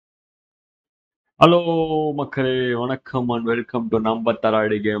Hello மக்களே, வணக்கம் and welcome to நம்ப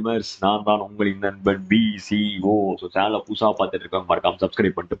தராடி கேமர்ஸ். நான் தான் உங்களின் நண்பன் BCO. ஸோ சேனலை புதுசாக பார்த்துட்டு இருக்கோம், மறக்காம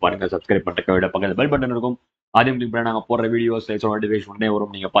சப்ஸ்கிரைப் பண்ணிட்டு பாருங்க. சப்ஸ்கிரைப் பண்ணிட்டு விட பக்கத்தில் பெல் பட்டன் இருக்கும். அதையும் கிளிக் பண்ணி நாங்கள் போடுற வீடியோஸ் நோட்டிஃபிகேஷன் உடனே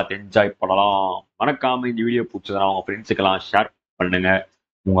வரும், நீங்கள் பார்த்து என்ஜாய் பண்ணலாம். மறக்காம இந்த வீடியோ பிடிச்சதுனா உங்கள் ஃப்ரெண்ட்ஸுக்கெல்லாம் ஷேர் பண்ணுங்க.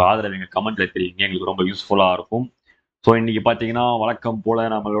 உங்கள் ஆதரவு எங்கள் கமெண்ட்ல தெரியுங்க, எங்களுக்கு ரொம்ப யூஸ்ஃபுல்லாக இருக்கும். ஸோ இன்னைக்கு பார்த்தீங்கன்னா வழக்கம் போல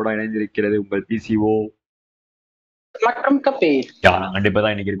நம்மளோட இணைந்திருக்கிறது உங்கள் PCO மற்றும் KAPEED. கண்டிப்பா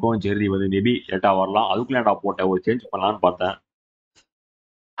தான் இன்னைக்கு இருக்கும். ஜெர்ரி வந்து மேபி லேட்டா வரலாம். அதுக்குள்ள போட்டேன் ஒரு சேஞ்ச் பண்ணலாம்னு பார்த்தேன்.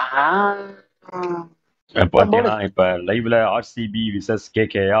 பாத்தீங்கன்னா இப்ப லைவ்ல RCB விசஸ்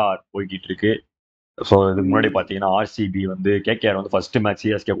KKR போய்கிட்டு இருக்கு. ஸோ இதுக்கு முன்னாடி பாத்தீங்கன்னா RCB வந்து KKR வந்து ஃபர்ஸ்ட் மேட்ச்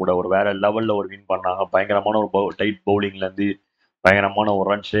CSK கூட ஒரு வேற லெவல்ல ஒரு வின் பண்ணாங்க. பயங்கரமான ஒரு டைட் பவுலிங்ல இருந்து பயங்கரமான ஒரு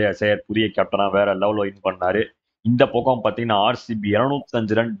ரன் சேர் புதிய கேப்டனா வேற லெவல்ல வின் பண்ணாரு. இந்த பக்கம் பாத்தீங்கன்னா RCB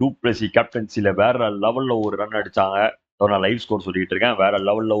 205 ரன் டூப்ளசி கேப்டன்சில வேற லெவல்ல ஒரு ரன் அடிச்சாங்க. நான் லைவ் ஸ்கோர் சொல்லிட்டு இருக்கேன். வேற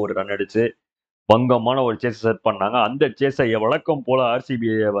லெவல்ல ஒரு ரன் அடிச்சு பங்கமான ஒரு சேஸ் செட் பண்ணாங்க. அந்த சேஸை வழக்கம் போல RCB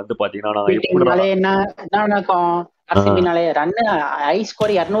வந்து பாத்தீங்கன்னா ஹை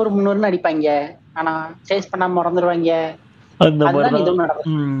ஸ்கோர் 200 300 அடிப்பாங்க. ஆனா சேஸ் பண்ணாம மறந்துடுவாங்க. அந்த மாதிரி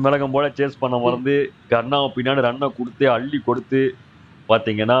வழக்கம் போல சேஸ் பண்ண மறந்து கர்ணாவை பின்னாடி ரன்னை கொடுத்து அள்ளி கொடுத்து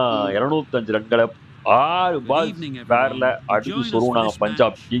பாத்தீங்கன்னா 205 ரன்களை 6 பால் பேர்ல அடிச்சு சொருவுனாங்க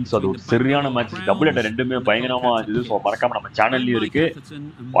பஞ்சாப் கிங்ஸ். அது ஒரு சரியான மேட்ச். டபுள் ஹெட்டர் ரெண்டுமே பயங்கரமா இருந்தது. ஸோ மறக்காம நம்ம சேனல்லயும் இருக்கு.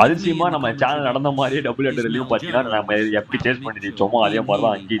 அதிசயமா நம்ம சேனல் நடந்த மாதிரியே டபுள் ஹெட்டர்லயும் பாத்தீங்கன்னா நம்ம எப்படி சேஸ் பண்ணி ஜெயிச்சோமோ அதே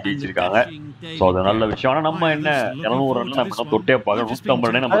மாதிரிதான் அங்கேயும் ஜெயிச்சிருக்காங்க. ஸோ அது நல்ல விஷயம். ஆனா நம்ம என்ன 200 ரன் நம்ம இன்னும் தொட்டே பார்க்க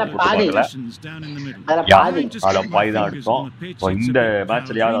 150 ரன் நம்ம தொட்டு பார்க்கல. அதை பாய் தான் அடிச்சோம். இந்த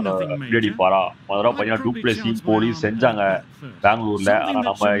மேட்ச்ல யாரும் அதை அடிப்பாரா? முதல்ல பாத்தீங்கன்னா டூப்ளசி போலீஸ் செஞ்சாங்க பெங்களூர்ல. ஆனா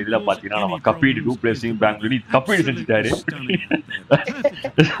நம்ம இதுல பாத்தீங்கன்னா நம்ம KAPEED டூப்ளசியும் பெங்களூர் KAPEED செஞ்சுட்டாரு.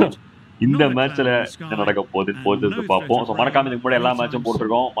 இந்த மேட்ச்ல என்ன நடக்க போகுது பார்ப்போம். ஸோ மறக்காம இதுக்கு முன்னாடி எல்லா மேட்சும்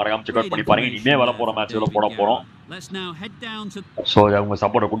போட்டுருக்கோம், மறக்காம செக் அவுட் பண்ணி பாருங்க. இனிமே வர போற மேட்ச்ல போட போறோம். ஸோ அவங்க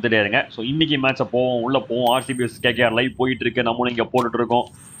சப்போர்ட்டை கொடுத்துட்டே இருங்க. ஸோ இன்னைக்கு மேட்சை போவோம், உள்ள போவோம். RCB KKR லைவ் போயிட்டு இருக்கு, நம்மளும் இங்க போட்டுட்டு இருக்கோம்.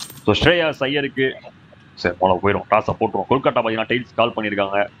 ஸோ ஸ்ரேயாஸ் ஐயருக்கு சரி போல போயிடும், டாஸை போட்டுரும். கொல்கட்டா பாத்தீங்கன்னா டைல்ஸ் கால்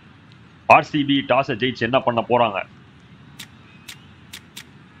பண்ணிருக்காங்க. RCB டாஸை ஜெயிச்சு என்ன பண்ண போறாங்க?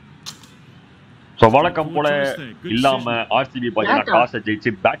 சோ வழக்கம் போல இல்லாம RCB பாத்தீங்கன்னா டாஸ்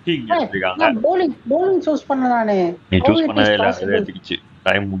ஜெயிச்சு பேட்டிங் எடுத்துருக்காங்க. bowling சூஸ் பண்ணனானே நீ சூஸ் பண்ணவே இல்ல, அது ஏத்திக்கிச்சு.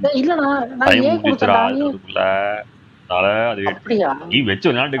 டைம் முடிஞ்சிரா அதுக்குள்ள. அது நீ வெச்சு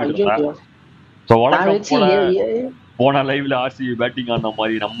விளையாண்டுக்கிட்டு இருந்த. சோ வழக்கம் போல போன லைவ்ல RCB பேட்டிங் ஆன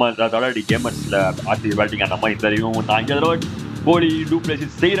மாதிரி நம்ம தடாலடி கேமர்ஸ்ல RCB பேட்டிங் ஆன மாதிரி தெரியும். நான் இங்க கோலி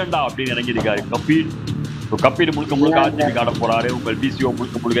டூப்ளசிஸ் செய்யறண்டா அப்படின்னு இறங்கியிருக்காரு KAPEED. KAPEED முழுக்க RCB காட்ட போறாரு. உங்கள் PCO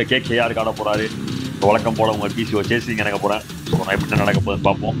முழுக்க KKR காட்ட போறாரு. வழக்கம் போல உங்கள் PCO சேசிங் நடக்க போறேன். எப்படி நடக்க போகுது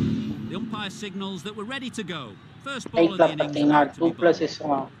பார்ப்போம்.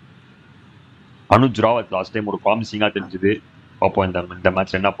 அனுஜ் ராவத் லாஸ்ட் டைம் ஒரு ப்ராமிசிங்கா தெரிஞ்சது. பார்ப்போம் இந்த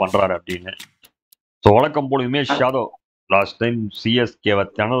மேட்ச் என்ன பண்றாரு அப்படின்னு. ஸோ வழக்கம் போல உமேஷ் யாதவ் லாஸ்ட் டைம் CSKவை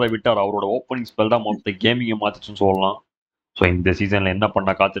திணற விட்டார். அவரோட ஓப்பனிங் ஸ்பெல் தான் மொத்த கேமிங்கை மாத்துச்சுன்னு சொல்லலாம். ஸோ இந்த சீசன்ல என்ன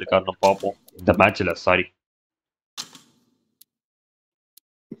பண்ண காத்திருக்காருன்னு பார்ப்போம். இந்த மேட்ச்ல சாரி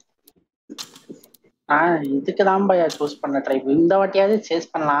இதுக்குதான் பையா சூஸ் பண்ண ட்ரை. இந்த வாட்டியாவது சேஸ்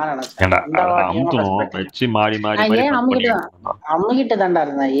பண்ணலாம்னு நினைச்சேன். அம்மிகிட்ட தாண்டா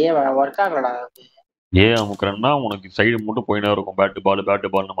இருந்தேன். ஒர்க் ஆகலடா. அமுக்குறேன்னா உனக்கு சைடு மட்டும் போயினே இருக்கும். பேட்டு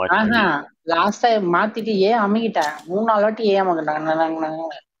பால்னு மாத்தி லாஸ்ட் டைம் மாத்திட்டு அம்மிக்கிட்டேன். 3-4 வாட்டி அமுக்கிட்டாங்க.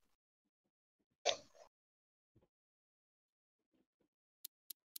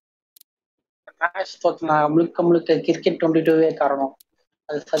 முழுக்க கிரிக்கெட் 22 காரணம்.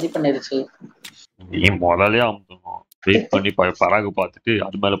 அது சதி பண்ணிருச்சு. நீ முதலே அமுக்கணும். வெயிட் பண்ணி பராகு பார்த்துட்டு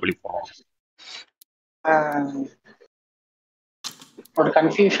அது மேல பழி போறோம். ஒரு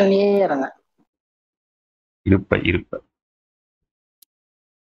கன்ஃபியூஷன்லயே இருந்தேன். இருப்ப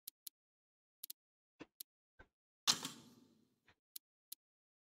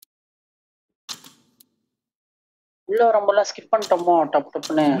உள்ள வரம்போல ஸ்கிப் பண்ணிட்டோமோ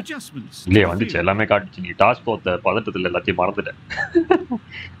டப்னு. இல்லையே வந்துச்சு, எல்லாமே காட்டுச்சு. நீ டாஸ் போத்த பதட்டத்துல எல்லாத்தையும் மறந்துட்டேன்.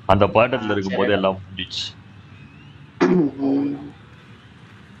 அந்த பதட்டத்துல இருக்கும்போது எல்லாம் முடிச்சு.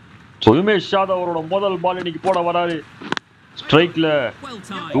 உமேஷ் யாதவ் அவரோட முதல் பால் இன்னைக்கு போட வராரு. ஸ்ட்ரைக்ல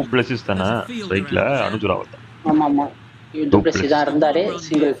டூப்ளசிஸ் தானே, ஸ்ட்ரைக்ல அனுஜ் ராவத். ஆமா இருந்தாரு.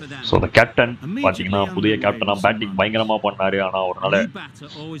 சோ தி கேப்டன் பாத்தீங்கன்னா புதிய கேப்டனா பேட்டிங் பயங்கரமா பண்ணாரு. ஆனா அவரால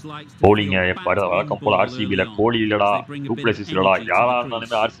பவுலிங் வழக்கம் போல RCBல கோலி இல்லடா டூப்ளசிஸ் இல்லடா யாரா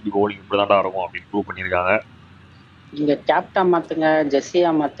இருந்தாலுமே RCB பவுலிங் இப்படிதான்டா இருக்கும் அப்படின்னு ப்ரூவ் பண்ணிருக்காங்க. நீங்க கேப்டன் மாத்துங்க,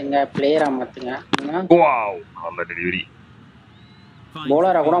 ஜெர்சியா மாத்துங்க, பிளேயரா மாத்துங்க. வாவ் நல்ல டெலிவரி.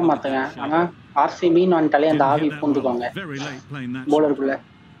 பவுலரா கூட மாத்துங்க. ஆனா RCBன்னு வந்துட்டாலே அந்த ஆவி பூந்துக்கோங்க பவுலருக்குள்ள.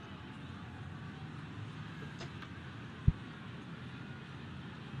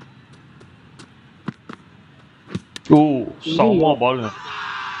 ஓ செம்ம பால்.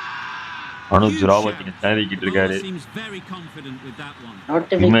 அனுஜ் ராவத் இங்க தேடிக்கிட்டு இருக்காரு.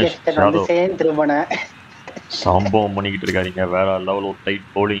 நோட்டிபிகேஷன் வந்து சேம் திருமண சம்பவம் பண்ணிக்கிட்டு இருக்காருங்க. வேற லெவல் ஒரு tight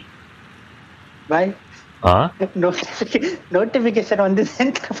bowling. By ah notification வந்து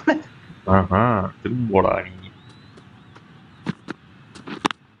சேம் திருமண. திரும்போடா நீ.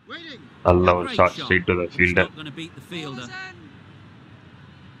 நல்ல ஒரு shot straight to the fielder.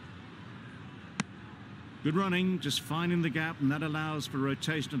 Good running, just finding the gap, and that allows for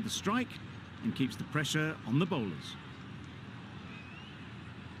rotation of the strike and keeps the pressure on the bowlers.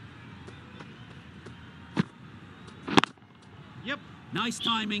 Yep, nice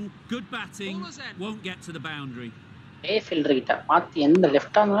timing, good batting, won't get to the boundary. A fielder கிட்ட மாத்தி எந்த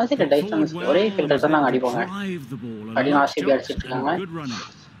left ஆனாலும் சரி right ஆனாலும் ஒரே fielder தான் நாங்க அடிப்போங்க. அடி ஆர்சிபி அடிச்சிட்டு இருக்காங்க.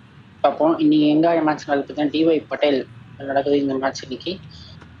 பாப்போம் இன்னைக்கு எங்க மேட்ச் நடக்குது. டிஒய் பட்டேல் நடக்குது இந்த மேட்ச் இன்னைக்கு.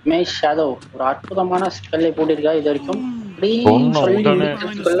 உமேஷ் யாதவ் ஒரு அற்புதமான ஸ்பெல்லை போட்டிருக்கா இது வரைக்கும்.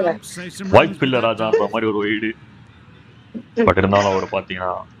 வாய்ப்பு இல்ல ராஜான்ற மாதிரி ஒரு வைடு. பட் இருந்தாலும் அவர்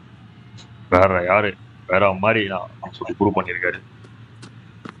பாத்தீங்கன்னா வேற யாரு வேற மாதிரி நான் சொல்லி ப்ரூவ் பண்ணிருக்காரு.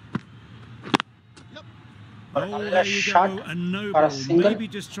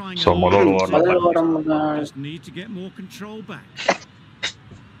 So முதல்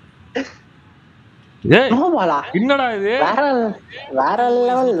என்னடா இது வேற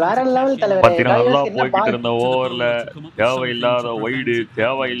லெவல் தலைவர். பாத்தீங்கன்னா நல்லா போய்கிட்டு இருந்த ஓவர்ல தேவையில்லாத வைடு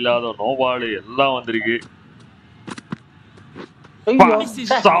தேவையில்லாத நோபால் எல்லாம் வந்திருக்கு.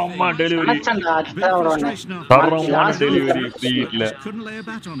 செம்ம டெலிவரி தரமான டெலிவரி ஃப்ரீல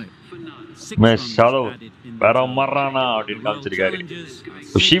மேஷ் யாதவ் வேற மறானா அப்படின்னு காமிச்சிருக்காரு.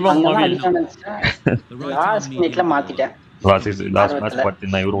 சிவம் லாஸ்ட் மினிட்ல மாத்திட்டேன். லாஸ்ட் மேட்ச்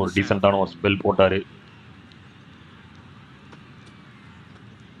பார்த்தீங்கன்னா இவரும் ஒரு டீசென்டான ஒரு ஸ்பெல் போட்டாரு.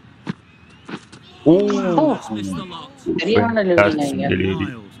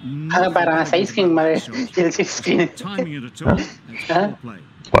 சைஸ் கிங்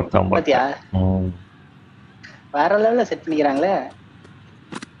வேற லெவல்ல செட் பண்ணிக்கிறாங்களே.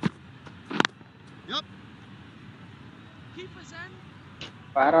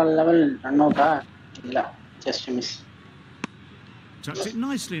 வேற லெவல் ரன் அவுட்டா இல்ல just miss. Tucked it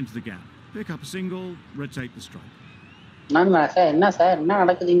nicely into the gap. Pick up a single, rotate the strike. நான் சார் என்ன சார் என்ன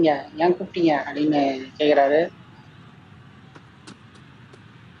நடக்குதுங்க ஏன் கூப்பிட்டீங்க அப்படின்னு கேக்குறாரு.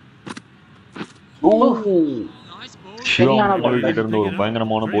 இருந்து ஒரு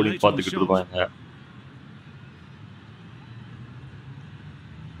பயங்கரமான bowling பாத்துக்கிட்டு இருக்காங்க.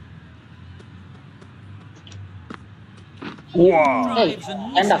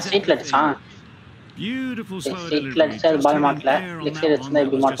 ஏண்டா ஸ்ட்ரைட்ல அடிச்சா. Beautiful slow ஸ்ட்ரைட்ல அடிச்சா பால் மாட்டல. லெக்ஸ் அடிச்சா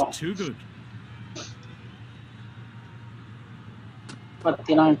இப்படி மாட்டோம்.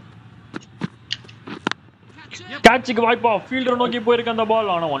 49 கேட்சுக்கு வாய்ப்பா ஃபீல்டர் நோக்கி போயிருக்கு அந்த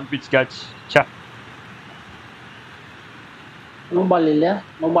பால். ஆனா ஒன் பிட்ச் கேட்ச். ச்சே நோ பால் இல்ல.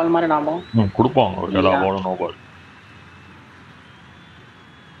 நோ பால் மாதிரி நாம கொடுப்பாங்க ஒரு எல்லா பாலும் no ball.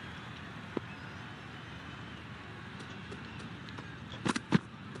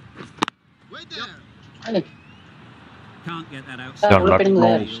 Can't get that out.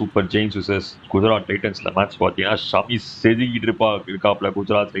 Super Giants vs Gujarat Titans la match பாத்தீங்கன்னா ஷமி செதுக்கிட்டு இருக்காப்ல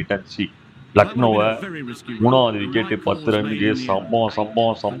குஜராத் டைட்டன்ஸ். லக்னோவை மூணாவது விக்கெட் 10 ரன்னுக்கு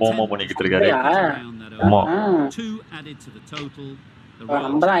சம்பவமா பண்ணிக்கிட்டு இருக்காரு. ஆமா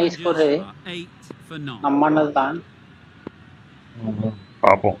நம்ம தான் ஹை ஸ்கோர் நம்மனது தான்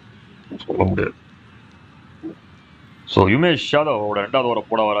பாப்போம் சொல்ல முடியாது. சோ உமேஷ் யாதவ் ஓட ரெண்டாவது ஓவர்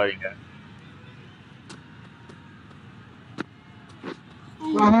போட வராதீங்க.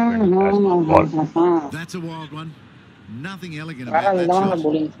 That's a wild one. Nothing elegant about that shot.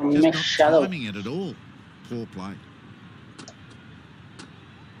 Just not timing it at all. Poor play.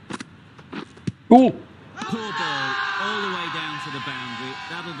 Poor ball all the way down to the boundary.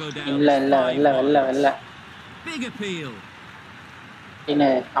 That'll go down. இல்ல. Big appeal. என்ன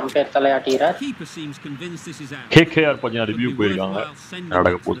umpire தலையாட்டிறார். Keeper seems convinced this is out. KKR கொஞ்சம் review போயிருக்காங்க.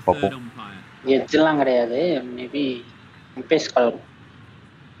 நடக்க போகுது பாப்போம். எல்லாம் கிடையாது. Maybe umpire கால்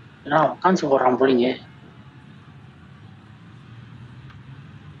நான் உட்காந்து போடுறான் போலீங்க.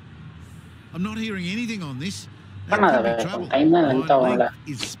 I'm not hearing anything on this. Time தான் லென்த் ஆகும்ல.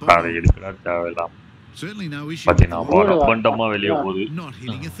 அது எதுக்குடா தேவையில்லாம். Certainly no issue. பாத்தீனா பால் பண்டமா வெளிய போகுது. Not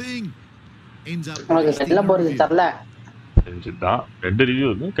hitting a thing. Ends up உங்களுக்கு செல்ல போறது தெரியல. செஞ்சுதான் ரெண்டு ரிவ்யூ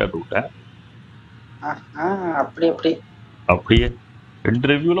கேட்டு விட்டேன். அப்படியே ரெண்டு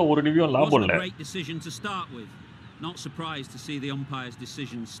ரிவ்யூல ஒரு ரிவ்யூ லாபம் இல்ல. Not surprised to see the umpire's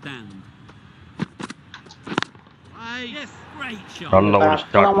decision stand. Yes, great shot. நல்ல ஒரு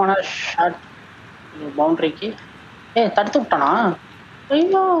ஷாட். ஷாட் பவுண்டரிக்கு ஏய் தடுத்து விட்டானா?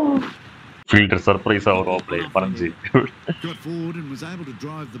 ஐயோ ஃபீல்டர் சர்ப்ரைஸா ஒரு play பறஞ்சு. Got forward and was able to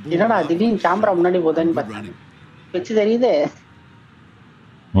drive the ball. என்னடா திடீர்னு கேமரா முன்னாடி போதேன்னு பார்த்தேன். பிச்சு தெரியுது.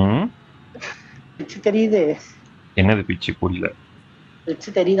 பிச்சு தெரியுது. என்னது பிச்சு புரியல. பிச்சு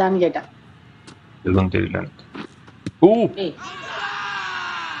தெரியுதான்னு கேட்டேன். எதுவும் தெரியல.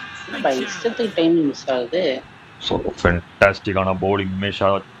 இஷ்டத்துக்கு டைமிங் மிஸ் ஆகுது. So ஃபென்டாஸ்டிக்கான bowling மேஷா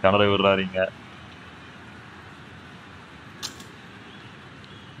கிணற விடுறாருங்க.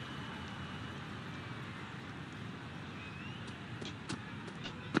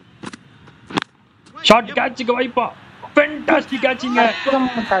 ஷார்ட் கேட்சுக்கு வைப்பா. Fantastic catching.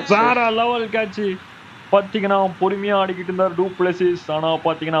 வேற லெவல் கேட்ச். பாத்தீங்கன்னா பொறுமையா ஆடிக்கிட்டு இருந்தார் டூப்ளசிஸ். ஆனா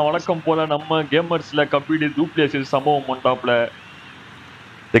பாத்தீங்கன்னா வழக்கம் போல நம்ம கேமர்ஸ்ல கபீடு டூப்ளசிஸ் சம்பவம் பண்ணாப்ல.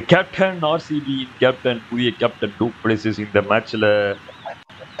 The captain RCB கேப்டன் புதிய கேப்டன் டூப்ளசிஸ் இந்த மேட்ச்ல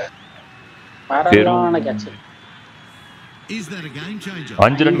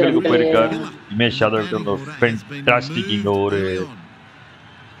அஞ்சு ரன்களுக்கு போயிருக்கார். இமேஷ் யாதவ் ஃபென்டாஸ்டிக் இங்க ஒரு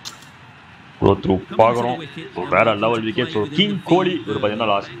பாக்குறோம். வேற லெவல் விக்கெட். கிங் கோலி ஒரு பாத்தீங்கன்னா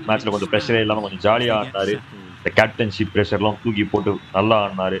லாஸ்ட் மேட்ச்ல கொஞ்சம் பிரஷரே இல்லாம கொஞ்சம் ஜாலியா ஆடினாரு. இந்த கேப்டன்ஷிப் பிரஷர்லாம் தூக்கி போட்டு நல்லா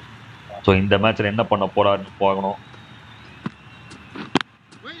ஆடினாரு. ஸோ இந்த மேட்ச்ல என்ன பண்ண போறாருன்னு பார்க்கணும்.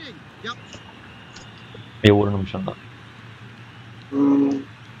 ஒரு நிமிஷம் தான்.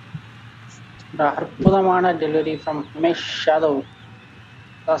 அற்புதமான delivery from Umesh Yadav.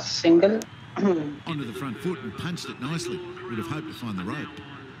 Single onto the front foot and punched it nicely. Would have hoped to find the rope.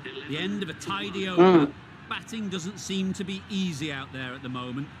 The end of a tidy over. Batting doesn't seem to be easy out there at the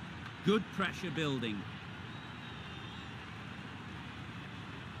moment. Good pressure building.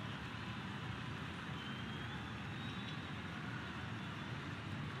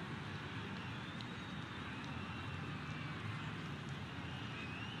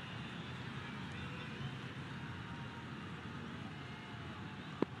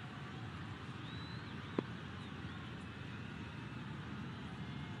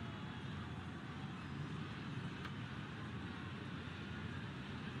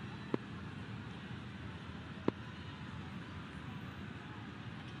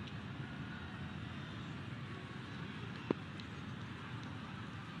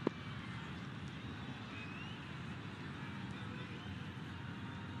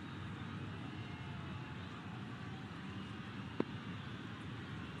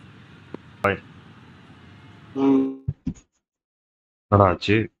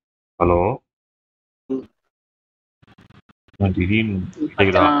 ஆச்சு. Hello திடீர்னு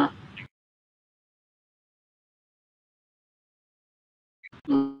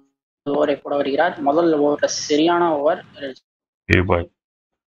ஓவரை போட வருகிறார். முதல் over சரியான over.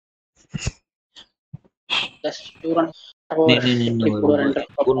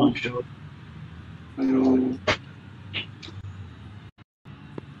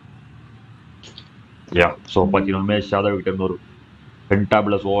 Umesh Yadav கிட்ட இருந்து ஒரு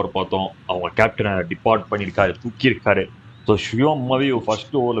ஃபென்டாபிளஸ் ஓவர் பார்த்தோம். அவங்க கேப்டனை டிபார்ட் பண்ணியிருக்காரு, தூக்கி இருக்காரு. ஸோ ஷியோம் மவி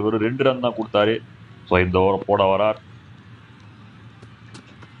ஃபர்ஸ்ட் ஓவரில் வெறும் 2 ரன் தான் கொடுத்தாரு. ஸோ இந்த ஓவரை போட வரார்.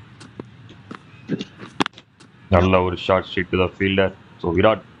 நல்ல ஒரு short street to the fielder. So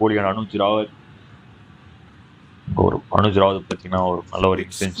Virat Kohli and Anuj Rawat. ஒரு அனுஜ் ராவத் பார்த்தீங்கன்னா ஒரு நல்ல ஒரு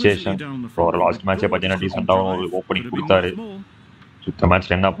சென்சேஷன். ஒரு லாஸ்ட் மேட்சே பார்த்தீங்கன்னா டீசெண்டாகவும் ஒரு ஓப்பனிங் கொடுத்தாரு. இந்த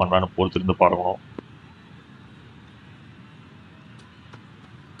மேட்ச்ல என்ன பண்றான்னு பொறுத்திருந்து பார்க்கணும்.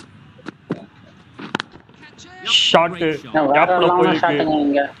 ஷாட் கேப்ல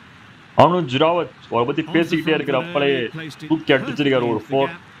போயிருக்கு. அனுஜ் ராவத் அவரை பத்தி பேசிக்கிட்டே இருக்கிற அப்பளே தூக்கி அடிச்சிருக்காரு ஒரு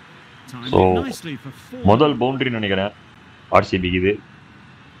 4. ஸோ முதல் பவுண்டரி நினைக்கிறேன் ஆர்சிபிக்கு இது.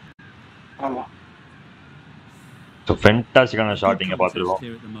 ஸோ ஃபென்டாஸ்டிக்கான ஷாட் இங்க பார்த்துருக்கோம்.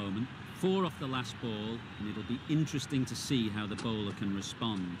 4 off the last ball, and it'll be interesting to see how the bowler can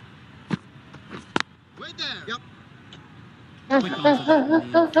respond. Wait there. Yep.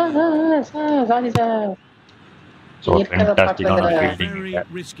 So fantastic on a fielding. Very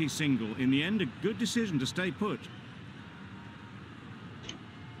risky single. In the end, a good decision to stay put.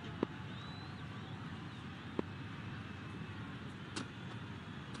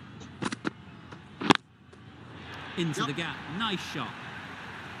 Into the gap. Nice shot.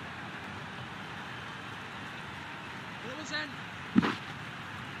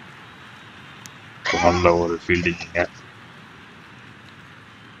 நல்ல ஒரு fielding.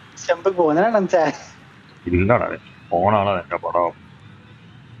 ஸ்டம்புக்கு போனா நினைச்சேன். இல்லடா போனாலும் எங்க படம்.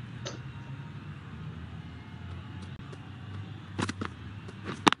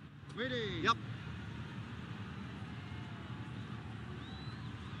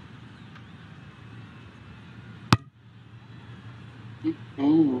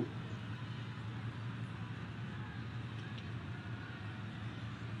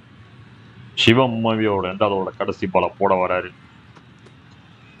 சிவமவியோட ரெண்டாவதோட கடைசி பால போட வராரு.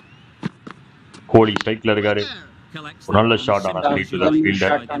 கோலி ஸ்ட்ரைக்ல இருக்காரு. நல்ல ஷாட் ஆன straight to the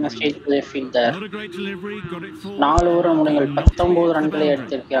fielder. 4 over முடிங்கள் 19 ரன்களை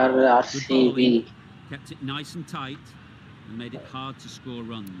எடுத்திருக்கிறார்கள் RCB. Kept it nice and tight and made it hard to score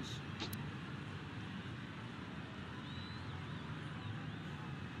runs.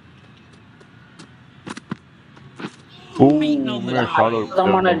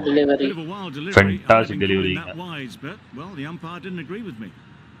 delivery. Fantastic delivery. That wise, but well, the umpire didn't agree with me.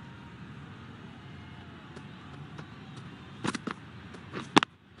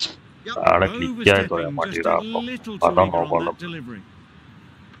 Overstepping just a little too eager on that delivery.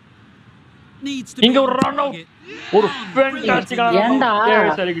 Needs to இங்க be ஒரு on run out. target. ஒரு ஃபேண்டாஸ்டிக்கான run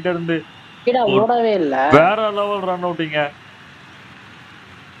out சரி கிட்ட இருந்து. கிட்ட ஓடவே இல்ல. வேற லெவல் ரன் அவுட்டிங்க.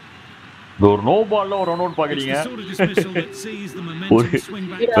 ஒரு நோ பால்ல ஒரு ரன் அவுட் பாக்குறீங்க. ஒரு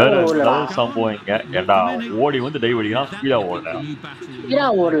வேற லெவல் சம்பவங்க. ஏண்டா ஓடி வந்து டைவ் அடிக்கிறான் ஸ்பீடா ஓடல. ஸ்பீடா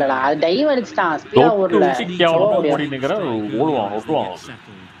ஓடலடா. அது டைவ் அடிச்சான் ஸ்பீடா ஓடல. ஓடி நிக்கிற ஓடுவான் ஓடுவான்.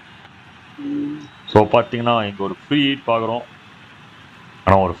 சோ பாத்தீங்கன்னா இங்க ஒரு ஃப்ரீ ஹிட் பாக்குறோம்.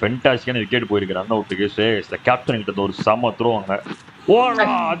 ஆனா ஒரு ஃபென்டாஸ்டிக்கான விக்கெட் போயிருக்கு ரன் அவுட்டுக்கு. சேஸ் கேப்டன் கிட்ட ஒரு சம த்ரோவாங்க. ஓடா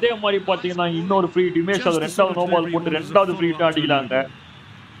அதே மாதிரி பாத்தீங்கன்னா இன்னொரு ஃப்ரீ ஹிட் இமேஜ் அது ரெண்டாவது நோ பால் போட்டு ரெண்டாவது ஃப்ரீ ஹிட் அடிக்கலாங்க.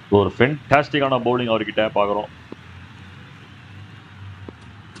 ஒரு ஃபென்டாஸ்டிக்கான பவுலிங் அவர்கிட்ட பாக்குறோம்.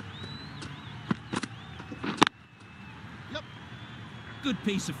 Good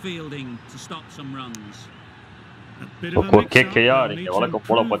piece of fielding to stop some runs. KKR நீங்க வழக்கம்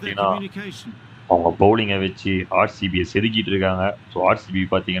போல பாத்தீங்கன்னா அவங்க பவுலிங்கை வச்சு ஆர்சிபியை செதுக்கிட்டு இருக்காங்க. ஸோ ஆர்சிபி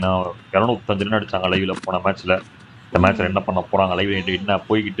பார்த்தீங்கன்னா 205 ரன் அடிச்சாங்க லைவ்ல போன மேட்ச்ல. இந்த மேட்ச்ல என்ன பண்ண போறாங்க, லைவ்ல என்ன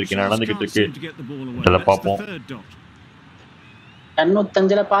போய்கிட்டு இருக்கு, என்ன நடந்துகிட்டு இருக்கு இதை பார்ப்போம்.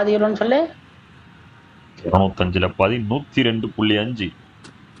 205ல பாதி எவ்வளோன்னு சொல்லு. 205ல பாதி 102.5.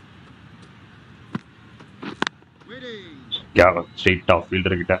 ஸ்ட்ரெயிட் ஆஃப்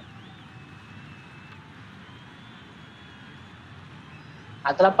ஃபீல்டர் கிட்ட.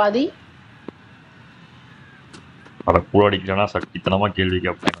 அதுல பாதி அத கூட அடிக்கிறேன்னா சக்தித்தனமா கேள்வி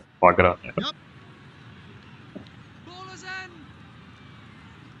கேட்பாங்க பாக்குறாங்க.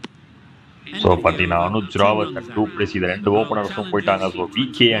 ஸோ பார்த்தீங்கன்னா அனுஜ் ராவத் அண்ட் டூப்ளெசிஸ் இந்த 2 ஓப்பனர்ஸும் போயிட்டாங்க. ஸோ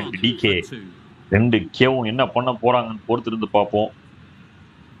பிகே அண்ட் டிகே 2 கேவும் என்ன பண்ண போறாங்கன்னு பொறுத்து இருந்து பார்ப்போம்.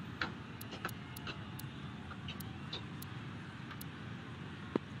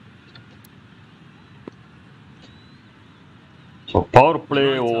 ஸோ பவர் பிளே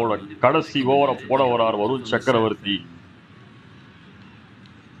ஓவரோட கடைசி ஓவரை போட வரார் வருண் சக்கரவர்த்தி.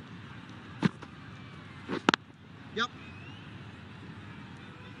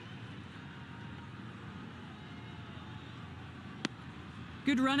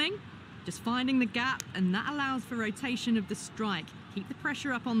 Good running, just finding the gap, and that allows for rotation of the strike. Keep the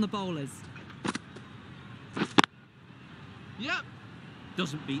pressure up on the bowlers. Yep.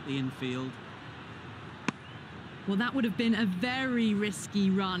 Doesn't beat the infield. Well, that would have been a very risky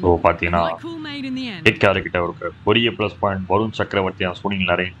run. So, பாத்தீங்கன்னா call made in the end. KR கிட்ட ஒரு பெரிய plus point Varun சக்கரவர்த்தி நான்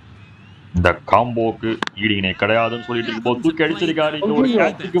சொன்னீங்களே இந்த காம்போக்கு ஈடினை கிடையாதுன்னு சொல்லிட்டு இருக்கும்போது தூக்கி அடிச்சிருக்காரு. இங்க ஒரு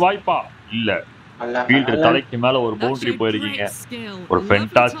கேட்சுக்கு வாய்ப்பா இல்ல, ஃபீல்டர் தலைக்கு மேல ஒரு பவுண்டரி போயிருக்கீங்க. ஒரு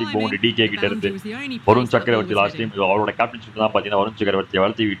ஃபென்டாஸ்டிக் பவுண்டரி டிகே கிட்ட இருந்து. வருண் சக்கரவர்த்தி லாஸ்ட் டைம் அவரோட கேப்டன்ஷிப் தான் பாத்தீங்கன்னா வருண் சக்கரவர்த்தியை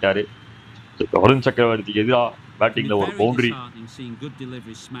வளர்த்தி விட்டாரு. வருண் சக்கரவர்த்திக்கு எதிராக பேட்டிங்ல ஒரு boundary.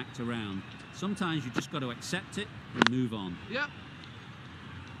 Sometimes you just got to accept it and move on. Yep.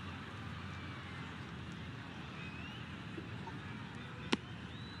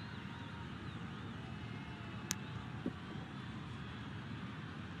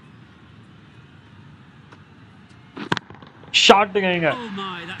 ஷாட்டுங்க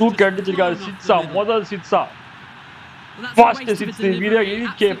தூக்கி அடிச்சிருக்காரு. சிக்ஸா, முதல் சிக்ஸா, ஃபாஸ்ட் சிக்ஸ். வீர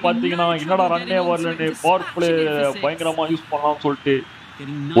இனிக்கே பாத்தீங்கன்னா என்னடா ரன்னே வரலன்னு பவர் பிளே பயங்கரமா யூஸ் பண்ணலாம்னு சொல்லிட்டு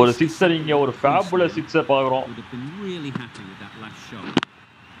ஒரு சிக்ஸர், இங்க ஒரு ஃபேபுலஸ் சிக்ஸர் பாக்குறோம்.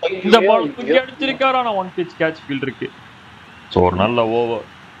 இந்த பால் தூக்கி அடிச்சிருக்காரு. ஆனா 1 pitch கேட்ச் ஃபீல்ட் இருக்கு. ஸோ ஒரு நல்ல ஓவர்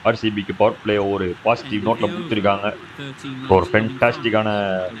ஆர்சிபிக்கு பவர் பிளே ஒரு பாசிட்டிவ் நோட்ல கொடுத்துருக்காங்க. ஒரு ஃபென்டாஸ்டிக்கான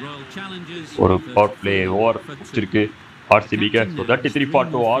ஒரு பவர் பிளே ஓவர் கொடுத்துருக்கு ஆர்சிபிக்கு. ஸோ 33 for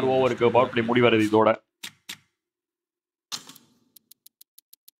 2 6 ஓவருக்கு பவர் பிளே முடிவருது இதோட.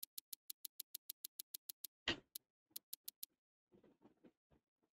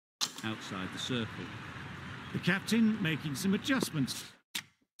 Outside the circle, the captain making some adjustments.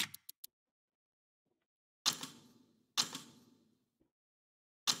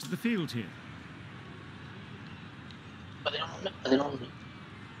 To the field here. 11.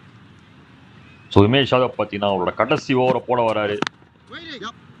 So Umesh Yadav பார்த்தீங்கன்னா அவரோட கடைசி ஓவரை போட வராரு.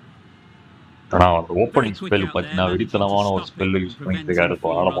 ஆனா அந்த ஓப்பனிங் ஸ்பெல் பார்த்தீங்கன்னா வெடித்தனமான ஒரு ஸ்பெல் யூஸ் பண்ணிட்டு இருக்காரு.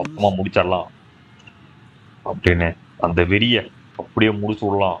 அதனால மொத்தமா முடிச்சிடலாம் அப்படின்னு அந்த வெறிய அப்படியே முடிச்சு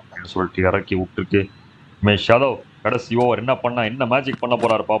விடலாம் அப்படின்னு சொல்லிட்டு இறக்கி விட்டுருக்கு. ஷாதவ் கடைசி ஓவர் என்ன பண்ணா என்ன மேஜிக் பண்ண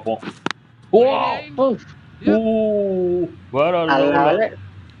போறாரு பாப்போம். வேற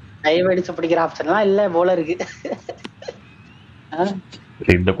கைவடிச்சு பிடிக்கிற ஆப்ஷன்லாம் இல்ல போலருக்கு.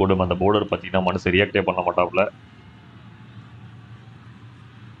 இந்த கொடுமை அந்த பவுலர் பார்த்தீங்கன்னா மனசு ரியாக்டே பண்ண மாட்டாப்ல.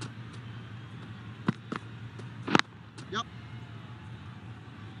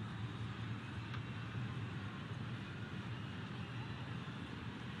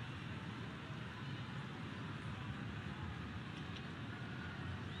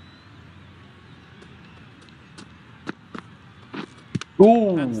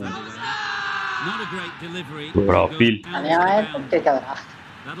 Not a great delivery. Feel.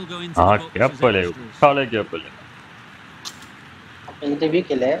 கேப்பலே காலே கேப்பலே. இன்டர்வியூ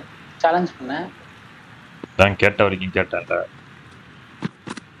கேள சேலஞ்ச் பண்ண. நான் கேட்ட வரைக்கும் கேட்டேன்ல.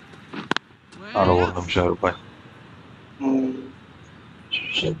 அரை ஒரு நிமிஷம் இருப்பேன்.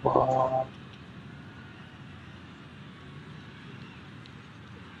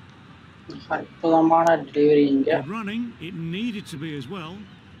 Running, it needed to be as well.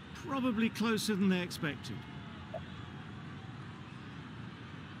 Probably closer than they expected.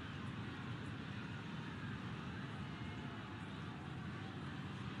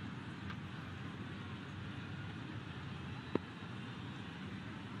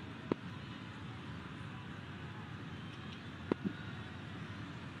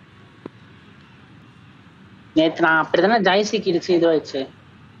 நேத்து நான் அப்படிதானே ஜாய்ஸ்டிக் இடிச்சு இதுவாயிடுச்சு.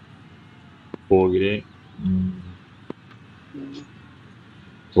 போகிறேன்.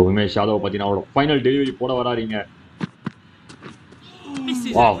 உமேஷ் யாதவ் பார்த்தீங்கன்னா அவரோட ஃபைனல் டெலிவரி போட வராருங்க.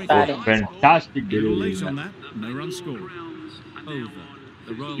 Wow, fantastic delivery.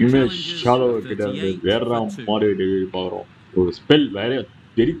 Umesh Yadav கிட்ட வேற மாதிரி டெலிவரி பார்க்குறோம். ஒரு ஸ்பெல் வேற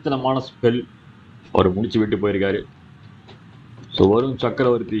வெறித்தனமான ஸ்பெல் அவர் முடிச்சு விட்டு போயிருக்காரு. ஸோ வரும்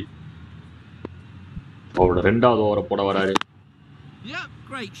சக்கரவர்த்தி அவரோட 2வது ஓவரை போட வராரு.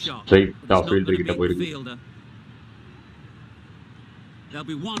 ஸ்ட்ரைட்டா ஃபீல்டர் கிட்ட போயிருக்கு.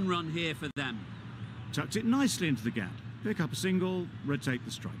 There'll be one run here for them. Tucked it nicely into the gap. Pick up a single, rotate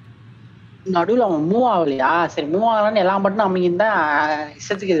the strike. நடுவுல அவன் மூவ் ஆகலையா? சரி மூவ் ஆகலான்னு எல்லாம் பட்டும் அமைங்கிருந்தா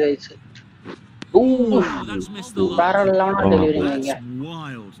இஷ்டத்துக்கு இது ஆயிடுச்சு.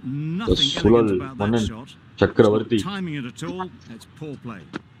 சுழல் மன்னன் சக்கரவர்த்தி.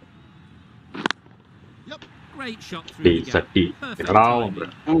 சட்டி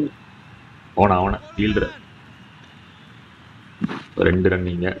அவன ஃபீல்டர் 2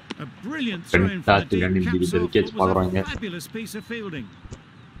 ரன்னிங்க. ஃபேண்டாஸ்டிக் ரன்னிங் விக்கெட்ஸ் பார்க்குறாங்க.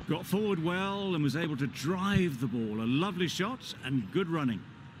 Got forward well and was able to drive the ball. A lovely shot and good running.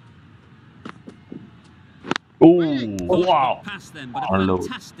 Wow. Past them, but a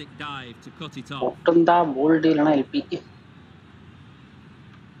fantastic dive to cut it off. ஒட்டந்தா bolt இல்லனா LP.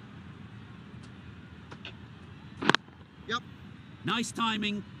 Yep. Nice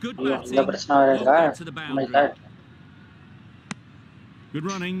timing, good batting. To the boundary. Good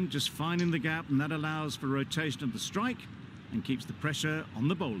running, just finding the gap, and that allows for rotation of the strike and keeps the pressure on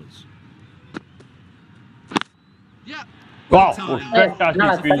the bowlers. Yeah. Wow,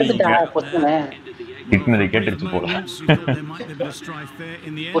 fantastic fielding. இட்னது கேட்டிருச்சு போல.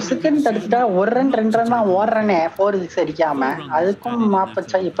 ஒரு second அடிச்சா 1 run 2 run தான் ஓடுறனே 4 6 அடிக்காம அதுக்கும்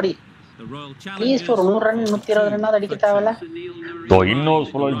மாப்பச்சா எப்படி? At least ஒரு 100 run 120 run அடிக்க தேவையில்ல. தோ இன்னொரு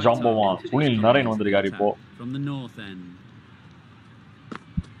சுழல் ஜாம்பவா சுனில் நரேன் வந்திருக்காரு இப்போ.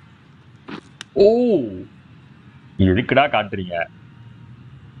 ஓ எதுக்குடா காட்டுறீங்க?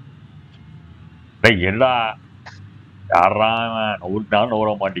 என்னடா யாரான் ஒரு நாள் ஓட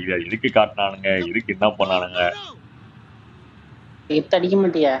மாட்டேங்குது. எதுக்கு காட்டினானுங்க? எதுக்கு என்ன பண்ணானுங்க? அடிக்க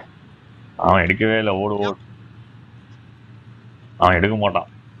மாட்டியா? அவன் எடுக்கவே இல்லை. ஓடு அவன் எடுக்க மாட்டான்.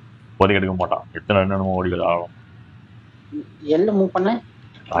 இப்போதைக்கு எடுக்க மாட்டான். எத்தனை ரன் ஓடிகள் ஆகும். எல்லாம் மூவ் பண்ண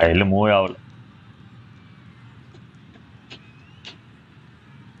எல்லாம் மூவே ஆகல.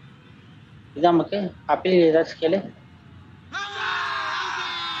 இதான் நமக்கு அப்பீல் ஏதாச்சும் கேளு.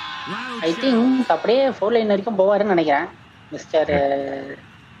 ஐ திங்க் அப்படியே 4 லைன் வரைக்கும் போவாருன்னு நினைக்கிறேன் மிஸ்டர்.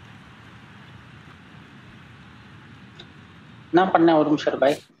 என்ன பண்ண ஒரு நிமிஷம்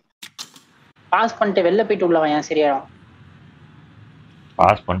பாய். பாஸ் பண்ணிட்டு வெளில போயிட்டு உள்ளவா ஏன் சரியாயிடும்.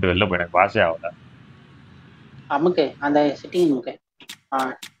 பாஸ் பண்ணிட்டு வெளில போய் எனக்கு பாஸே ஆகல. அமுக்கு அந்த சிட்டிங் அமுக்கு.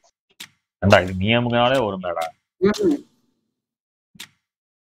 இது நியமனாலே ஒரு மேடா.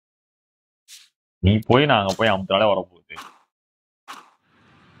 நீ போய் நாங்க போய் அமுத்தாலே வரப்போகுது.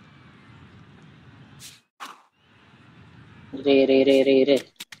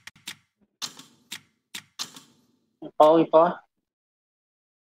 இப்போ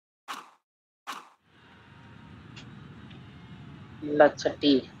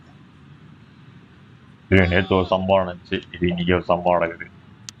லட்சட்டி நேற்று ஒரு சம்பவம் நடந்துச்சு, இது இன்னைக்கு ஒரு சம்பவம் நடக்குது.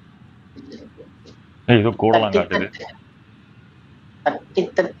 இது கூடலாம் காட்டுது. தட்டி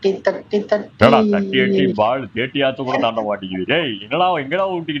தட்டி தட்டி தட்டி தட்டி பால் தேட்டியாச்சும் கூட தாண்ட மாட்டேங்குது. டேய் என்னடா எங்கடா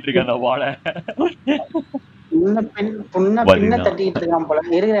ஊட்டிக்கிட்டு இருக்க அந்த பாலை? பின்ன தட்டிக்கிட்டு இருக்கான் போல.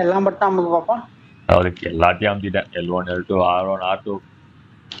 இருக்கிற எல்லாம் மட்டும் அமுக்கு பாப்போம். அவருக்கு எல்லாத்தையும் அமுத்திட்டேன். L1 L2 R1 R2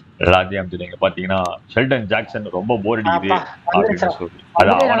 எல்லாத்தையும் அமுத்திட்டேன். பாத்தீங்கன்னா ஷெல்டன் ஜாக்சன் ரொம்ப போர் அடிக்குது அப்படின்னு சொல்லி, அது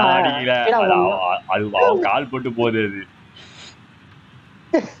அவனா அடிக்கல, அது அவன் கால் போட்டு போகுது. அது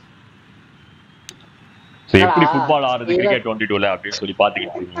எப்படி ஃபுட்பால் ஆடுறது கிரிக்கெட் 22ல அப்படின்னு சொல்லி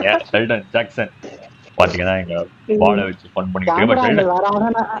பாத்துக்கிட்டு இருக்கீங்க. ஷெல்டன் ஜாக்சன் பாத்தீங்கன்னா எங்க பாலை வச்சு ஃபன் பண்ணிட்டு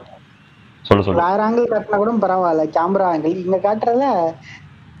சொல்லு வேற ஆங்கிள் காட்டினா கூட பரவாயில்ல. கேமரா ஆங்கிள் இங்க காட்டுறத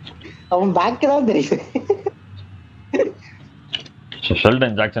அவன் பேக் தான் தெரியுது.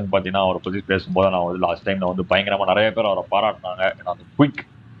 ஷெல்டன் ஜாக்சன் பாத்தீங்கன்னா அவரை பத்தி பேசும்போது நான் வந்து லாஸ்ட் டைம்ல வந்து பயங்கரமா நிறைய பேர் அவரை பாராட்டினாங்க. அந்த குயிக்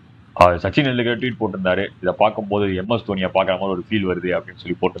சச்சின் டெண்டுல்கர் ட்வீட் போட்டிருந்தாரு, இதை பார்க்கும்போது MS தோனியை பார்க்குற மாதிரி ஒரு ஃபீல் வருது அப்படின்னு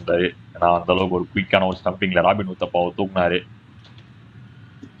சொல்லி போட்டிருந்தாரு. ஏன்னா அந்த அளவுக்கு ஒரு குயிக்கான ஒரு ஸ்டம்பிங்ல ராபின் உத்தப்பாவை தூக்குனாரு.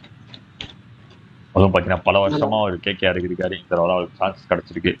 அதுவும் பாத்தீங்கன்னா பல வருஷமா ஒரு KKR இருக்காரு. இந்த தடவை அவருக்கு சான்ஸ்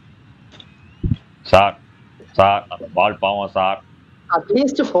கிடைச்சிருக்கு. சார் சார் அந்த பால் பாவம் சார்,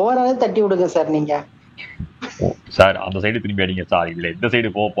 அட்லீஸ்ட் 4 ஆவது தட்டி விடுங்க சார். நீங்க சார் அந்த சைடு திரும்பி அடிங்க சார். இதுல எந்த சைடு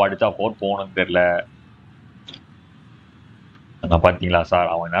அடிச்சா 4 போகணும்னு தெரியல. நான் பாத்தீங்களா சார்,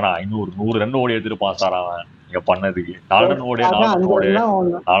 அவன் என்னன்னா 100 ரன் ஓடி எடுத்துருப்பான் சார். அவன் நீங்க பண்ணதுக்கு 4 ரன் ஓடு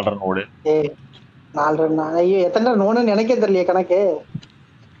 4 ரன் ஓடு. ஐயோ எத்தனை ரன் ஓடுன்னு எனக்கே தெரியல கணக்கு.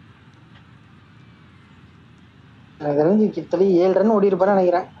 எனக்கு தெரிஞ்சு கிட்டத்தட்ட 7 ரன் ஓடி இருப்பான்னு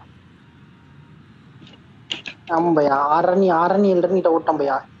நினைக்கிறேன். ஆமா பையா, 6 ரன் 7 ரன் கிட்ட ஓட்டம்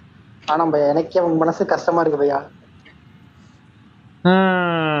பையா. ஆனா பையா எனக்கே உங்க மனசு கஷ்டமா இருக்கு பையா.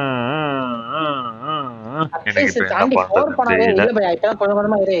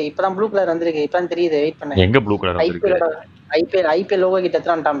 இப்பதான் ப்ளூ கலர் வந்திருக்கு, இப்பதான் தெரியுது. வெயிட் பண்ணு. எங்க ப்ளூ கலர் வந்திருக்கு? ஐபிஎல் லோகோ கிட்ட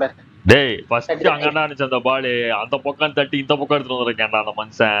எத்தனை பாரு. டேய் ஃபர்ஸ்ட் அங்கடா இருந்துச்சு அந்த பால், அந்த பக்கம் தட்டி இந்த பக்கம் எடுத்துட்டு வந்திருக்கேன்டா அந்த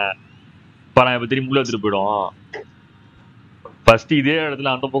மனுஷன். நான் இப்ப திரும்பி உள்ள எடுத்துட்டு போயிடும். ஃபர்ஸ்ட் இதே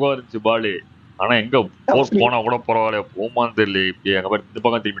இடத்துல அந்த பக்கம் இருந்துச்சு பால். ஆனா எங்க போனா கூட பரவாயில்ல, போமான்னு தெரியல. இப்படி எங்க பாரு இந்த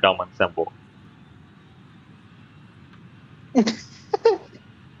பக்கம் திரும்பிட்டான் மனுஷன். போ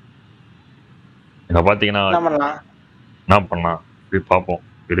என்ன பாத்தீங்கன்னா என்ன பண்ணலாம் இப்படி பாப்போம்.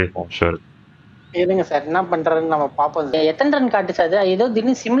 இருங்க சார் என்ன பண்றதுன்னு நம்ம பாப்போம். எத்தனை ரன் காட்டுச்சு அது? ஏதோ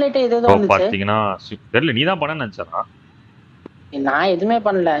திடீர்னு சிமுலேட்டர் ஏதோ வந்துச்சு. பாத்தீங்கன்னா தெரியல, நீ தான் பண்ணேன்னு நினைச்சேனா? நான் எதுவுமே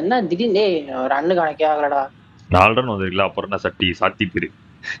பண்ணல. என்ன திடீர்னு ரன் கணக்கே ஆகலடா. 4 ரன் வந்திருக்குல்ல, அப்புறம் என்ன சாத்தி திரு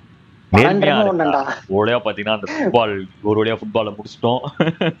ஒரே பாத்தீங்கன்னா அந்த ஃபுட்பால் ஒரு வழியா ஃபுட்பாலை முடிச்சிட்டோம்.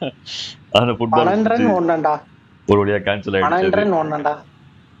 அந்த ஃபுட்பால் ஒரு வழியா கேன்சல் ஆயிடுச்சு.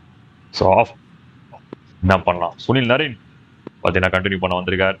 சோ ஆஃப் என்ன பண்ணலாம்? சுனில் நரேன் பாத்தீங்கன்னா கண்டினியூ பண்ண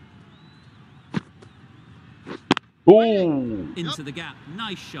வந்திருக்கார். Into the gap,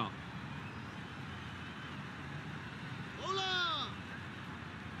 nice shot.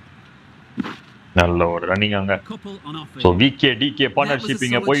 நல்ல ஒரு ரன்னிங் அங்க. சோ VK DK பார்ட்னர்ஷிப்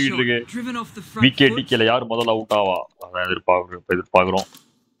இங்க போயிட்டு இருக்கு. VK DK ல யார் முதல்ல அவுட் ஆவா அத எதிர்பார்க்கிறோம்.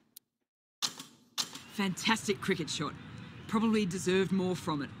 Fantastic cricket shot. Probably deserved more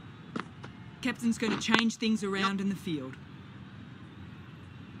from it. Captain's going to change things around in the field.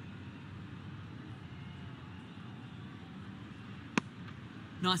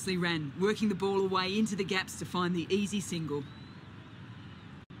 Nicely ran, working the ball away into the gaps to find the easy single.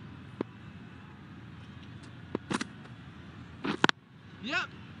 Yep.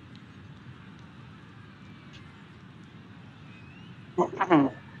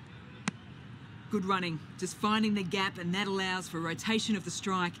 Good running, just finding the gap, and that allows for rotation of the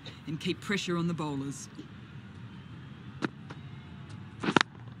strike and keep pressure on the bowlers.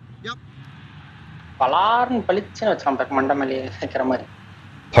 Yep. பலார்னு பளிச்சுன்னு வச்சான் பாக்க மண்டமலி வைக்கிற மாதிரி.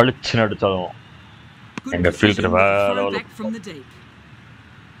 பளிச்சுன்னு அடிச்சாலும் எங்க fielder வேற from the deep.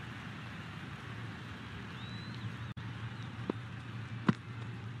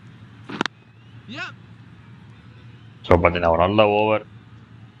 Yep. So பாத்தீங்கன்னா ஒரு நல்ல ஓவர்,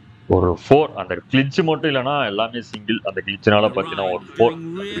 ஒரு 4. அந்த கிளிட்ச் மட்டும் இல்லனா எல்லாமே சிங்கிள். அந்த கிளிட்ச்னால பாத்தீங்கன்னா ஒரு 4.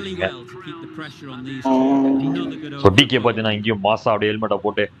 சோ DK பாத்தீங்கன்னா இங்கேயும் மாசா அப்படியே ஹெல்மெட்டை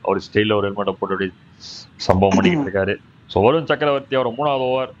போட்டு அவர் ஸ்டைல்ல ஒரு ஹெல்மெட்டை போட்டு அப்படியே சம்பவம் பண்ணிக்கிட்டு இருக்காரு. சோ வருண் சக்கரவர்த்தி அவர் 3வது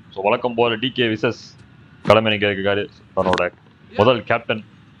ஓவர். சோ வழக்கம் போல DK விசஸ் களமிறங்கி இருக்காரு. தன்னோட முதல் கேப்டன்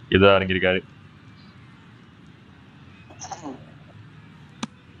இதா இறங்கியிருக்காரு.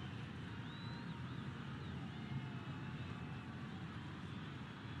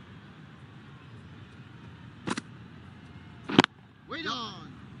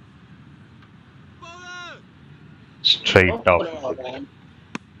 Straight of.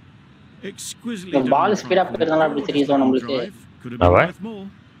 Exquisitely ball done speedo from போயிருந்தாலும் அப்படி தெரியுதோ நம்மளுக்கு. drive. Could have been Alright. worth more.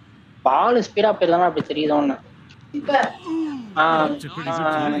 Ball speedo போயிருந்தாலும் அப்படி தெரியுதோன்னு. It's a pretty good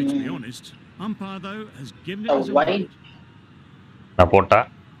play, to be honest. Umpire though has given it as a wide. wide. நான் போட்டா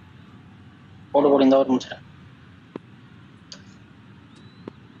போடு இந்த ஒரு நிமிஷம்.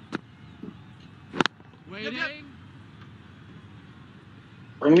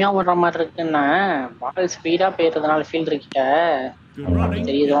 பொறுமையா ஓடுற மாதிரி இருக்குன்னா பால் ஸ்பீடா போயிருந்தனால ஃபீல்டர் கிட்ட Good running.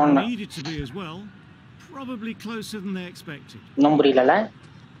 தெரியுதோன்னு. Needed to be as well. Probably closer than they expected. இன்னும் புரியல.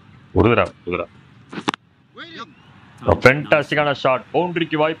 உருதுரா ஃபென்டாஸ்டிக்கான ஷாட்.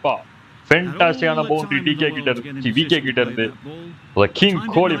 பவுண்டரிக்கு வாய்ப்பா. ஃபென்டாஸ்டிக்கான பவுண்டரி டிகே கிட்ட இருந்து விகே கிட்ட இருந்து. கிங்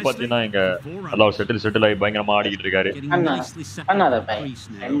கோலி பாத்தீங்கன்னா இங்க அதாவது செட்டில் ஆகி பயங்கரமா ஆடிக்கிட்டு இருக்காரு. அண்ணாத பை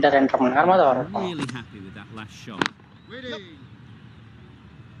 2.5 மணி நேரமா தான் வரணும். Really happy with that last shot.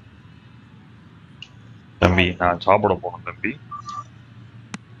 தம்பி நான் சாப்பிட போகணும் தம்பி.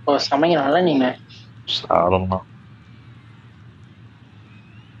 ஓ சமையனால நீங்க சாதம் தான்.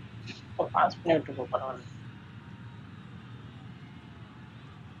 பாஸ் பண்ணி விட்டு போ பரவாயில்ல.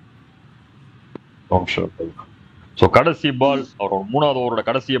 ஸோ கடைசி பால் அவரோட 3வது ஓவரோட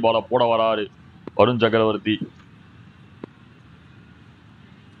கடைசி பாலை போட வராரு வருண் சக்கரவர்த்தி.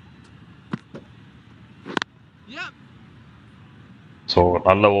 ஸோ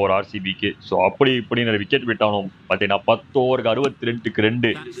நல்ல ஓவர் ஆர்சிபிக்கு. ஸோ அப்படி இப்படின்னு விக்கெட் விட்டாலும் பார்த்தீங்கன்னா 10 ஓவருக்கு 62க்கு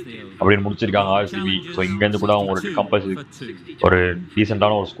 2 அப்படின்னு முடிச்சிருக்காங்க ஆர்சிபி. ஸோ இங்கேருந்து கூட அவங்க ஒரு கம்பல்சரி ஒரு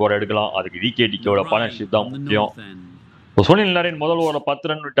டீசெண்டான ஒரு ஸ்கோர் எடுக்கலாம். அதுக்கு விகேடிக்கோட பார்ட்னர்ஷிப் தான் முக்கியம். ஸோ சுனில் நரேன் முதல் ஓவரில்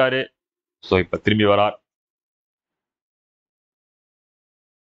 10 ரன் விட்டாரு. ஸோ இப்போ திரும்பி வரார்.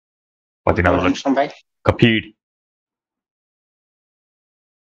 பார்த்தீங்கன்னா கபீட்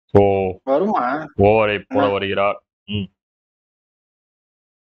ஸோ ஓவரை போட வருகிறார்.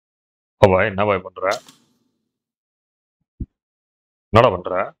 பாய் என்ன பாய் பண்ற? என்னடா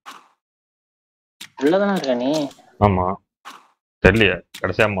பண்ற? உள்ளதானே இருக்க நீ? ஆமா தெரியலையே.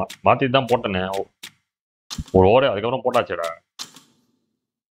 கடைசியா மாத்தி தான் போட்டனே ஒரு ஓவர். அதுக்கப்புறம் போட்டாச்சேடா.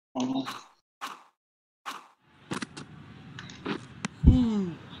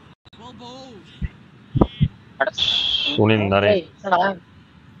 சுனில் நரேன்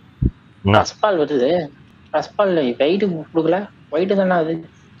ரஸ்பால் வருது. ரஸ்பால் வெயிட் கொடுக்கல. வெயிட் தானே அது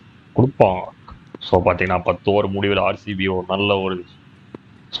கொடுப்பாங்க. ஸோ பார்த்தீங்கன்னா 10 ஓவர் முடிவில் ஆர்சிபி ஒரு நல்ல ஒரு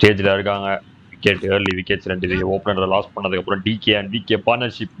ஸ்டேஜில் இருக்காங்க. விக்கெட் ஏர்லி விக்கெட்ஸ் 2 ஓப்பனரை லாஸ் பண்ணதுக்கப்புறம் டிகே அண்ட் விகே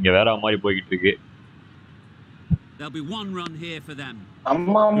பார்ட்னர்ஷிப் இங்கே வேற மாதிரி போய்கிட்டு இருக்கு.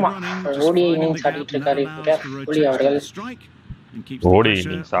 ஆமா ஆமா ஓடி இன்னிங்ஸ் ஆடிட்டு இருக்காரு கோலி அவர்கள். ஓடி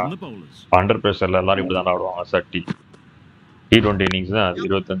இன்னிங்ஸா அண்டர் பிரஷர்ல எல்லாரும் இப்படி தான் ஆடுவாங்க சார். T20 இன்னிங்ஸ் தான்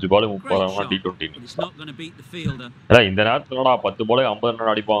 25 பால் 30 T20 இன்னிங்ஸ். ஏன்னா இந்த நேரத்துலடா 10 பால் 50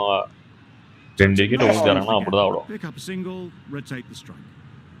 ரன் அடிப்பாங்க. 2 விக்கெட் ஊஞ்சாங்கன்னா அப்படிதான் ஆடுவோம்.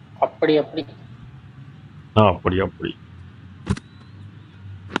 அப்படி அப்படி அப்படி அப்படி.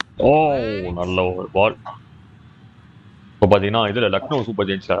 ஓ நல்ல ஒரு பால். இப்போ பார்த்தீங்கன்னா இதில் லக்னோ சூப்பர்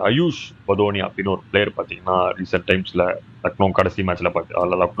ஜெயின்ஸில் ஆயுஷ் பதோனி அப்படின்னு ஒரு பிளேயர் பார்த்தீங்கன்னா ரீசெண்ட் டைம்ஸில் லக்னோ கடைசி மேட்ச்சில்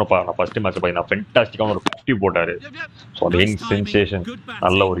லக்னோ ஃபர்ஸ்ட் மேட்ச்சில் பார்த்தீங்கன்னா ஃபென்டாஸ்டிக்கான ஒரு 50 போட்டார். ஸோ அது யங் சென்சேஷன்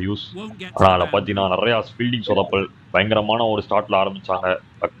நல்ல ஒரு யூஸ். ஆனால் அதில் பார்த்தீங்கன்னா நிறையா ஃபீல்டிங் சொதப்பல் பயங்கரமான ஒரு ஸ்டார்ட்டில் ஆரம்பித்தாங்க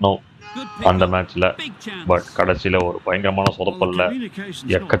லக்னோ அந்த மேட்ச்சில். பட் கடைசியில் ஒரு பயங்கரமான சொதப்பல்ல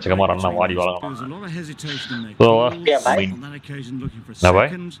எக்கச்சக்கமாக ரன்னை வாடி வழங்கினாங்க.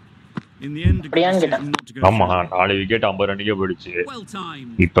 ஆமா 4 விக்கெட் 50 ரன்னுக்கே போயிடுச்சு.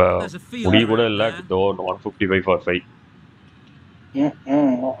 இப்ப முடிய கூட இல்ல. 155 for 5.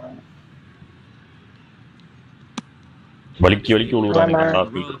 வலிக்கி விழுறாங்க.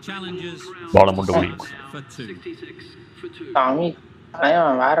 பால மட்டும் முடியும்.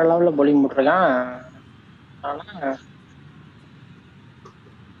 வேற லெவல்ல bowling போட்டுருக்கான்.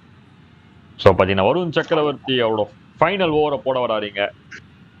 சோ பாத்தீங்கன்னா வருண் சக்கரவர்த்தி அவரோட ஃபைனல் ஓவரை போட வராருங்க.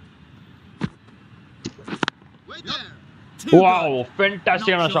 வாவ்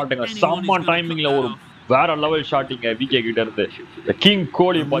ஃபேண்டாஸ்டிக்கான ஷாட்டுங்க. சம்ம டைமிங்ல ஒரு வேற லெவல் ஷாட்டிங்க விகே கிட்ட இருந்து. கிங்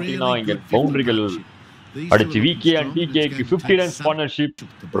கோலி பாத்தீங்கன்னா இங்க பவுண்டரிகள் அடிச்சு விகே அண்ட் டிகேக்கு 50 ரன்ஸ் பார்ட்னர்ஷிப்.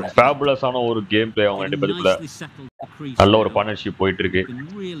 ஒரு ஃபேபுலஸான ஒரு கேம் பிளே அவங்க 2 பேருக்குள்ள நல்ல ஒரு பார்ட்னர்ஷிப் போயிட்டு இருக்கு.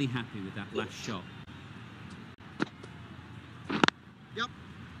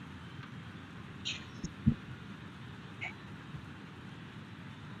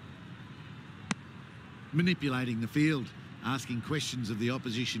 Manipulating the field, asking questions of the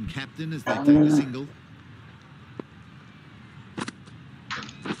opposition captain as they take a single.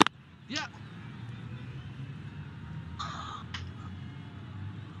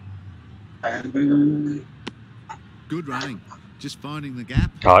 Good running, just finding the gap.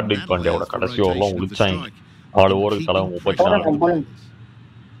 Hardik Pandyaoda kadasi overla ulichaanga. 4 ஓவருக்கு தலை 34.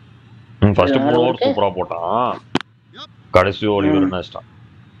 ஃபர்ஸ்ட் 3 ஓவர் சூப்பரா போட்டான். கடைசி ஓவர் இவர் நஷ்டம்.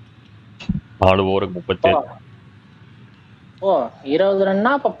 4 ஓவருக்கு 37. ஓ 20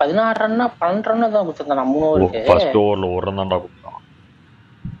 ரன்னா அப்ப 16 ரன்னா 12 ரன்னா தான் கொடுத்திருந்தான் 3 ஓவருக்கு. ஃபர்ஸ்ட் ஓவர்ல ஒரு ரன் தான்டா கொடுத்தான்.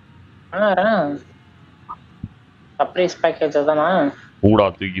 சர்ப்ரைஸ் பேக்கேஜ் தானா? கூடா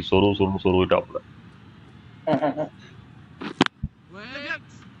தூக்கி சொருவிட்டாப்ல.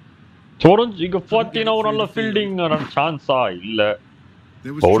 சொரஞ்சு இங்க 14 ஓவர் நல்ல ஃபீல்டிங் சான்ஸா இல்ல.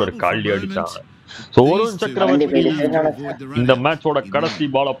 பவுலர் கால்டி அடிச்சாங்க. சோ வருண் சக்கரவர்த்தி இந்த மேட்சோட கடைசி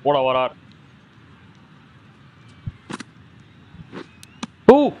பால போட வரார்.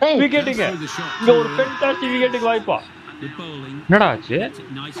 ஓ விக்கெட்டுங்க. இங்க ஒரு ஃபேண்டாஸ்டிக் விக்கெட்டுக்கு வாய்ப்பா. என்னடா ஆச்சு?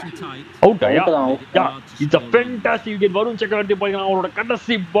 அவுட் ஆயா? It's a fantastic wicket. Varun சக்கரவர்த்தி பாத்தீங்கன்னா அவரோட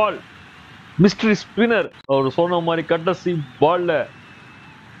கடைசி பால் மிஸ்டரி ஸ்பின்னர் அவர் சொன்ன மாதிரி கடைசி பால்ல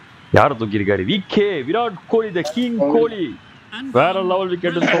யாரை தூக்கி இருக்காரு? VK Virat Kohli, the king கோலி. வேற லெவல்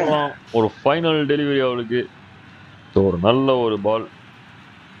விக்கெட்னு சொல்லலாம். ஒரு ஃபைனல் டெலிவரி அவளுக்கு. ஒரு நல்ல ஒரு பால்.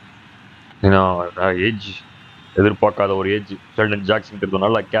 ஏஜ் எதிர்பார்க்காத ஒரு ஏஜ் ஷெல்டன் ஜாக்சன்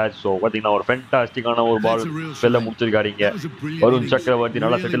நல்ல கேட்ச். ஸோ பார்த்தீங்கன்னா ஒரு ஃபென்டாஸ்டிக்கான ஒரு பால் செல்ல முடிச்சிருக்காருங்க. வருண் சக்கரவர்த்தி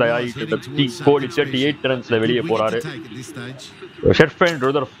நல்லா செட்டில் ஆகிட்டு கிங் கோலி 38 ரன்ஸ்ல வெளியே போறாரு. ஷெர்ஃபேன்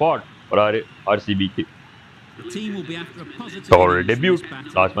ருதர்ஃபோர்ட் வராரு ஆர்சிபிக்கு. ஒரு டெபியூட்.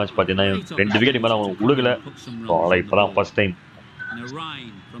 லாஸ்ட் மேட்ச் பார்த்தீங்கன்னா 2 விக்கெட் மேலே அவங்க உழுகல. இப்போதான் ஃபர்ஸ்ட் டைம்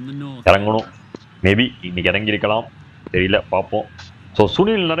இறங்கணும். மேபி இன்னைக்கு இறங்கி இருக்கலாம், தெரியல, பார்ப்போம். ஸோ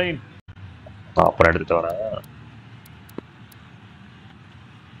சுனில் நரேன் அப்புறம் எடுத்துட்டு வரேன்.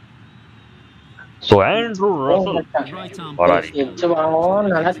 ஸோ ஆண்ட்ரூ ரசல் எட்ஜ்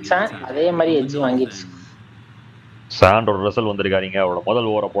வாங்குவோம்னு நினைச்சேன், அதே மாதிரி எட்ஜ் வாங்கிடுச்சு. சாண்டோ ரசல் வந்திருக்காருங்க. அவரோட முதல்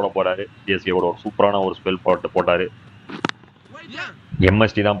ஓவரை போட போறாரு. சிஎஸ்கேவோட ஒரு சூப்பரான ஒரு ஸ்பெல் போட்டாரு.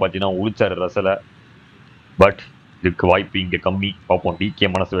 எம்எஸ்டி தான் பார்த்தீங்கன்னா உழிச்சாரு ரசலை. பட் இதுக்கு வாய்ப்பு இங்கே கம்மி. பார்ப்போம். டிகே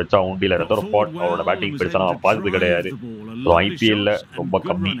மனசு வச்சா உண்டியில் ரதர்ஃபோர்ட் அவரோட பேட்டிங் பெருசாக நான் பார்த்தது கிடையாது. ஸோ ஐபிஎல்ல ரொம்ப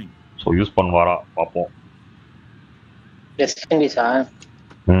கம்மி. ஸோ யூஸ் பண்ணுவாரா பார்ப்போம்.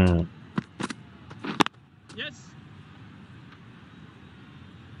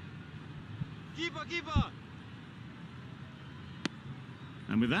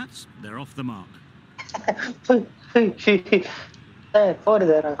 And with that, they're off the mark.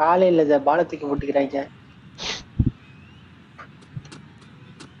 போறது காலையில பாலத்துக்கு போட்டுக்கிறாங்க.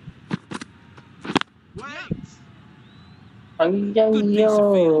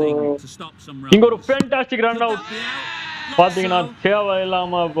 இங்க ஒரு ஃபேண்டாஸ்டிக் ரன் அவுட். பாத்தீங்கன்னா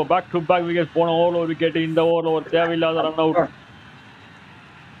தேவையில்லாம பேக் டு பேக் விக்கெட் போன ஓவர்ல ஒரு விக்கெட், இந்த ஓவர்ல ஒரு தேவையில்லாத ரன் அவுட்.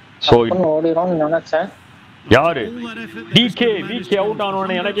 சோ ஓடிரோன்னு நினைச்சேன். யாரு? டிகே விகே அவுட்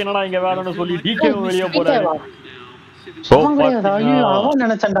ஆனோனே எனக்கு என்னடா இங்க வேறன்னு சொல்லி டிகே வெளிய போறாரு. சோ அவன்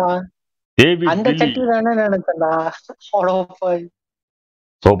நினைச்சேன்டா, அந்த சட்டி தானே நினைச்சேன்டா.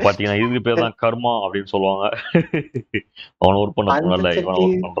 சோ பாத்தீங்கன்னா இதுக்கு பேர் தான் கர்மா அப்படின்னு சொல்லுவாங்க. அவன் ஒர்க் பண்ண போனல இவன்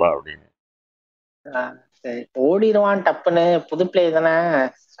ஒர்க் பண்றா அப்படின்னு. ஓடிடுவான் டப்புன்னு. புது பிளே தானே,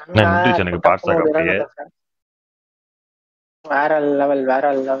 எனக்கு பார்ட்ஸ் அப்படியே வேற லெவல் வேற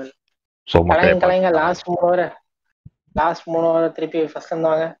லெவல். சோ கலைங்க லாஸ்ட் 3 ஓவர் திருப்பி ஃபர்ஸ்ட்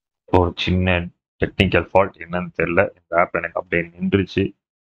வந்தாங்க. ஒரு சின்ன டெக்னிக்கல் ஃபால்ட் என்னன்னு தெரியல. இந்த ஆப் எனக்கு அப்படியே நின்றுச்சு.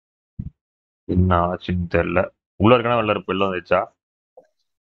 என்ன ஆச்சுன்னு தெரியல. உள்ள இருக்கனா வெளில இருப்ப எல்லாம் வந்துச்சா?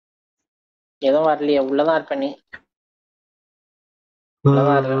 எதுவும் வரலையே, உள்ளதான் இருப்ப நீ.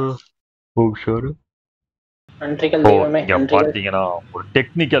 பாத்தீங்கன்னா ஒரு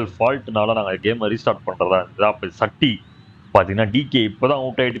டெக்னிக்கல் ஃபால்ட்னால நாங்க கேம் ரீஸ்டார்ட் பண்றதா இருந்தது. சட்டி பாத்தீங்கன்னா டிகே இப்பதான்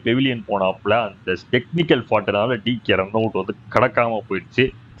அவுட் ஆயிட்டு பெவிலியன் போனாப்ல. அந்த டெக்னிக்கல் ஃபால்ட்னால டிகே ரன் அவுட் வந்து கடக்காம போயிடுச்சு.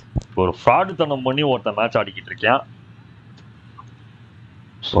 ஒரு ஃப்ராடு தனம் பண்ணி ஒருத்தன் மேட்ச் ஆடிக்கிட்டு இருக்கேன்.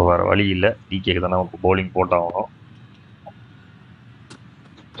 ஸோ வேற வழி இல்லை, டிகேக்கு தான் நமக்கு பவுலிங் போட்டாகணும்.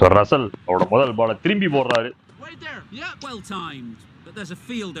 ஸோ ரசல் அவரோட முதல் பாலை திரும்பி போடுறாரு. Well timed, but there's a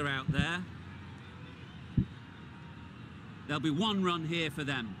fielder out there. There'll be 1 run here for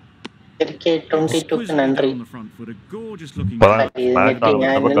them. Cricket 22க்கு நன்றி.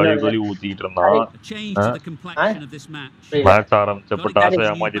 ஊத்திட்டு இருந்தான். மேட்ச் ஆரம்பிச்சப்ப டாஸை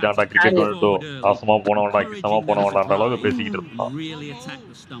ஏமாத்திட்டான்டா. கிரிக்கெட் 22 நாசமா போனவன்டா, கிசமா போனவன்டான்ற அளவுக்கு பேசிக்கிட்டு இருந்தான்.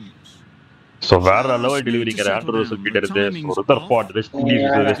 ஸோ வேற லெவல் டெலிவரிங்கிற ஆண்ட்ரூ ரசல் கிட்ட இருந்து ருதர்ஃபோர்ட் வெஸ்ட்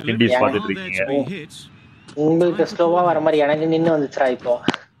இண்டீஸ் பார்த்துட்டு இருக்கீங்க. உங்களுக்கு ஸ்லோவா வர மாதிரி எனக்கு நின்னு வந்துச்சுடா இப்போ.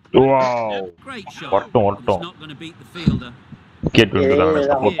 வாவ் வரட்டும்.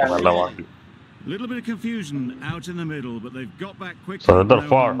 நல்லா வாங்கி little bit of confusion out in the middle, but they've got back quickly. So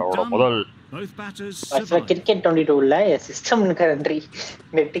Rutherford அவரோட முதல் both batters கிரிக்கெட் 22 உள்ள சிஸ்டம்னுக்கு நன்றி.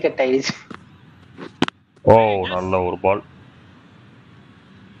 நெட் கட் ஆயிடுச்சு. நல்ல ஒரு பால்.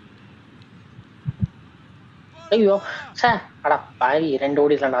 ஐயோ சார் அடா பாவி 2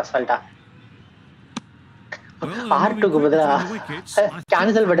 ஓடிடலாம்டா அசால்ட்டா. R2க்கு பதிலா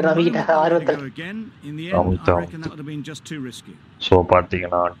கேன்சல் பட்டன் அமைக்கிட்ட ஆர்வத்தில். ஸோ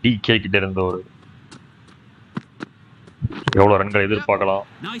பார்த்தீங்கன்னா டிகே கிட்ட இருந்த ஒரு எவ்வளோ ரன்கள் எதிர்பார்க்கலாம்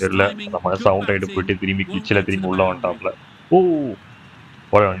தெரியல. நம்ம அவுட் ஆகிட்டு போயிட்டு திரும்பி கிச்சில் திரும்பி உள்ள வந்துட்டாப்ல. ஓ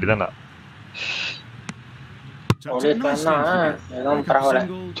போட வேண்டியதானே.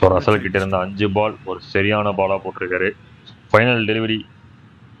 ஸோ ரசல் கிட்ட இருந்த 5 பால் ஒரு சரியான பாலா போட்டிருக்காரு. ஃபைனல் டெலிவரி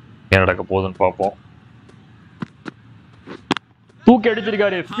என்ன நடக்க போகுதுன்னு பார்ப்போம். தூக்கி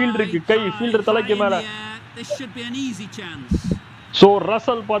அடிச்சிருக்காரு. ஃபீல்டருக்கு கை, ஃபீல்டர் தலைக்கு மேல. சோ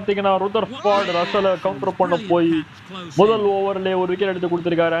ரசல் பாத்தீங்கன்னா ருதர்ஃபோர்ட் ரசலை கவுண்டர் பண்ண போய் முதல் ஓவர்ல ஒரு விக்கெட் எடுத்து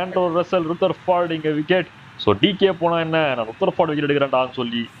கொடுத்திருக்காரு ஆண்ட்ரூ ரசல். ருதர்ஃபோர்ட் இங்க விக்கெட். சோ டிகே போனா என்ன, நான் ருதர்ஃபோர்ட் விக்கெட் எடுக்கிறேன்டான்னு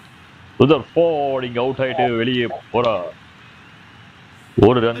சொல்லி ருதர்ஃபோர்ட் இங்க அவுட் ஆயிட்டு வெளியே போறா.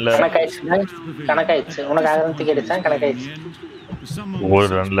 ஒரு ரன்ல கணக்காயிடுச்சு. உனக்காக தான் டிக்கெட் அடிச்சேன், கணக்காயிடுச்சு. ஒரு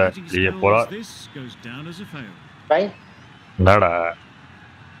ரன்ல வெளியே போறா. பை என்னடா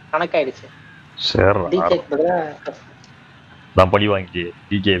கணக்காயிடுச்சு. சரி நான் பழி வாங்கிட்டு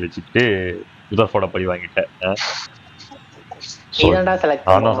டிகே வச்சுட்டு ருதர்ஃபோர்ட பழி வாங்கிட்டேன். நீதான்டா செலக்ட்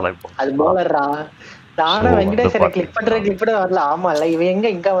பண்ண. அது பவுலர்ரா. நானே வெங்கடேஷரை கிளிக் பண்ண வரல. ஆமா இல்ல இவன்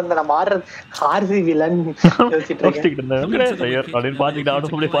எங்க வந்த நம்ம ஆடுறது ஆர்சிபி லன் யோசிச்சிட்டு இருக்கேன். வெங்கடேஷ் அப்படின்னு பாத்துக்கிட்டு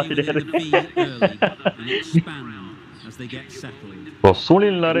ஆட்டோமேட்டிக்கா பாத்துட்டே இப்போ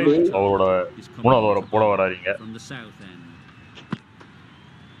சுனில் நரேன் அவரோட 3வது ஓவரை போட வராங்க.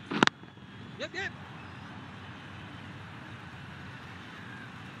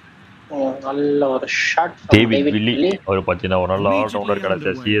 நல்ல ஒரு ஷாட். டேவிட் வில்லி அவர் பார்த்தீங்கன்னா ஒரு நல்ல ஆல்ரவுண்டர்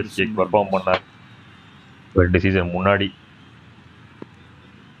கிடைச்ச சிஎஸ்கேக்கு பெர்ஃபார்ம் பண்ணார் 2 சீசன் முன்னாடி.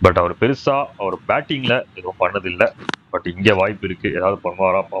 பட் அவர் பெருசா அவர் பேட்டிங்ல எதுவும் பண்ணதில்லை. பட் இங்க வாய்ப்பு இருக்கு, ஏதாவது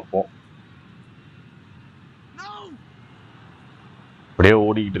பண்ணுவாரா பார்ப்போம். அப்படியே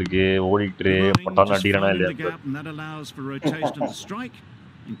ஓடிக்கிட்டு பட்டான அடிக்கிறானா இல்லையா.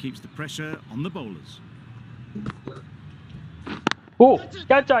 ஓ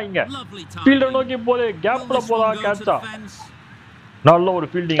கேட்சா இங்க ஃபீல்டர் நோக்கி போதே கேப்ல போதா கேட்சா. நல்ல ஒரு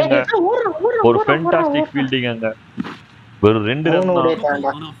ஃபீல்டிங் அங்க, ஒரு ஃபேண்டாஸ்டிக் ஃபீல்டிங் அங்க. வெறும் 2 ரன்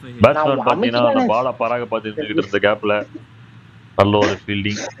தான். பேட்ஸ்மேன் பாத்தீங்கன்னா அந்த பாலை பராக பார்த்து இருந்த கேப்ல நல்ல ஒரு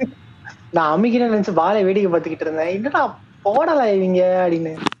ஃபீல்டிங். நான் அமிக்கிறேன் நினைச்சு பாலை வேடிக்கை பார்த்துக்கிட்டு இருந்தேன். என்னடா போடல இவங்க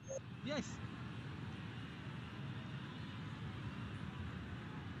அப்படின்னு.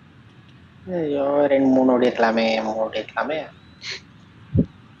 ஐயோ 2-3 ஓடிக்கலாமே.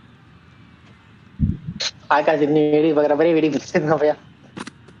 ஆகாஷ் நீ வெடி பார்க்குற மாதிரி வெடி பிடிச்சிருந்தா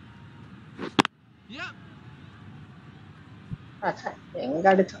எங்க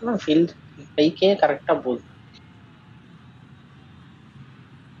அடிச்சாலும் ஃபீல்ட் கைக்கே கரெக்டா போகுது.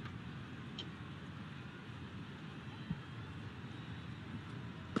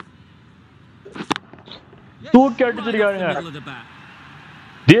 தூக்கி அடிச்சிருக்காருங்க.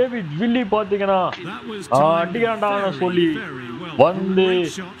 டேவிட் வில்லி பாத்தீங்கன்னா அடிக்கிறான்டான்னு சொல்லி வந்து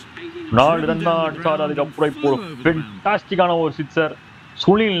 4 ரன் தான் அடிச்சாரு. அதுக்கப்புறம் இப்போ ஃபென்டாஸ்டிக்கான ஒரு சிக்ஸர்.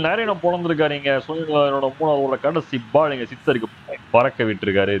 சுனில் நரேனை பிறந்திருக்காருங்க. சுனில் நரேனோட 3வது ஓவர்ல கடைசி பால் இங்க சிக்ஸருக்கு பறக்க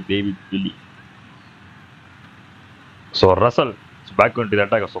விட்டுருக்காரு David Willey. So Russell back to the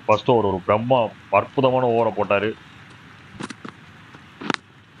attack. So first over ஒரு பிரம்மா அற்புதமான ஓவரை போட்டாரு.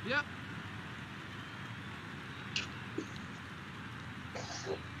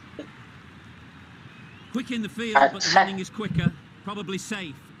 Quick in the field, but the running is quicker. Probably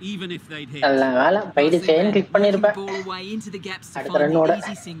safe, even if they'd hit. நல்ல Baidu chain click பண்ணிருப்பேன். Ball away into the gaps to find an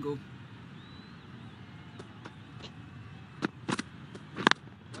easy single.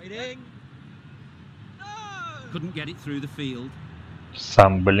 Waiting. No! Couldn't get it through the field.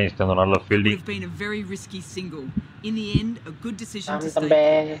 Sam Billings done another fielding. It's been a very risky single. In the end, a good decision to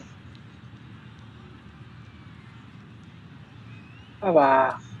stay. Aba.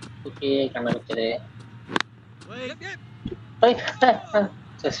 Okay, கணக்குது.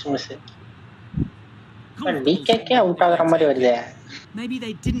 Just miss it. DKK out ஆகுற மாதிரி வருதே. Maybe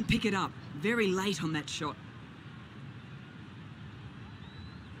they didn't pick it up very late on that shot.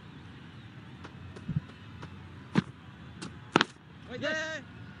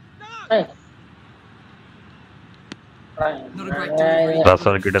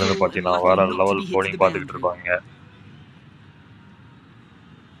 Russell கிட்ட இருந்து பாத்தீங்கன்னா வேற level bowling பாத்துக்கிட்டு இருப்பாங்க.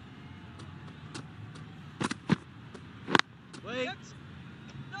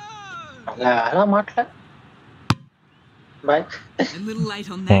 அல மாட்டல. By. A little late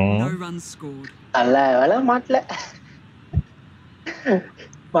on that, no runs scored. அல மாட்டல.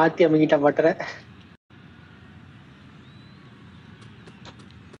 பாத்தி அம்மிட்ட மாட்டற.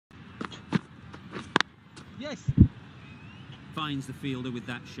 Yes. finds the fielder with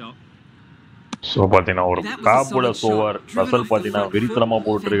that shot. So பாத்தீங்கன்னா ஒரு ஃபேபுலஸ் ஓவர் ரசல் பாத்தீங்கன்னா வெறித்தனமா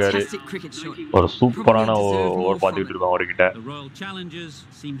போட்டுருக்காரு. ஒரு சூப்பரான ஓவர் பாத்துக்கிட்டு இருக்கோம் அவர்கிட்ட. The Royal Challengers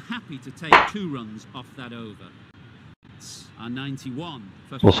seem happy to take 2 runs off that over. 91.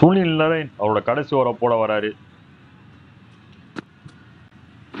 Sunil Naren அவரோட கடைசி ஓவரை போட வராரு.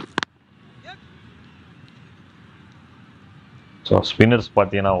 ஸோ ஸ்பின்னர்ஸ்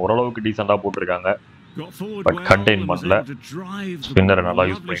பார்த்தீங்கன்னா ஓரளவுக்கு டீசெண்டாக போட்டிருக்காங்க. பட் கண்டெயின் பண்ணல. ஸ்பின்னரை நல்லா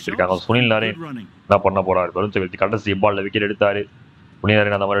யூஸ் பண்ணிட்டு இருக்காங்க. சுனில் நரேன் என்ன பண்ண போறாரு? வருண் சக்கரவர்த்தி கடைசி பால்ல விக்கெட் எடுத்தாரு. சுனில்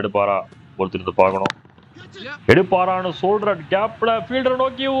நரேன் அந்த மாதிரி எடுப்பாரா? பொறுத்திருந்து பார்க்கணும். எடுப்பாரான்னு சொல்ற கேப்ல ஃபீல்டரை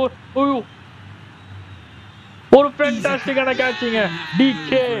நோக்கி ஒரு ஃபேண்டாஸ்டிக்கான கேட்சிங்க.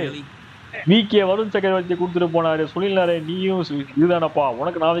 டிகே விகே வருண் சக்கரவர்த்தி கொடுத்துட்டு போனாரு. சுனில் நரேன் நீயும் இதுதானப்பா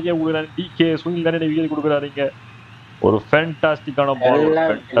உனக்கு நான் விக்கெட் கொடுக்குறேன். Decay Sunil Naren wicket கொடுக்குறாருங்க. ஒரு ஃபேண்டாஸ்டிக்கான பால், ஒரு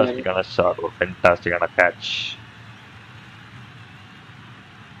ஃபேண்டாஸ்டிக்கான ஷாட், ஒரு ஃபேண்டாஸ்டிக்கான கேட்ச்.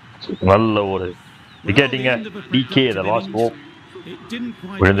 நல்ல ஒரு விக்கெட்டிங்க. டிகே தி லாஸ்ட் ஹோப்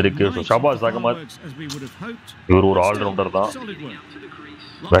விழுந்திருக்கு. ஸோ ஷபாஸ் அகமத் இவர் ஒரு ஆல்ரவுண்டர் தான்.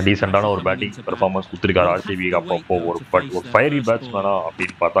 டீசெண்டான ஒரு பேட்டிங் பெர்ஃபார்மன்ஸ் கொடுத்துருக்காரு ஆர்சிபி. அப்பப்போ ஒரு ஃபயரி பேட்ஸ்மேனா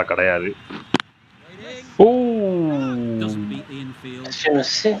அப்படின்னு பார்த்தா கிடையாது. ஓ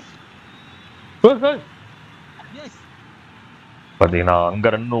பாத்தீங்கன்னா அங்க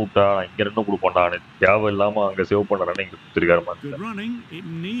ரன் விட்டா இங்க ரன் கொடுப்பான்டான்னு தேவையில்லாம அங்க சேவ் பண்ண ரன் இங்க கொடுத்துருக்காரு.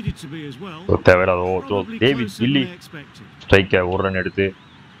 தேவையில்லாத டேவிட் வில்லி ஸ்ட்ரைக்க ஒரு ரன் எடுத்து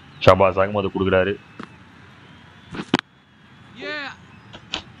ஷபாஸ் அகமது கொடுக்குறாரு.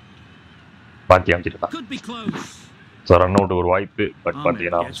 பாத்தி அமைச்சிருக்கான். ஸோ ரன் அவுட் ஒரு வாய்ப்பு. பட்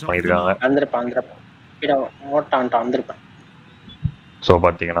பாத்தீங்கன்னா மிஸ் பண்ணிருக்காங்க. ஸோ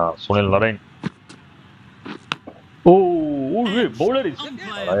பாத்தீங்கன்னா சுனில் நரேன் பவுலர்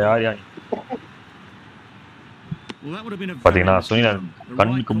பாத்தீங்கன்னா சுனில்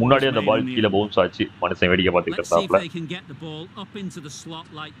கண்ணுக்கு முன்னாடியே அந்த பால் கீழே பவுன்ஸ் ஆச்சு. மனுஷன் வேடிக்கை பார்த்துட்டு இருந்தாப்ல.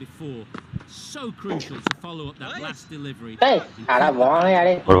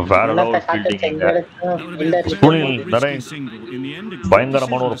 ஒரு வேற லெவல் ஃபீல்டிங். சுனில் நரேன்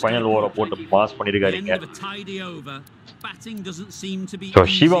பயங்கரமான ஒரு ஃபைனல் ஓவரை போட்டு மாஸ் பண்ணிருக்காருங்க.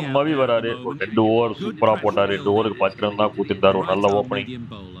 சிவம் மவி வராரு. ஒரு 2 ஓவர் சூப்பரா போட்டாரு. 2 ஓவருக்கு 10 ரன் தான் கொடுத்திருந்தாரு. ஒரு நல்ல ஓப்பனிங்.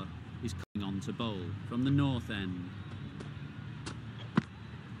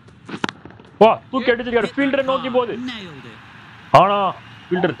 வா தூக்கி அடிச்சிருக்காரு. ஃபீல்டரை நோக்கி போகுது. ஆனா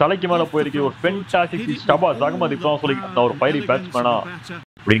ஃபீல்டர் தலைக்கு மேல போயிருக்கு. ஒரு ஃபென்டாஸ்டிக் ஷபாஸ் அகமது இப்பதான் சொல்லிக்கிட்டு ஒரு ஃபயரி பேட்ஸ்மேனா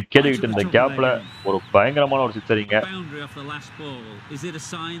அப்படின்னு கேட்டுக்கிட்டு இருந்த கேப்ல ஒரு பயங்கரமான ஒரு சிக்ஸரிங்க.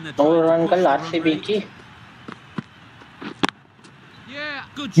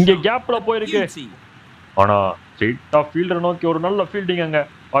 இங்க கேப்ல போயிருக்கு. ஆனா ஸ்ட்ரைட்டா ஃபீல்டரை நோக்கி ஒரு நல்ல ஃபீல்டிங் அங்க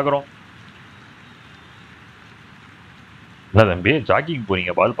பாக்குறோம். என்ன தம்பி ஜாக்கிங்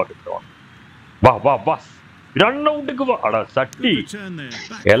போறீங்க? பால் பாத்துட்டு வா வா வா ரன் அவுட்டுக்கு வா. அட சட்டி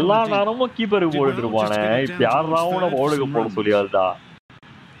எல்லா நேரமும் கீப்பருக்கு போட்டுட்டு இருப்பானே. இப்ப யாராவும் பவுலுக்கு போட சொல்லியாதுடா.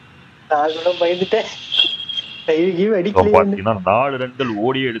 பாத்தீங்கன்னா 4 ரன்கள்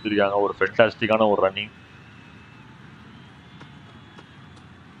ஓடியே எடுத்திருக்காங்க. ஒரு ஃபென்டாஸ்டிக்கான ஒரு ரன்னிங்.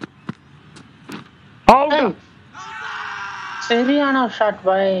 சரியான ஷாட்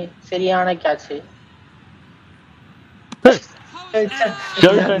பாய். சரியான கேட்ச்.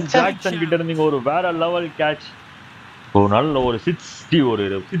 ஷெல்டன் ஜாக்சன் கிட்ட இருந்து ஒரு வேற லெவல் கேட்ச். ஒரு நல்ல ஒரு 60 ஒரு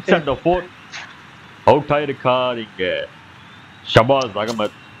 6 and 4 அவுட் ஆயிருக்கார் இங்க ஷபாஸ்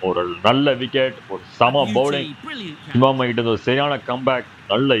அகமத். ஒரு நல்ல விக்கெட், ஒரு சம பவுலிங். இமாமா கிட்ட ஒரு சரியான கம்பேக்,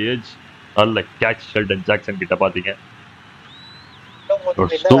 நல்ல ஏஜ், நல்ல கேட்ச் ஷெல்டன் ஜாக்சன் கிட்ட பாத்தீங்க. ஒரு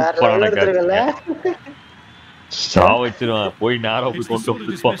சூப்பரான கேட்ச். சாவச்சிருவான் போய் நேரா போய் கொண்டு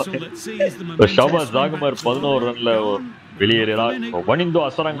வந்து ஷபாஸ் அகமத் 11 ரன்ல வெளியேறார். வனிந்து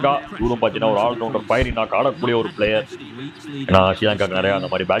அசரங்கா இவரும் பாத்தீங்கன்னா ஒரு ஆல்ரவுண்டர் ஃபயரிங் நாக் ஆடக்கூடிய ஒரு பிளேயர். ஏன்னா ஸ்ரீலங்காக்கு நிறைய அந்த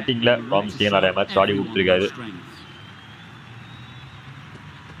மாதிரி பேட்டிங்ல ராம்சிங் நிறைய மேட்ச் ஆடி கொடுத்துருக்காரு.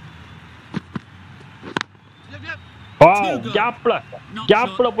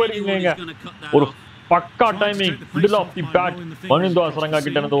 கேப்ல போயிருக்கீங்க. ஒரு பக்கா timing, middle of the bad. Wanindu Azarenka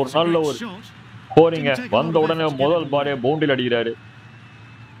கிட்ட இருந்து ஒரு நல்ல ஒரு போறீங்க. வந்த உடனே முதல் பாலே பவுண்டரியில் அடிக்கிறாரு.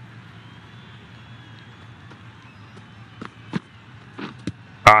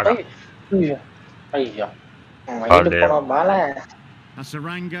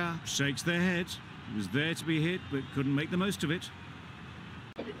 Asaranga shakes their head. It was there to be hit, but couldn't make the most of it.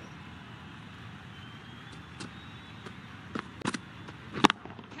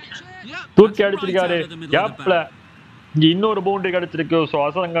 தூக்கி அடிச்சிருக்காரு கேப்ல. இங்க இன்னொரு பவுண்டரி கிடைச்சிருக்கு. சோ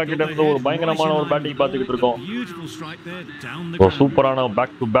அசரங்கா கிட்ட இருந்து ஒரு பயங்கரமான ஒரு பேட்டிங் பாத்துக்கிட்டு இருக்கோம். ஒரு சூப்பரான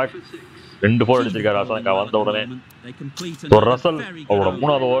பேக் டு பேக் 2 4 அடிச்சிருக்காரு அசலங்கா வந்த உடனே. ஸோ ரசல் அவரோட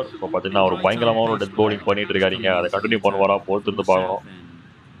 3வது ஓவர் இப்போ பார்த்தீங்கன்னா ஒரு பயங்கரமான டெத் பவுலிங் பண்ணிட்டு இருக்காருங்க. அதை கண்டினியூ பண்ணுவாரா பொறுத்து பார்க்கணும்.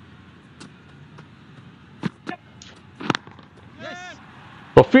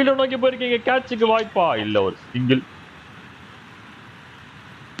 இப்போ ஃபீல்டர் நோக்கி போயிருக்கீங்க, கேட்சுக்கு வாய்ப்பா இல்ல, ஒரு சிங்கிள்,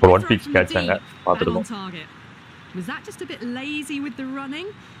 ஒரு 1 pitch catch அங்க பார்த்துருக்கோம். Was that just a bit lazy with the running?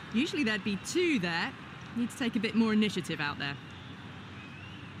 Usually there'd be 2 there. Need to take a bit more initiative out there.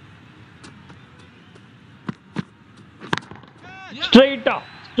 Straight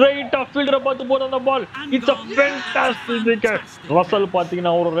up fielder பார்த்து போற அந்த பால். It's a fantastic wicket. Russell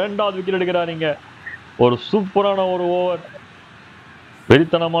பாத்தீங்கன்னா ஒரு 2வது wicket எடுக்கறாருங்க. ஒரு சூப்பரான ஒரு over,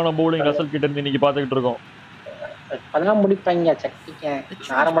 வெறித்தனமான பவுலிங் ரசல் கிட்ட இருந்து இன்னைக்கு பாத்துக்கிட்டு இருக்கோம். அதெல்லாம் முடிப்பாங்க சக்திக்கு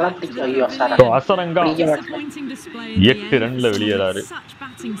நார்மலா பிடிச்சு. ஐயோ சார், அசரங்கா 8 ரன்ல வெளியேறாரு.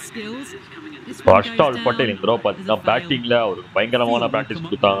 அஷ்டால் பட்டேல் இந்த தடவை பார்த்தீங்கன்னா பேட்டிங்ல ஒரு பயங்கரமான பிராக்டிஸ்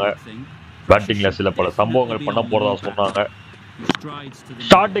கொடுத்தாங்க. பேட்டிங்ல சில பல சம்பவங்கள் பண்ண போறதா சொன்னாங்க.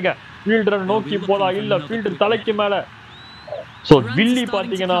 ஷாட்டுங்க ஃபீல்டரை நோக்கி போதா இல்ல ஃபீல்டர் தலைக்கு மேல. சோ வில்லி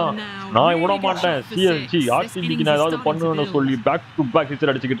பாத்தீங்கன்னா நான் விட மாட்டேன், சிஎஸ்ஜி ஆர்சிபிக்கு நான் ஏதாவது பண்ணணும்னு சொல்லி பேக் டு பேக்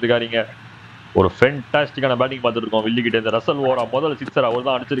சிக்ஸர் அடிச்சுக்கிட்டு இருக்காருங்க. ஒரு ஃபேண்டாஸ்டிக்கான பேட்டிங் பார்த்துட்டு இருக்கோம் வில்லி கிட்ட. இந்த ரசல் ஓவரா முதல் சிக்ஸர் அவர்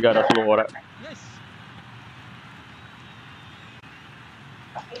தான் அடிச்சிருக்காரு. ரசல் ஓவரை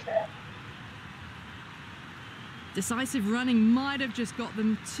decisive running might have just got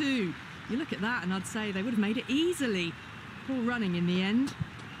them 2. You look at that and I'd say they would have made it easily. Poor running in the end.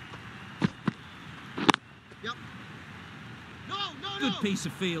 Good piece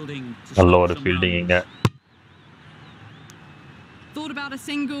of fielding. நல்ல ஒரு fielding இங்க. Thought about a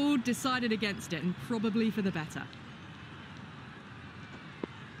single, decided against it, and probably for the better.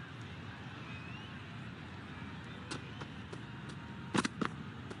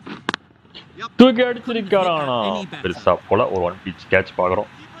 தூக்கி அடிச்சிருக்காரானா பெருசா போல ஒரு 1 pitch catch பாக்குறோம்.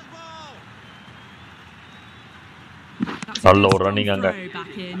 நல்ல ஒரு ரன்னிங் அங்க.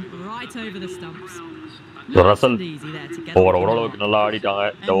 ரசல் ஓரளவுக்கு நல்லா ஆடிட்டாங்க.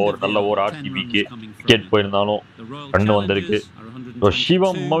 இந்த ஓவர் நல்ல ஓவர் ஆர்சிபிக்கு. விக்கெட் போயிருந்தாலும் ரன் வந்திருக்கு.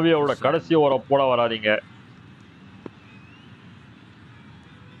 சிவம் மவியோட கடைசி ஓவரை போட வராதீங்க.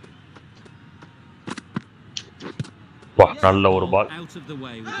 வா நல்ல ஒரு பால்.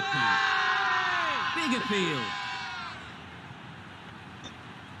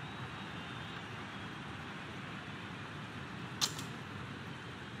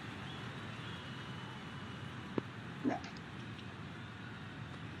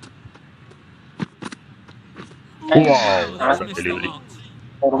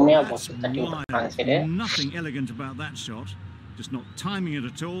 Nothing elegant about that shot. Just not timing it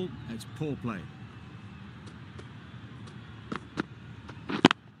at all. It's poor play.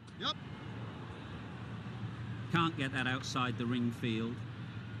 Can't get that outside the ring field.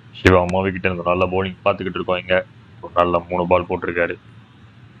 Siva அம்மாவி கிட்ட இருந்து நல்ல bowling பார்த்துக்கிட்டு இருக்கோம் இங்க. ஒரு நல்ல 3 பால் போட்டிருக்காரு.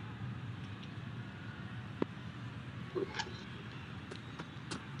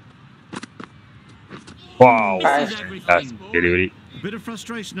 Wow, that's delivery. A bit of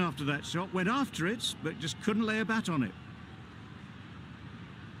frustration after that shot. Went after it, but just couldn't lay a bat on it.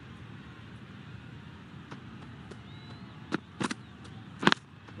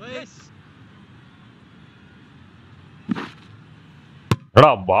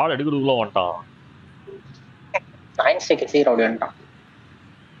 என்னடா பால் எடுக்கிறதுக்குள்ள வந்துட்டான். 9 seconds ரவுடி வந்துட்டான்.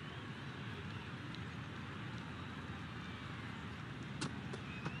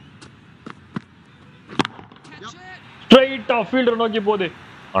 ஸ்ட்ரைட்டா ஃபீல்டர் நோக்கி போகுது.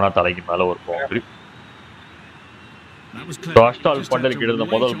 ஆனா தலைக்கு மேல ஒரு பவுண்டரி. அஷ்டால் பட்டேல் கிட்ட இருந்த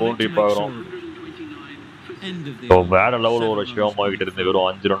முதல் பவுண்டரி பாக்குறோம். வேற லெவல் ஒரு சிவமா கிட்ட இருந்து வெறும்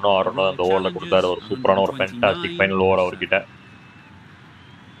 5 ரன்னோ 6 ரன்னோ அந்த ஓவர்ல கொடுத்தாரு. ஒரு சூப்பரான ஒரு ஃபேண்டாஸ்டிக் ஃபைனல் ஓவர் அவர்கிட்ட.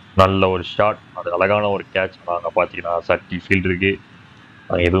 நல்ல ஒரு ஷாட், அது அழகான ஒரு கேட்ச். நாங்க பாத்தீங்கன்னா சட்டி ஃபீல்டருக்கு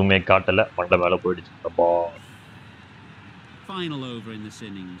எதுவுமே காட்டல, மண்டை மேல போயிடுச்சு. Final over in this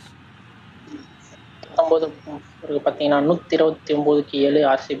innings. 19 பாத்தீங்கன்னா 129க்கு 7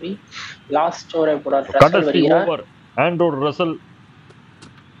 ஆர்சிபி. லாஸ்ட் ஓவரை போட ரசல் வருகிறார். Andrew Russell.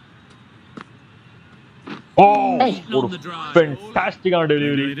 ஓ ஒரு ஃபேண்டாஸ்டிக்கான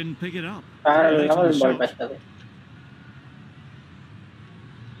டெலிவரி. வேற லெவல் பால் பேஸ்டது.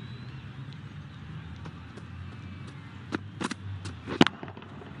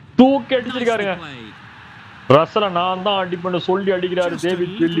 தூக்கி அடிச்சிருக்காருங்க. ரசல நான் தான் அடிப்பேன்னு சொல்லி அடிக்கிறாரு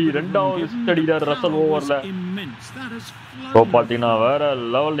டேவிட் வில்லி. 2வது சிக்ஸ் அடிக்கிறாரு ரசல் ஓவர்ல. இப்போ பாத்தீங்கன்னா வேற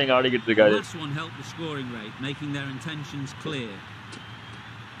லெவல் நீங்க ஆடிக்கிட்டு இருக்காரு.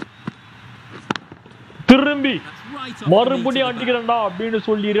 திரும்பி மறுபடியும் அடிக்கிறேன்டா அப்படின்னு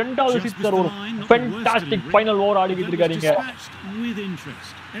சொல்லி இரண்டாவது சிக்ஸர். ஒரு ஃபென்டாஸ்டிக் ஃபைனல் ஓவர் ஆடிக்கிட்டு இருக்காருங்க.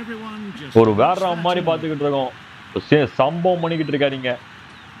 ஒரு வேற மாதிரி பாத்துக்கிட்டு இருக்கோம். சம்பவம் பண்ணிக்கிட்டு இருக்காருங்க.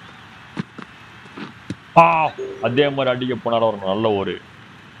 அதே மாதிரி அடிக்க போனாலும் ஒரு நல்ல ஒரு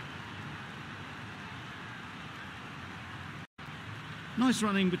Nice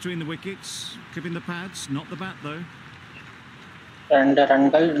running between the wickets, clipping the pads, not the bat though. 2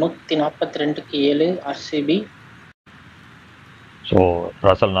 ரன்கள் 142க்கு 7 ஆர்சிபி. ஸோ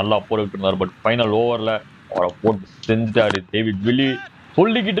ரசல் நல்லா போட்டுக்கிட்டு இருந்தார். பட் ஃபைனல் ஓவரில் அவரை போட்டு செஞ்சுட்டாரு. டேவிட் வில்லி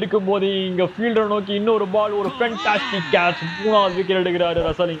சொல்லிக்கிட்டு இருக்கும் போது இங்கே ஃபீல்டரை நோக்கி இன்னொரு பால், ஒரு ஃபென்டாஸ்டிக் கேட்ச். 3வது விக்கெட் எடுக்கிறாரு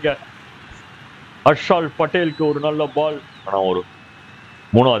ரசல். இங்கே ஹர்ஷால் பட்டேலுக்கு ஒரு நல்ல பால், ஆனால் ஒரு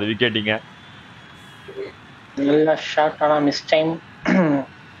 3வது விக்கெட்டிங்க. நல்ல ஷாட், ஆனால் மிஸ் டைம்.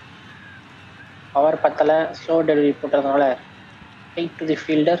 பவர் பத்தல, ஸ்லோ டெலிவரி போட்டதுனால ரைட் டு தி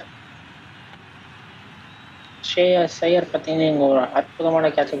ஃபீல்டர். ஷேயர் பார்த்தீங்கன்னா இங்கே ஒரு அற்புதமான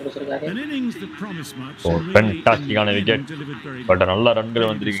கேட்சை பிடிச்சிருக்காரு. ஒரு ஃபென்டாஸ்டிக்கான விக்கெட். பட் நல்ல ரன்கள்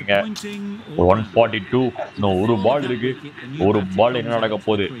வந்திருக்கீங்க. 142. இன்னும் ஒரு பால் இருக்கு. ஒரு பால் என்ன நடக்க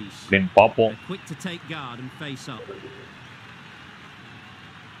போகுது அப்படின்னு பார்ப்போம்.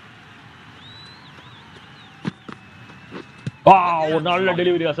 ஒரு நல்ல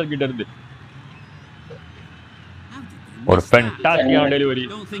டெலிவரி ரசல் கிட்ட இருந்து. ஒரு ஃபென்டாஸ்டிக்கான டெலிவரி,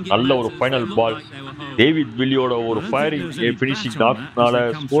 நல்ல ஒரு ஃபைனல் பால். டேவிட் வில்லியோட ஒரு ஃபயரிங் ஃபினிஷிங் நாக்னால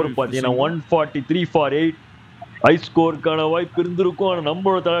ஸ்கோர் பார்த்தீங்கன்னா 143 for 8. ஹை ஸ்கோருக்கான வாய்ப்பு இருந்திருக்கும். ஆனால்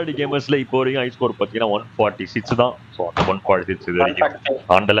நம்மளோட தலாடி கேமர்ஸ்ல இப்போ வரைக்கும் ஹை ஸ்கோர் பார்த்தீங்கன்னா 146 தான். ஸோ அந்த 146 இது வரைக்கும்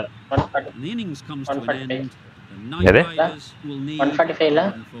ஆண்டல.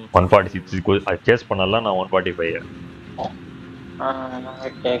 146 சேஸ் பண்ணலாம். நான் 145.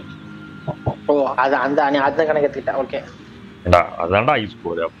 அந்த கணக்கு எடுத்துக்கிட்டேன். ஓகே, அதான்டா ஹை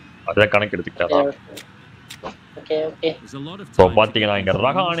ஸ்கோர். அதை கணக்கு எடுத்துக்கிட்டா. Okay okay. சோ பாத்தீங்கன்னா இங்க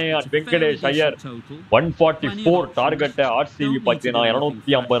ரஹானே அண்ட் வெங்கடேஷ் ஐயர் 144 டார்கெட்டை ஆர்சிபி பாத்தீங்கன்னா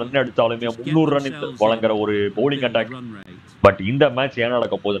 250 ரன் அடிச்சாலுமே 300 ரன் வழங்குற ஒரு பவுலிங் அட்டாக். பட் இந்த மேட்ச் என்ன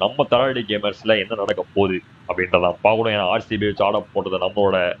நடக்க போகுது, நம்ம தலாடி கேமர்ஸ்ல என்ன நடக்க போகுது அப்படின்றதான் பார்க்கணும். ஏன்னா ஆர்சிபி வச்சு ஆட போட்டது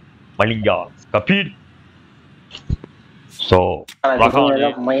நம்மளோட மலிங்கா கபீட். சோ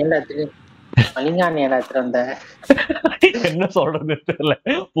என்ன சொல்றது தெரியல.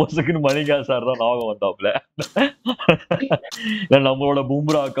 பொசுக்குன்னு மலிங்கா சார் தான் ஞாபகம் வந்தாப்ல. நம்மளோட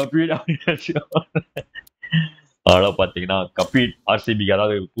பும்ரா கபீட் அதனால பாத்தீங்கன்னா கபீட் ஆர்சிபிக்கு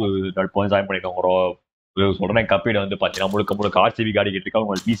அதாவது ஜாயின் பண்ணிருக்காங்க. சொல்றேன் கபீட் வந்து பாத்தீங்கன்னா முழுக்க ஆர்சிபி ஆடிக்கிட்டு இருக்கா.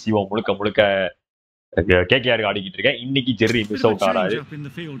 உங்களுக்கு பிசிஓ முழுக்க கேகேஆர் ஆடிக்கிட்டு இருக்கேன். இன்னைக்கு ஜெர்ரி மிஸ் அவுட் ஆடாது.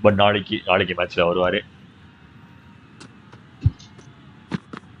 பட் நாளைக்கு மேட்ச்ல வருவாரு.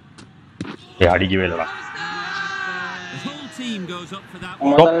 அடிக்கவே இல்லடா.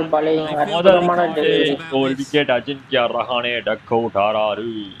 ஒரு wicket Ajinkya Rahane duck out ஆறாரு.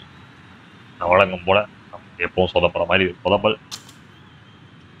 வழங்கும் போல எப்பவும் சொதப்புற மாதிரி சொதப்பல்.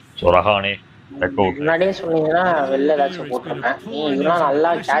 Rahane duck out. முன்னாடியே சொன்னீங்கன்னா வெளில ஏதாச்சும் போட்டுருப்பேன். இதெல்லாம்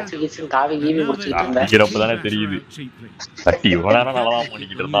நல்லா கேட்ச் கீச்சு காவி கீவி பிடிச்சிட்டு இருந்தேன். அடிக்கிறப்ப தானே தெரியுது. தட்டி இவ்வளவு நேரம் நல்லா தான்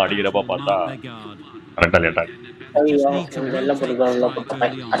பண்ணிக்கிட்டு இருந்தா அடிக்கிறப்ப பார்த்தா கரெக்டா லேட்டா.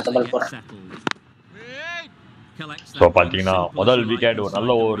 ஸோ பார்த்தீங்கன்னா முதல் விக்கெட் ஒரு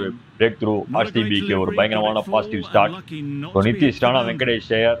நல்ல ஒரு பிரேக் த்ரூ ஆர்சிபிக்கு, ஒரு பயங்கரமான positive start. So Nitish Rana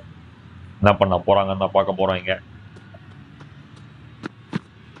Venkatesh Iyer என்ன பண்ண போறாங்கன்னு தான் பார்க்க போறோம். இங்க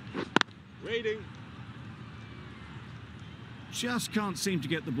just can't seem to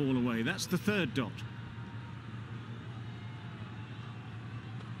get the ball away. That's the third dot.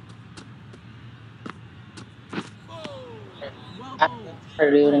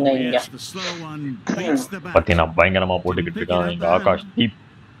 பார்த்தீங்கன்னா பயங்கரமா போட்டுக்கிட்டு இருக்காங்க இங்க ஆகாஷ் தீப்.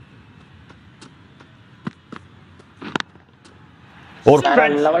 ஒரு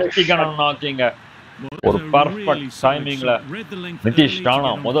ஒரு பர்ஃபெக்ட் டைமிங்ல நிதிஷ்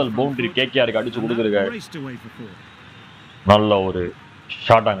ராணா முதல் பவுண்டரி கேகேஆருக்கு அடிச்சு கொடுத்துருக்காரு. நல்ல ஒரு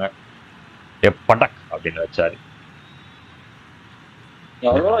ஷாட்டாங்க. பட்டக் அப்படின்னு வச்சாரு.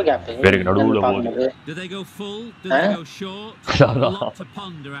 பேருக்கு நடுவுல போகுது.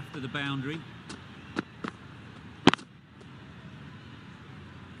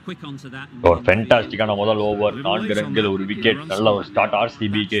 ஒரு ஃபென்டாஸ்டிக்கான முதல் ஓவர், 4 ரன்கள், ஒரு விக்கெட். நல்ல ஒரு ஸ்டார்ட்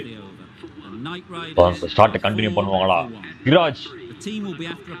ஆர்சிபிக்கு. ஸ்டார்ட் கண்டினியூ பண்ணுவாங்களா விராஜ்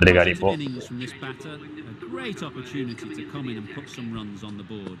இருக்காரு இப்போ.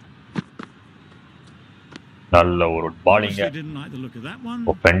 நல்ல ஒரு பாலிங்க.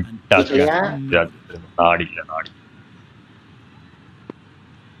 நாடிக்கல நாடி.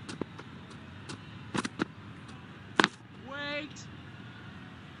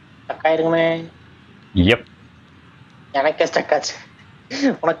 Yep. எனக்கே ஸ்டக் ஆச்சு.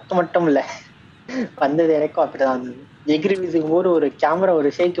 உனக்கு மட்டும் இல்ல, வந்தது எனக்கும் அப்படிதான் வந்தது. எகிரி வீசும் போது ஒரு கேமரா ஒரு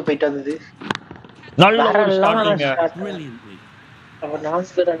ஷேக்கு போயிட்டு வந்தது. நல்ல ஒரு ஸ்டார்டிங். அவர்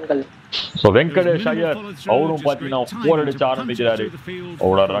 4 ரன்கள். சோ வெங்கடேஷ் ஐயர் அவரும் பாத்தீங்கன்னா 4 அடிச்சு ஆரம்பிக்கிறாரு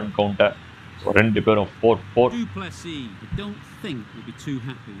அவரோட ரன் கவுண்டர். ரெண்டு பேரும் 4-4. DUPLESIS don't think will be too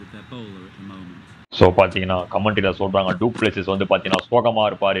happy with their bowler at the moment. So பாத்தீங்கன்னா கமெண்ட்ரியில சொல்றாங்க DUPLESIS வந்து பாத்தீங்கன்னா சோகமா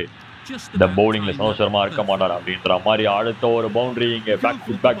இருப்பாரு, இந்த பவுலிங்ல சந்தோஷமா இருக்க மாட்டாரு அப்படின்ற மாதிரி. அடுத்த ஒரு பவுண்டரி இங்க back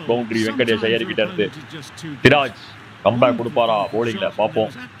to back boundary Venkatesh Iyer கிட்ட இருந்து. சிராஜ் கம்பேக் கொடுப்பாரா பவுலிங்ல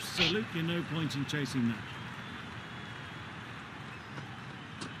பாப்போம்.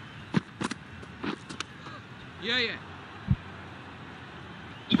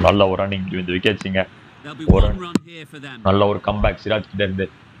 நல்ல ஒரு ரன்னிங் இந்த விக்கெட்ஸிங்க. நல்ல ஒரு கம்பேக் சிராஜ் கிட்ட இருந்து.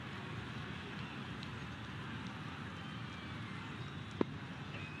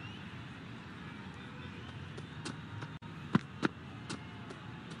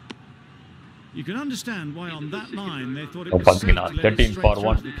 You can understand why on that line they thought it was பாத்தீங்கன்னா 13 for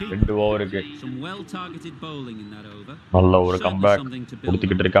 1 2 ஓவருக்கு Some well targeted bowling in that over. நல்ல ஒரு கம்பேக்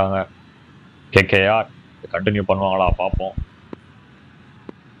கொடுத்துக்கிட்டு இருக்காங்க. KKR கண்டினியூ பண்ணுவாங்களா பாப்போம்.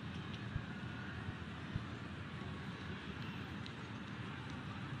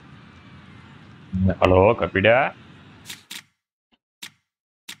 ஹலோ கபிடா,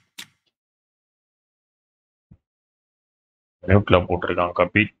 மியூட்ல போட்டிருக்காங்க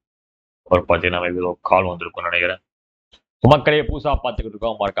கபி. ஒரு பார்த்தீங்கன்னா ஏதோ கால் வந்திருக்கும்னு நினைக்கிறேன். மக்களையே புதுசாக பார்த்துக்கிட்டு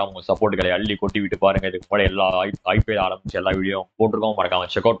இருக்கோம், மறக்காம உங்க சப்போர்ட்டுகளை அள்ளி கொட்டி விட்டு பாருங்க. இதுக்கு முன்னாடி எல்லா ஐபிஎல் ஆரம்பிச்சு எல்லா வீடியோ போட்டிருக்கோம், மறக்காம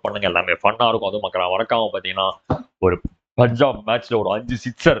செக் அவுட் பண்ணுங்க. எல்லாமே ஃபன்னா இருக்கும். அதுவும் மக்கள் மறக்காம பார்த்தீங்கன்னா ஒரு பஞ்சாப் மேட்ச்ல ஒரு 5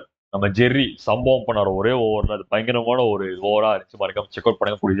 சிக்ஸர் நம்ம ஜெர்ரி சம்பவம் பண்ணார் ஒரே ஓவர்ல. அது பயங்கரமான ஒரு ஓவரா இருந்துச்சு. மறக்காம செக் அவுட்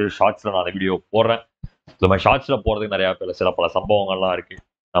பண்ணுங்க. கூடிய ஷார்ட்ஸ்ல நான் அந்த வீடியோ போடுறேன். நம்ம ஷார்ட்ஸ்ல போறதுக்கு நிறைய பேர் சில பல சம்பவங்கள்லாம் இருக்கு.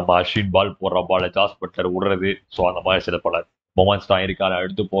 நம்ம அஸ்வின் பால் போடுற பால் ஜாஸ் பட்லர் விடுறது, ஸோ அந்த மாதிரி சில பல மொமெண்ட்ஸ் தான் இருக்கு, அதை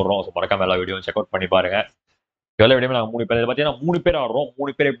எடுத்து போடுறோம். ஸோ மறக்காம எல்லா வீடியோ செக் அவுட் பண்ணி பாருங்க. எல்லா வீடியோ நாங்கள் 3 பேர் பார்த்தீங்கன்னா 3 பேர் ஆடுறோம்.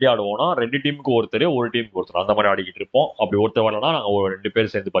 3 பேர் எப்படி ஆடுவோம்னா 2 டீமுக்கு ஒருத்தர், ஒரு டீமுக்கு ஒருத்தர் அந்த மாதிரி ஆடிக்கிட்டு இருப்போம். அப்படி ஒருத்தர் வரலன்னா நாங்கள் ஒரு 2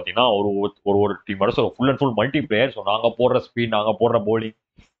 பேர் சேர்ந்து பார்த்தீங்கன்னா ஒரு டீமோட so full and full multi player. So நாங்கள் போடுற ஸ்பீட், நாங்கள் போடுற போலிங்,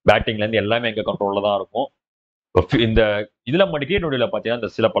 பேட்டிங்லேருந்து எல்லாமே எங்கள் கண்ட்ரோலில் தான் இருக்கும். இந்த இதுல மட்டுக்கே என்னுடைய பார்த்தீங்கன்னா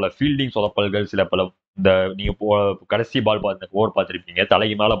இந்த சில பல ஃபீல்டிங் சொதப்பல்கள், சில பல இந்த நீங்க கடைசி பால் ஓவர் பார்த்துருப்பீங்க,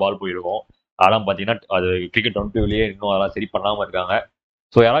 தலைக்கு மேல பால் போயிருக்கும். அதெல்லாம் பார்த்தீங்கன்னா அது கிரிக்கெட் 20லயே இன்னும் அதெல்லாம் சரி பண்ணாம இருக்காங்க.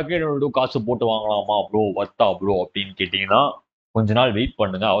 ஸோ யாராவது காசு போட்டு வாங்கலாமா ப்ரோ, வர்த்தா ப்ரோ அப்படின்னு கேட்டீங்கன்னா கொஞ்ச நாள் வெயிட்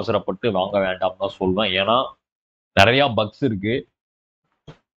பண்ணுங்க, அவசரப்பட்டு வாங்க வேண்டாம் தான் சொல்லுவேன். ஏன்னா நிறைய பக்ஸ் இருக்கு.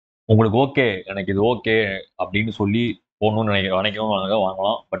 உங்களுக்கு ஓகே, எனக்கு இது ஓகே அப்படின்னு சொல்லி போகணும்னு நினைக்கிறோம்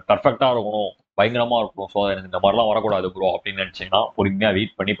வாங்கலாம். பட் பர்ஃபெக்டா இருக்கணும், பயங்கரமா இருக்கும். ஸோ எனக்கு இந்த மாதிரிலாம் வரக்கூடாது ப்ரோ அப்படின்னு நினைச்சீங்கன்னா பொறுமையா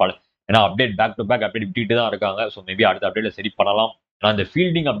வெயிட் பண்ணி ஏன்னா update back to back update விட்டுட்டு தான் இருக்காங்க. ஸோ மேபி அடுத்த அப்டேட்ல சரி பண்ணலாம். ஆனால் இந்த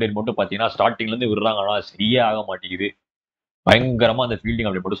ஃபீல்டிங் அப்டேட் மட்டும் பார்த்தீங்கன்னா ஸ்டார்டிங்ல இருந்து விடுறாங்கன்னா சரியே ஆக மாட்டேங்குது. பயங்கரமா அந்த ஃபீல்டிங்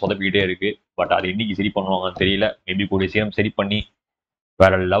அப்டேட் மட்டும் சொதப்பிக்கிட்டே இருக்கு. பட் அது இன்னைக்கு சரி பண்ணுவாங்கன்னு தெரியல. மேபி கூடிய சீக்கிரம் சரி பண்ணி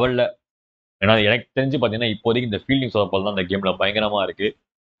வேற லெவல்ல. ஏன்னா எனக்கு தெரிஞ்சு பார்த்தீங்கன்னா இப்போதைக்கு இந்த ஃபீல்டிங் சொதப்பல் தான் இந்த கேம்ல பயங்கரமா இருக்கு.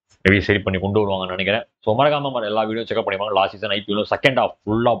 மேபி சரி பண்ணி கொண்டு வருவாங்கன்னு நினைக்கிறேன். ஸோ மறக்காம எல்லா வீடியோ செக்அப் பண்ணிப்பாங்க. Last season IPL second half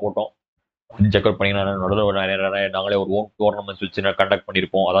ஃபுல்லா போட்டோம். செக் அவுட் பண்ணிங்கன்னா நடுவில் நாங்களே ஒரு ஓன் டோர்னமெண்ட்ஸ் வச்சு கண்டக்ட்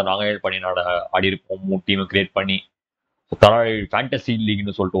பண்ணியிருப்போம். அதான் நாங்களே பண்ணி ஆடி இருப்போம். 3 டீம் கிரியேட் பண்ணி தடாலடி ஃபேண்டசி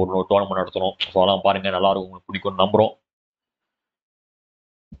லீக்னு சொல்லிட்டு ஒரு டோர்னமெண்ட் நடத்தணும். ஸோ அதெல்லாம் பாருங்க, நல்லா இருக்கும், உங்களுக்கு பிடிக்கும் நம்புறோம்.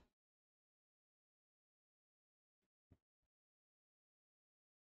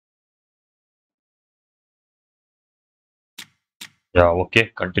 Okay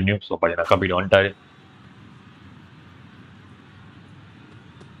continue. ஸோ பார்த்தீங்கன்னா கபீர் வந்துட்டாரு.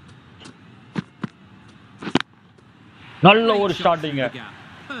 நல்ல ஒரு ஸ்டார்டிங்க.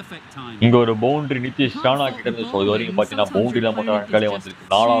 இங்க ஒரு பவுண்டரி நிதிஷ் ராணா கிட்ட இருந்து. ஸோ இது வரைக்கும் பார்த்தீங்கன்னா பவுண்டரியில மட்டும் ரன்களே வந்திருக்கு.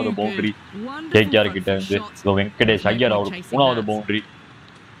 4வது பவுண்டரி கேகேஆர் கிட்ட இருந்து. ஸோ வெங்கடேஷ் ஐயர் அவருக்கு 3வது பவுண்டரி.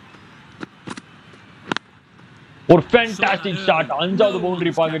 ஒரு ஃபேண்டாஸ்டிக் ஷாட், 5வது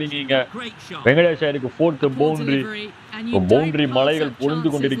பவுண்டரி பாக்குறீங்க. இங்க வெங்கடேஷ் ஐயருக்கு 4th பவுண்டரி. பவுண்டரி மலைகள் பொழிந்து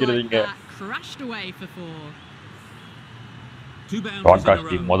கொண்டிருக்கிறதுங்க.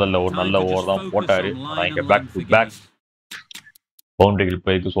 ராட்காஸ்டி முதல்ல ஒரு நல்ல ஓவர் தான் போட்டாரு. ஆனா இங்க பேக் டு பேக் பவுண்டரிகள்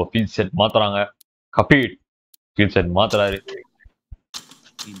போயிருக்கு. ஸோ ஃபீல்ட் செட் மாத்துறாங்க. கபீட் field set மாத்துறாரு.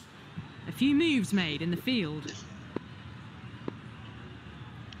 A few moves made in the field.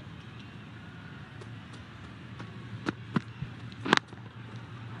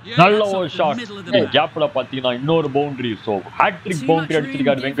 நல்ல ஒரு ஷாட். கேப்ல பாத்தீங்கன்னா இன்னொரு பவுண்டரி. சோ ஹாட்ரிக் பவுண்டரி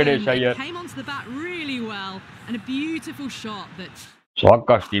அடிச்சிருக்காரு வெங்கடேஷ் ஐயர். சோ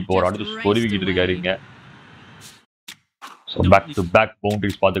ஆகாஷ் இப்போ ஒரு அடுத்து சொருவிக்கிட்டு இருக்காரு இங்க. So back to back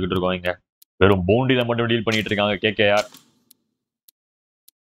boundaries பாத்துக்கிட்டு இருக்கோம். இங்க வெறும் பவுண்டரியில மட்டும் டீல் பண்ணிட்டு இருக்காங்க கேகேஆர்.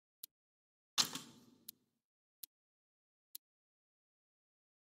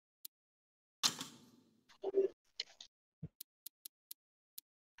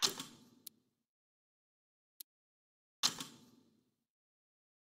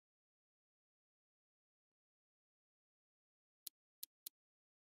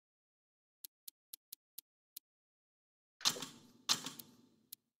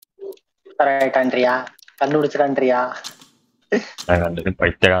 ஆயிட்டான்றியா கண்டுபிடிச்சிட்டான்றியா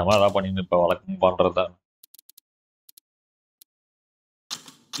பைத்தியகாரமா அதான் பண்ணிட்டு இப்ப வழக்கம் பண்றதா.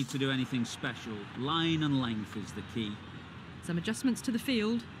 To do anything special, line and length is the key. Some adjustments to the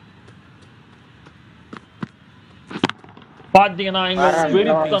field. பாத்தீங்கன்னா இங்க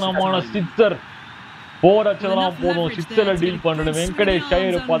வெறித்தனமான சிக்ஸர் 4 அடிச்சதெல்லாம் போதும். சிக்ஸரை டீல் பண்ணணும். வெங்கடேஷ்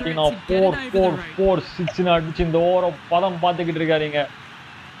ஐயர் பாத்தீங்கன்னா 4-4-4-6 அடிச்சு இந்த ஓவர பதம் பார்த்துக்கிட்டு இருக்காருங்க.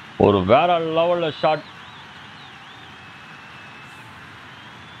 ஒரு வேற லெவல்ல shot.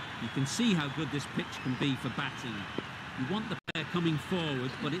 You can see how good this pitch can be for batting. You want the player coming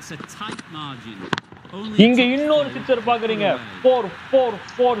forward, but it's a tight margin. இங்க இன்னொரு சிக்ஸர் பாக்குறீங்க.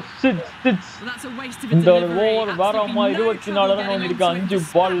 4-4-4-6. That's a waste of a இந்த delivery. ஓவர் வேறமா 24 ரன் வந்திருக்கு 5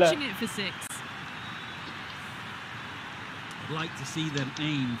 பால்ல. I'd like to see them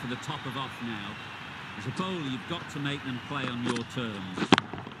aim for the top of off now. As a bowler, you've got to make them play on your terms.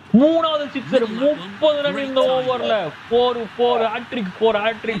 மூணாவது sixer 30 run இந்த ஓவர்ல 4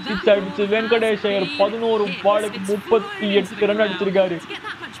 hat-trick six அடிச்சு வெங்கடேஷ் ஐயர் 11 பாலுக்கு 38 run அடிச்சிருக்காரு.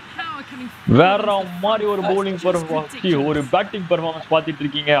 வேற மாதிரி ஒரு பவுலிங் பெர்ஃபார்மன்ஸ் ஒரு பேட்டிங் பெர்ஃபார்மன்ஸ் பார்த்துட்டு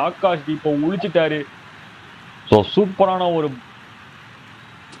இருக்கீங்க. ஆகாஷ் இப்போ உழிச்சிட்டாரு. ஸோ சூப்பரான ஒரு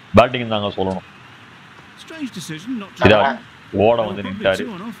பேட்டிங் தாங்க சொல்லணும். ஓட வந்து நின்றாரு.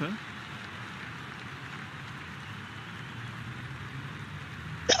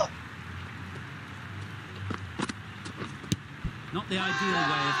 Not the ideal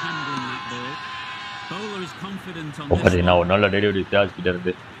way of handling that ball. Bowler is confident on this. பாத்தீங்கன்னா ஒரு நல்ல டெலிவரி தேஜ் கிட்ட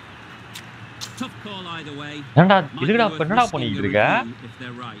இருந்து. Tough call either way. என்னடா என்னடா பண்ணிட்டு இருக்க?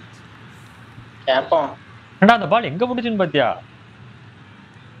 கேப்போம். என்னடா அந்த பால் எங்க போடுச்சுன்னு பாத்தியா?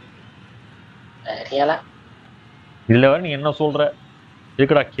 ரியலா இதுல வர நீ என்ன சொல்ற?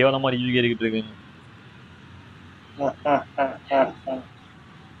 இருக்கடா கேவலமா ரிவ்யூ கேறிட்டு இருக்கீங்க.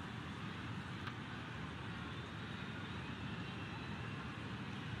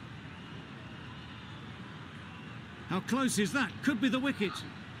 How close is that? Could be the wicket.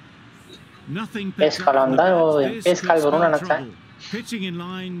 Nothing. Pitching in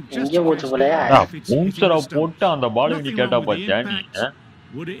line. Just பூன்சரா போட்டு அந்த பால் நீ கேட்டா பாத்தியா நீ?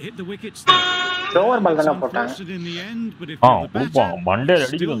 Would it hit the wickets? Over பால் தான போட்டாங்க. மண்டேல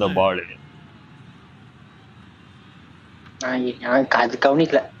அடிக்குது அந்த பால். அது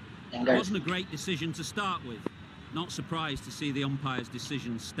கவனிக்கல. It wasn't a great decision to start with. Not surprised to see the umpire's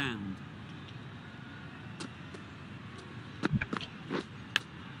decision stand.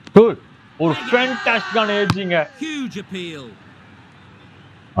 Good. ஒரு ஃபேண்டாஸ்டிக்கான ஏஜிங்க. Huge appeal.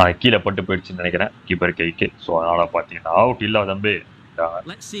 கீழ பட்டு போயிடுச்சுன்னு நினைக்கிறேன் கீப்பர் கைக்கு. சோ அதனால பாத்தீங்கன்னா அவுட் இல்ல தம்பி.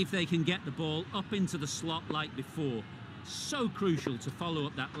 Let's see if they can get the ball up into the slot like before. So crucial to follow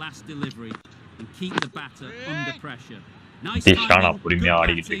up that last delivery and keep the batter under pressure. Nice timing. பொறுமையா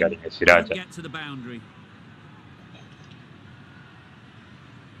ஆடிட்டு இருக்காருங்க Siraj. Get to the boundary.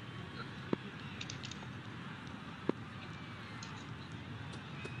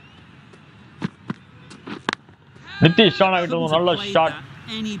 Nitish Rana கிட்ட ஒரு நல்ல shot.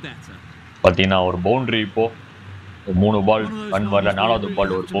 பாத்தீங்கன்னா ஒரு boundary இப்போ 3 பால் run வரல. 4வது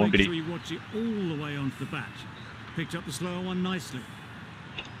பால் ஒரு boundary.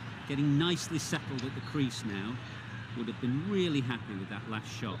 Getting nicely settled at the crease now. Would have been really happy with that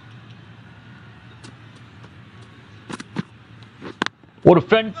last shot. ஒரு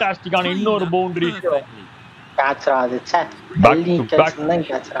ஃபேண்டாஸ்டிக்கான இன்னொரு பவுண்டரி. கேட்ச்ரா அது சாட்.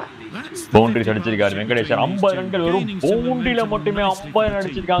 பவுண்டரி அடிச்சிருக்காரு வெங்கடேஷர். 50 ரன்கள் வெறும் பவுண்டரியில மட்டுமே 50 ரன்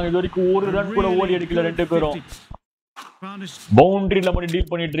அடிச்சிருக்காங்க. இது வரைக்கும் ஒரு ரன் கூட ஓடி அடிக்கல ரெண்டு பேரும். பவுண்டரியில மட்டும்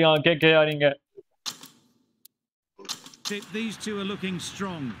டீல் பண்ணிட்டு இருக்காங்க கேகேஆர் இங்க. These two are looking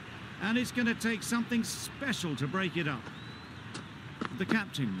strong and it's going to take something special to break it up. The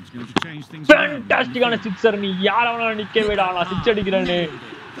captain is going to change things around. ஃபேண்டாஸ்டிக்கான sixer. நீ யாரவனா நிக்க விடா நான் சிக்ஸ் அடிக்கிறேன்னு.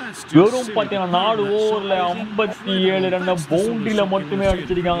 வெறும் பாத்தீங்கன்னா 4 ஓவர்ல 57 ரன் பவுண்டரியில மட்டுமே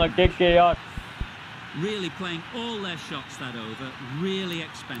அடிச்சிருக்காங்க KKR. Really playing all their shots that over. Really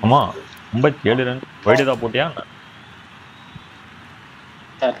expensive. ஆமா 57 ரன் வைடா போட்டியா?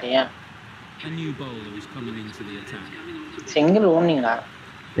 சரியா. A new bowler is coming into the attack. Single ஓனிங்கடா.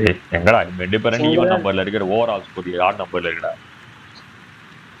 எங்கடா மிட் பேரன் ஈவன் நம்பர்ல இருக்கிற ஓவரால் ஸ்கோர் யார் நம்பர்ல இருக்குடா?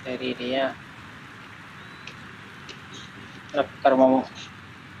 சரியா. கர்மமோ.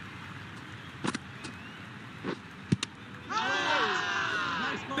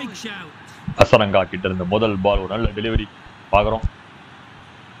 Big shout. அசரங்கா கிட்ட இருந்த முதல் பால் ஒரு நல்ல டெலிவரி பாக்குறோம்.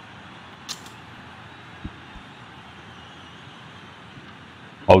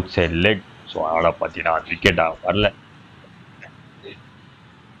 Out side leg. சோ அதனால பாத்தீங்கன்னா விக்கெட்டா வரல.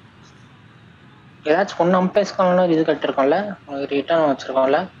 ஏதாச்சும் ஒன்னு அம்பைர்ஸ்க்கான இது கட்டிருக்கோம்ல, ரிட்டர்ன்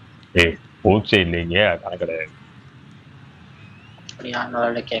வச்சிருக்கோம்ல. போச்சே இல்லைங்க கணக்கு கிடையாது. அப்படியா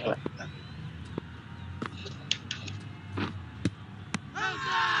நல்லா கேட்கல.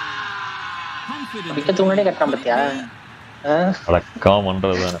 விக்கெட் முன்னாடி கட்டுறான் பத்தியா அடக்கம்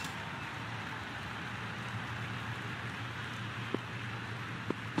பண்றது தானே.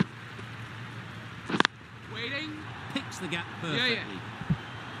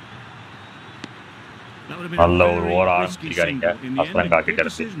 நல்ல ஒரு ஓர ஆரம்பிச்சிருக்காங்க அஸ்லங்கா கிட்ட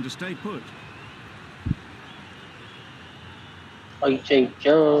இருந்து.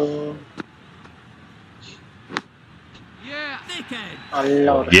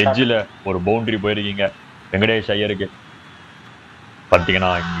 எட்ஜில் ஒரு பவுண்டரி போயிருக்கீங்க வெங்கடேஷ் ஐயருக்கு.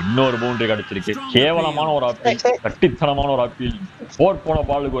 பாத்தீங்கன்னா இன்னொரு பவுண்டரி கிடைச்சிருக்கு. கேவலமான ஒரு அப்பீல், கட்டித்தனமான ஒரு அப்பீல், போட் போன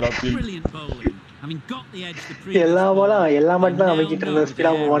பாலுக்கு ஒரு அப்பீல்.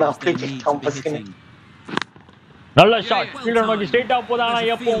 நல்ல ஷாட் ஃபீல்டர் நோக்கி ஸ்ட்ரைட்டா போதா, ஆனா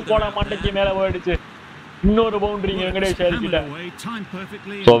எப்பவும் போல மண்டைக்கு மேல போயிடுச்சு. இன்னொரு பவுண்டரி வெங்கடேஷ் ஐயர் கிட்ட.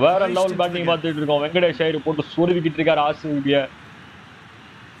 சோ வேற லெவல் பேட்டிங் பார்த்துட்டு இருக்கோம். வெங்கடேஷ் ஐயர் போட்டு சொருவிக்கிட்டு இருக்காரு ஆர்சிபிய.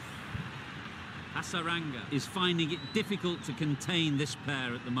 Hasaranga is finding it difficult to contain this pair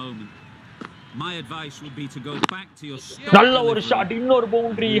at the moment. My advice would be to go back to your நல்ல ஒரு ஷாட், இன்னொரு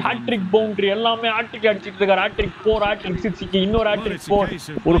பவுண்டரி, ஹாட்ரிக் பவுண்டரி, எல்லாமே ஹாட்ரிக் அடிச்சிட்டு இருக்காரு. ஹாட்ரிக் 4, ஹாட்ரிக் 6, இன்னொரு ஹாட்ரிக் 4,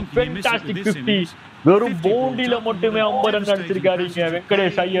 ஒரு ஃபென்டாஸ்டிக் 50. வெறும் பவுண்டரியில மட்டுமே 50 ரன் அடிச்சிருக்காரு இங்க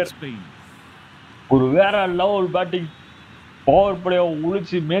வெங்கடேஷ் ஐயர். ஒரு வேற லெவல் பேட்டிங், பவர் பிளே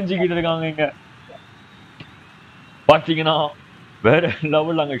உழிச்சு மேஞ்சிக்கிட்டு இருக்காங்க இங்க. பாத்தீங்கன்னா வேற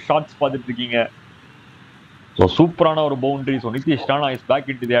லெவல் அங்க ஷாட்ஸ் பார்த்துட்டு இருக்கீங்க. ஸோ சூப்பரான ஒரு boundary. So Nitish Rana is back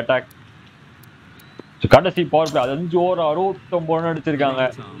in to the attack. கடைசி பவர் பிளே, அது 5 ஓவர் 69 ரன் அடிச்சிருக்காங்க.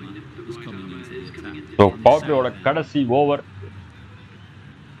 ஸோ பவர் பிளேயோட கடைசி over.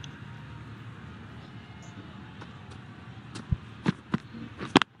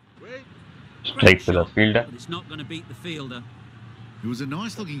 Straight to the fielder. It's not going to beat the fielder. It was a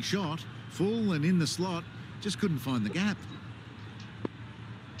nice looking shot, full and in the slot, just couldn't find the gap.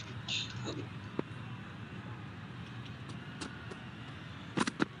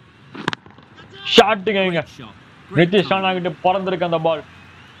 ஷாட்டுங்க நிதிஷ் ராணா கிட்ட பறந்திருக்கு அந்த பால்.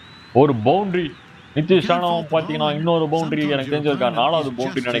 ஒரு boundary. Nitish ராணாவும் பாத்தீங்கன்னா இன்னொரு boundary எனக்கு தெரிஞ்சிருக்கா, 4வது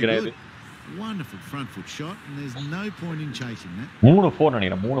boundary நினைக்கிறேன். இது wonderful front foot shot and there's no point in chasing that. 3-4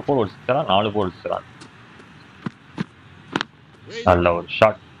 நினைக்கிறேன். 3-4 ஒரு சிக்ஸரா 4-4 ஒரு சிக்ஸரா. நல்ல ஒரு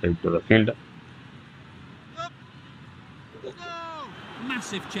shot to the fielder.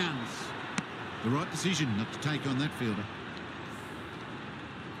 Massive chance. The right decision not to take on that fielder.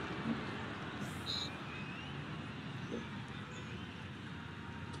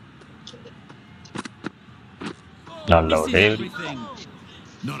 நல்ல ஒரு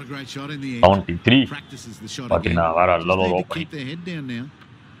not a great shot in the air. 73 Practices the shot பாத்தீங்கன்னா வேற level opening. Keep their head down now.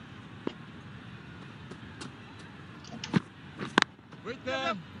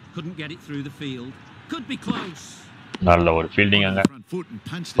 Couldn't get it through the field. Could be close. நல்ல ஒரு fielding அங்க.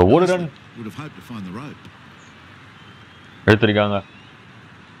 ஒரு run would have hoped to find the rope. எடுத்துருக்காங்க.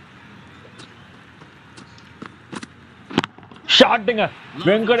 ஷாட்டுங்க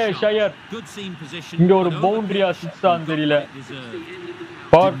வெங்கடேஷ் ஐயர். இங்க ஒரு பவுண்டரியா சிக்ஸான்னு தெரியல.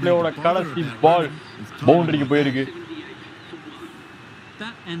 பவர் பிளேயோட கடைசி பால் பவுண்டரிக்கு போயிருக்கு.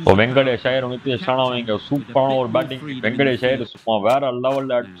 வெங்கடேஷ் ஐயர் நிதிஷ் ராணா இங்க சூப்பரான ஒரு பேட்டிங். வெங்கடேஷ் ஐயர் சும்மா வேற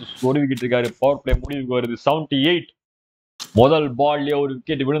லெவல்ல அடிச்சு சொருவிக்கிட்டு இருக்காரு. பவர் பிளே முடிவுக்கு வருது. 78 முதல் பால்லயே ஒரு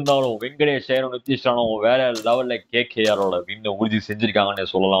விக்கெட் விழுந்தாலும் வெங்கடேஷ் ஐயரும் நிதிஷ் ராணாவும் வேற லெவல்ல கேகேஆரோட வின்ன உறுதி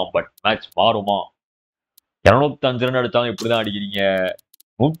செஞ்சிருக்காங்கன்னு சொல்லலாம். பட் மேட்ச் மாறுமா? 205 ரன் அடிச்சாலும் இப்படிதான் அடிக்கிறீங்க,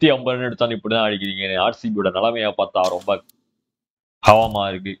 150 ரன் அடிச்சாலும் இப்படிதான் அடிக்கிறீங்க. ஆர்சிபியோட நிலைமையா பார்த்தா ரொம்ப ஹவமா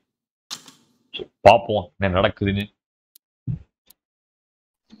இருக்கு. பாப்போம் என்ன நடக்குதுன்னு.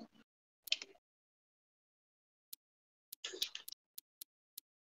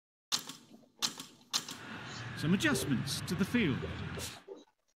 Some adjustments to the field.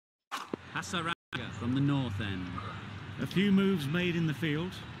 Hasaranga from the north end. A few moves made in the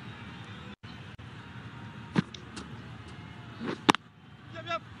field.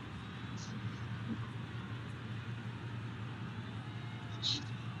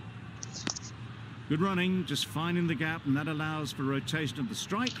 Good running, just finding the gap, and that allows for rotation of the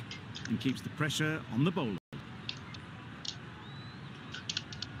strike and keeps the pressure on the bowler.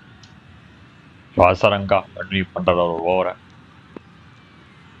 Hasaranga continue பண்றாரு ஒரு ஓவரை.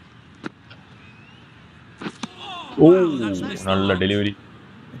 நல்ல delivery.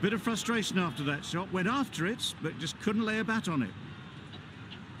 A bit of frustration after that shot. Went after it, but just couldn't lay a bat on it.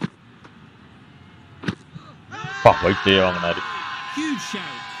 வைட்டே வாங்கினாரு. Huge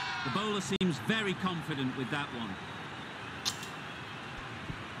shout. The bowler seems very confident with that one.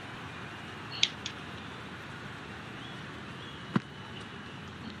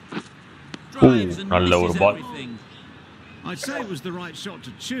 Drives and நல்ல ஒரு misses ball. everything. I'd say it was the right shot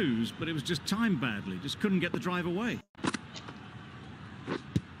to choose, but it was just timed badly. Just couldn't get the drive away.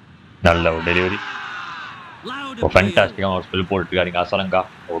 நல்ல ஒரு delivery. Loud ஒரு appeal. ஃபேண்டாஸ்டிக்கான ஒரு spell போட்டுருக்காருங்க Azarenka.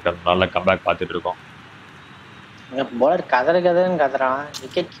 ஒரு நல்ல comeback பார்த்துட்டு இருக்கோம். போலர் கதறுன்னு கதறான்.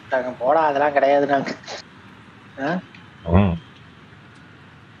 விக்கெட் கீப்பராங்க போடா அதெல்லாம் கிடையாது நாங்க.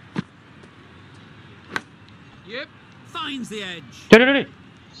 Yep, finds the edge.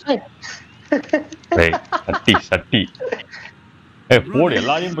 சட்டி போடு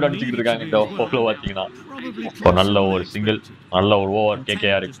எல்லாரையும் போட்டு அடிச்சுக்கிட்டு இருக்காங்க இந்த ஓவர்ல பாத்தீங்கன்னா. ஒரு நல்ல ஒரு சிங்கிள், நல்ல ஒரு over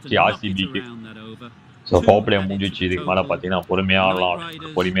KKR ஆர்சிபிக்கு. So power play முடிஞ்சிச்சு. இதுக்கு மேலே பார்த்தீங்கன்னா பொறுமையாக ஆடலாம்,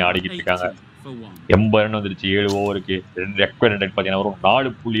 பொறுமையாக ஆடிக்கிட்டு இருக்காங்க. 80 ரன் வந்துருச்சு 7 ஓவருக்கு. ரெக்வயர்ட் ரன் பார்த்தீங்கன்னா வரும்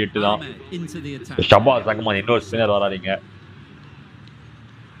 4.8 தான். ஷபாஸ் அகமது இன்னொரு ஸ்பின்னர் வராதிங்க.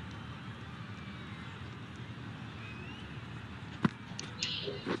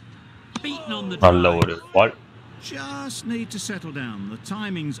 நல்ல ஒரு பால். Just need to settle down. The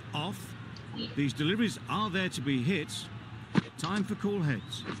timing's off. These deliveries are there to be hit. Time for cool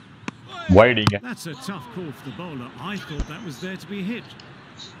heads. Wide. That's a tough call for the bowler. I thought that was there to be hit.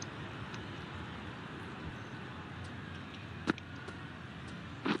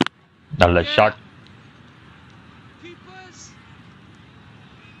 நல்ல shot.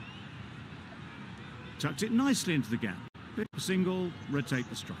 Tucked it nicely into the gap. Bit of a single, rotate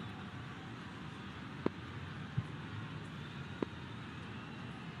the strike.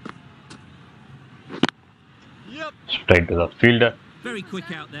 Straight to the fielder. Very quick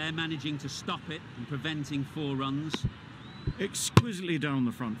out there, managing to stop it and preventing 4 runs. Exquisitely done on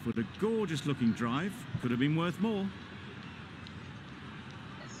the front foot. A gorgeous looking drive. Could have been worth more.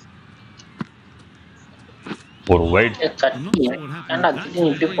 For wide. I'm not sure what happened.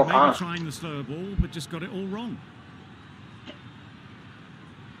 Maybe trying the slower ball, but just got it all wrong.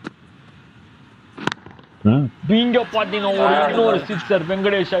 Being a partner or sister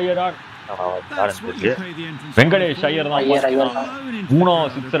Venkatesh Iyer Venkatesh Iyer தான் 3வது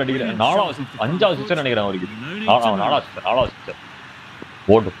sixer அடிக்கிறேன். 4வது sixer 5வது sixer நினைக்கிறேன் அவருக்கு. 4வது sixer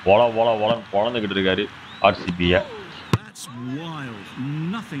போட்டு பொழந்துகிட்டு இருக்காரு ஆர்சிபியை. That's wild.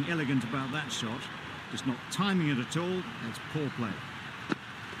 Nothing elegant about that shot. Just not timing it at all. It's poor play.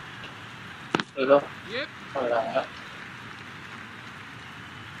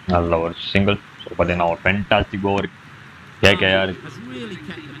 நல்ல ஒரு சிங்கிள். பார்த்தீங்கன்னா ஒரு fantastic over KKR has really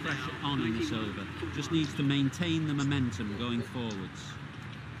kept the pressure on in this over. Just needs to maintain the momentum going forwards.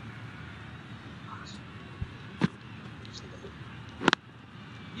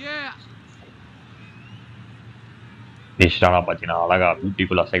 Yeah. இஷ்டானா பார்த்தீங்கன்னா அழகா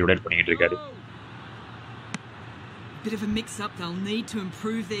பியூட்டிஃபுல்லா சைடுலேட் பண்ணிட்டு இருக்காரு. Bit of a mix-up. They'll need to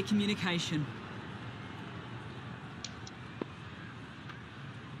improve their communication.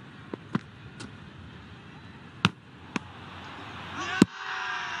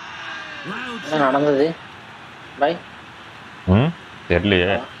 என்ன நடந்தது by? தெரியலையே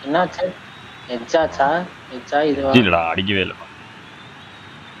என்னாச்சு. எட்ஜாச்சா? எட்ஜா இது இல்லடா அடிக்கவே இல்ல.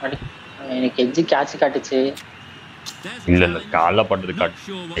 எனக்கு எட்ஜ் கேட்ச் காட்டுச்சு. இல்ல கால்ல பண்றது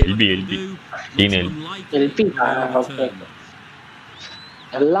காட்டு. எல்பி டீன் எல்பி ஓகே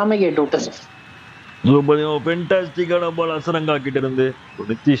எல்லாமே கேட்டு விட்டது. ஃபேண்டாஸ்டிக்கான பால் அசரங்கா கிட்ட இருந்து.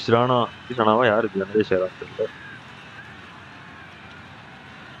 நிதிஷ் ராணாவா யாருக்கு கணேஷ் தெரியல.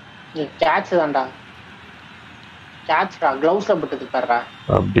 கேட்ச் தான்டா. கேட்ச்டா க்ளவுஸ்ல போட்டது பாருடா.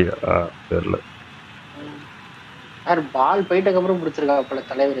 அப்படியா தெரியல. யார் பால் போயிட்டதுக்கு அப்புறம் பிடிச்சிருக்கா போல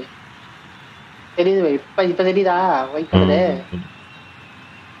தலைவர். தெரியுது இப்ப தெரியுதா வைக்கிறது.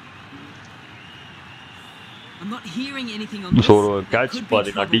 I'm not hearing anything on this. So catch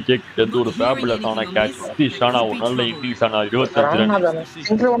பாத்தீங்கன்னா டிகே கிட்ட இருந்து ஒரு ஃபேபுலஸான கேட்ச். நிதிஷ் ராணா ஒரு நல்ல இன்னிங்ஸ் ஆனா 25 ரன்.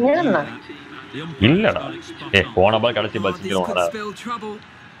 சிங்கிள் ஒண்ணே என்ன? இல்லடா போன பால் கடைசி பால் சிங்கிள் ஒண்ணா.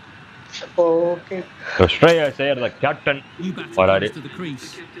 ஓகே ஸ்ட்ரையர் சேர் தி கேப்டன் வராரு.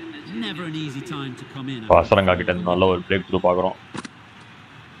 Never an easy time to come in. Azarenka கிட்ட இருந்து நல்ல ஒரு பிரேக் த்ரூ பாக்குறோம்.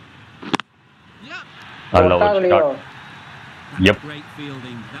 நல்ல ஒரு shot. Yep. Great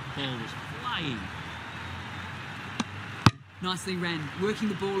fielding. That ball was flying. Nicely ran, working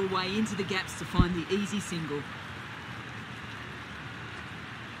the ball away into the gaps to find the easy single.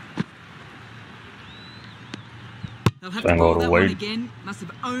 They'll have to bowl that one again. Must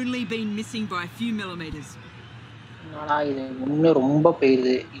have only been missing by a few millimeters. என்னடா இது இன்னும் ரொம்ப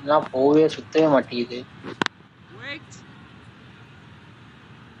பெய்யுது. இதெல்லாம் போவே சுத்தவே மாட்டேங்குது.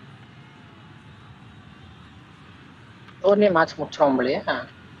 ஒரே match முடிச்சிரோம் போலயே.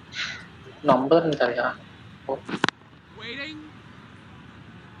 நம்பர் தரையா. Waiting.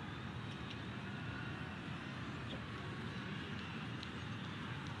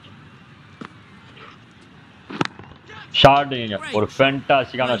 ஷாட்டுங்க, ஒரு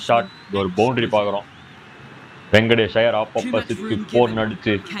ஃபேண்டாஸ்டிக்கான ஷாட். ஒரு பவுண்டரி பார்க்குறோம். வெங்கடேஷ் ஐயர் அப்பப்போ 6-4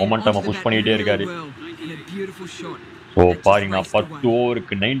 அடிச்சு மொமெண்டமை புஷ் பண்ணிக்கிட்டே இருக்காரு. ஸோ பாருங்க, 10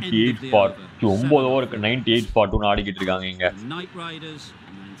 ஓவருக்கு 98 ஃபார் 9 ஓவருக்கு 98 ஃபார் 2 ஆடிக்கிட்டு இருக்காங்க இங்க.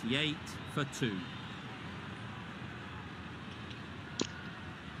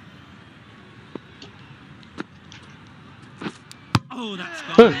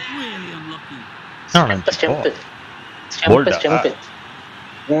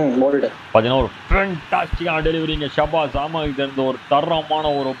 பாத்தீங்கன்னா ஒரு ஃபேண்டாஸ்டிக்கான டெலிவரிங்க. ஷபாஸ் அஹ்மத் இருந்த ஒரு தரமான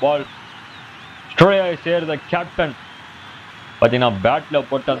ஒரு பால். ஸ்ட்ரேயஸ் ஐயர் தி கேப்டன் பாத்தீங்கன்னா பேட்ல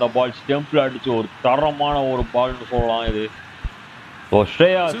போட்டு அந்த பால் ஸ்டெம்ப்ல அடிச்சு ஒரு தரமான ஒரு பால்னு சொல்லலாம் இது. ஸோ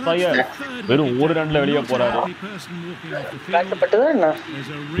ஸ்ரேயஸ் ஐயர் வெறும் ஒரு ரன்ல வெளியே போறாரு. பேட்ல பட்டு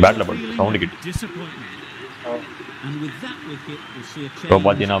சவுண்ட் கிட்டு. ஸோ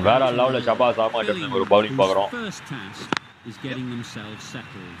பாத்தீங்கன்னா வேற லெவலில் ஷபாஸ் அஹ்மத் ஒரு பவுலிங் பார்க்குறோம்.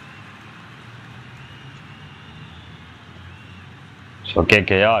 ஸோ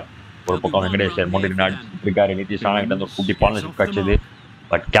கேகேஆர் ஒரு பக்கம் வெங்கடேஷ் முன்னாடி அடிச்சுட்டு இருக்காரு. நிதிஷ் ராணா ஒரு குட்டி பார்ட்னர்ஷிப் கிடைச்சது.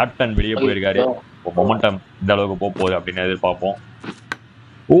 பட் கேப்டன் வெளியே போயிருக்காரு. மொமெண்டம் இந்த அளவுக்கு போக போகுது அப்படின்னு எதிர்பார்ப்போம்.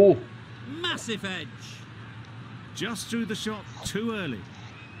 ஓ, massive edge. Just threw the shot too early.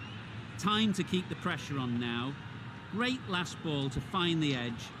 Time to keep the pressure on now. Great last ball to find the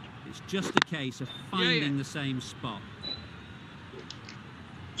edge. It's just a case of finding the same spot.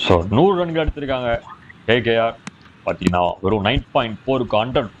 So 100 ரன்கள் எடுத்திருக்காங்க KKR. பார்த்தீங்கன்னா வெறும் 9.4க்கு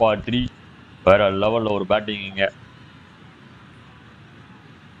 100 for 3. வேற லெவலில் ஒரு batting இங்க.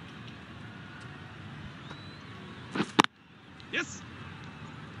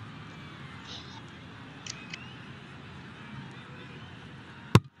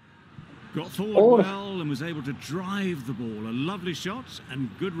 Got forward well and was able to drive the ball. A lovely shot and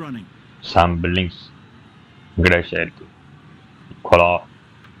good running. Sam Billings, Grace Eric, Kola.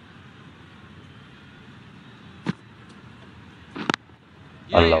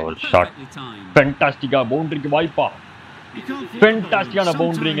 நல்ல ஒரு ஷாட். ஃபேண்டாஸ்டிக்கா பவுண்டரிக்கு வாய்ப்பா. ஃபேண்டாஸ்டிக்கான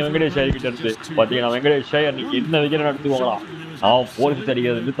பவுண்டரிங்க வெங்கடேஷ் ஐயர் கிட்ட இருந்து. பாத்தீங்கன்னா வெங்கடேஷ் ஐயர் நீங்க என்ன விக்கெட் நடத்துவாங்களா, நான் போலீஸ்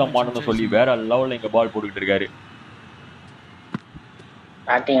தெரியாது நிறுத்தம் மாட்டேன்னு சொல்லி வேற லெவல்ல இங்க பால் போட்டுக்கிட்டு இருக்காரு.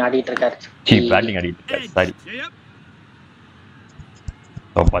 பேட்டிங் ஆடிட்டு இருக்காரு. பேட்டிங் ஆடிட்டு இருக்காரு. சரி.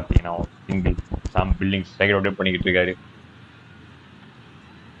 ஸோ பாத்தீங்கன்னா single Sam Billings strike out பண்ணிக்கிட்டு இருக்காரு.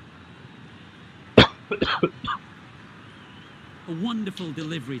 A wonderful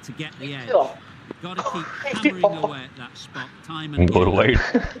delivery to get the edge. Got to keep hammering away at that spot time and go wide.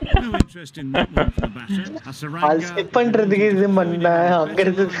 No interest in that one for the batter. I'll skip பண்றதுக்கு இது பண்ணா அங்க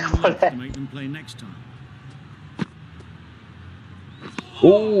இருந்து to make them play next time.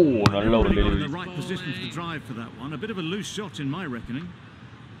 Oh, நல்ல ஒரு delivery. The right position for the drive for that one. A bit of a loose shot in my reckoning.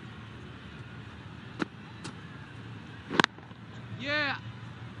 Yeah.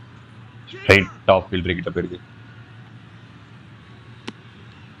 Straight off fielder கிட்ட போயிருக்கு.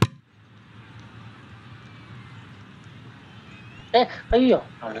 ஐயோ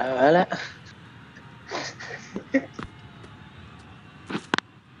நல்ல வேலை.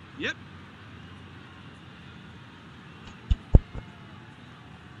 Yep.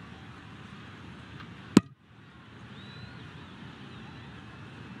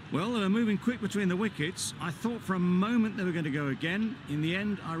 Well, they were moving quick between the wickets. I thought for a moment they were going to go again. In the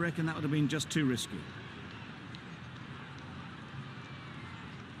end, I reckon that would have been just too risky.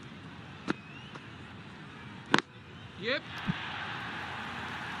 Yep.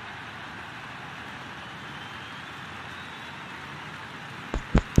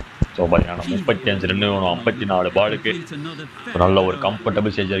 So பார்த்தீங்கன்னா 35 run 54 பாலுக்கு நல்ல ஒரு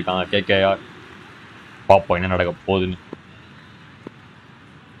comfortable செஞ்சிருக்காங்க KKR. பார்ப்போம் என்ன நடக்க போகுதுன்னு.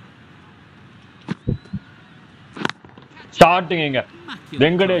 ஸ்டார்டிங்க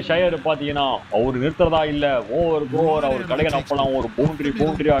வெங்கடேஷ் ஐயர் பார்த்தீங்கன்னா அவர் நிறுத்துறதா இல்லை, ஓவர் அவர் கடையை நப்பலாம் ஒரு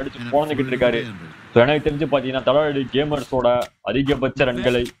பவுண்டரி அடிச்சு குழந்தைக்கிட்டு இருக்காரு. ஸோ எனக்கு தெரிஞ்சு பார்த்தீங்கன்னா தடாலடி கேமர்ஸோட அதிகபட்ச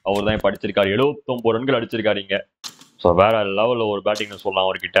ரன்களை அவர் தான் படிச்சிருக்காரு. 79 ரன்கள் அடிச்சிருக்காரு இங்க. ஸோ வேற லெவலில் ஒரு பேட்டிங்னு சொல்லலாம்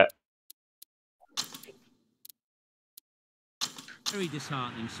அவர்கிட்ட. Very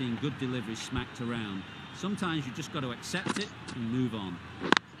disheartening seeing good deliveries smacked around. Sometimes you just got to accept it and move on.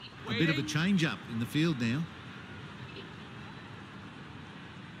 A bit of a change up in the field now.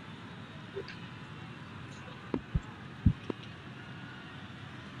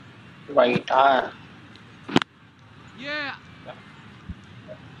 Right. Yeah.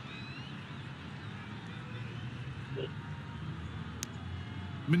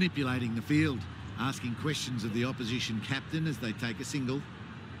 Manipulating the field, asking questions of the opposition captain as they take a single.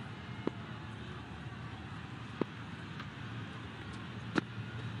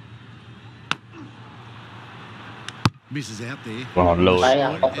 Misses out there.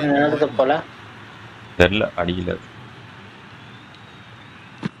 என்னது போல தெரியல அடிக்கல.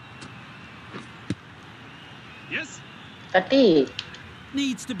 தட்டி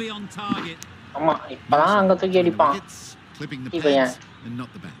Needs to be on target. ஆமா இப்பதான் அங்க தூக்கி அடிப்பான். Clipping the Bhaiya pads and not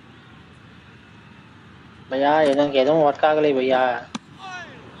the bat. பையா எனக்கு எதுவும் ஒர்க் ஆகலை பையா.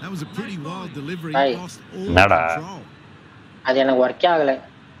 That was a pretty wild delivery. Hey. Lost all Nada. control. அது எனக்கு ஒர்க்கே ஆகலை.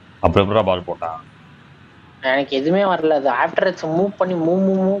 அப்புறம் எப்படா பால் போட்டான்? எனக்கு எதுவுமே வரல. அது ஆஃப்டர் இட்ஸ் மூவ் பண்ணி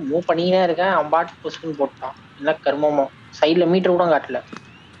மூவ் பண்ணினே இருக்கேன். அவன் பாட்டு புஷ்னு போட்டான். என்ன கர்மமோ சைடுல மீட்டர் கூட காட்டல.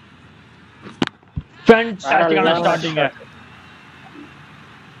 ஃபேன்டாஸ்டிக்கான ஸ்டார்டிங்.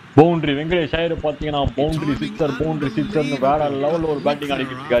 பவுண்டரி வெங்கடேஷ் ஐயர் பாத்தீங்கன்னா பவுண்டரி சிக்ஸர்னு வேற லெவல்ல ஒரு பேட்டிங்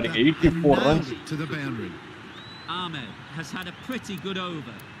ஆடிக்கிட்டு இருக்காருங்க. 84 runs to the boundary. Ahmed has had a pretty good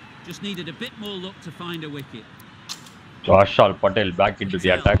over. Just needed a bit more luck to find a wicket. So Ashal Patel back into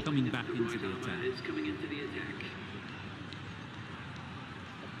the attack. Coming back into the attack.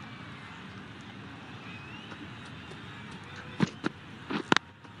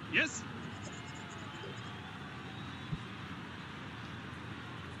 Yes.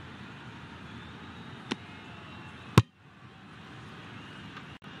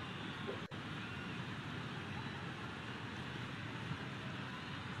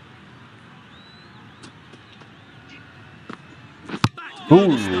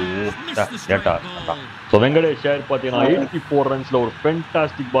 So Venkatesh Iyer பாத்தீங்கன்னா 84 runsல ஒரு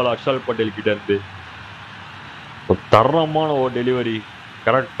fantastic பால் அஷால் பட்டேல் கிட்ட இருந்து தரமான ஒரு delivery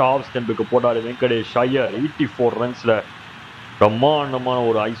correct of ஸ்டெம்புக்கு போட்டாரு வெங்கடேஷ் ஐயர். 84 runsல பிரம்மாண்டமான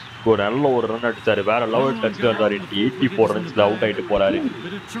ஒரு ice score, நல்ல ஒரு ரன் அடிச்சாரு. வேற லெவல் டச் இருந்தாரு. 84 runsல அவுட் ஆயிட்டு போறாரு.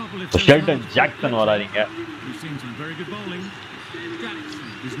 Sheldon Jackson வராருங்க.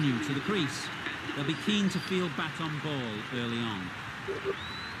 Is new to the crease. They'll be keen to field bat on ball early on.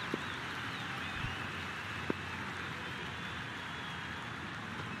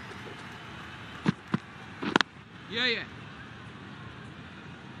 Yeah.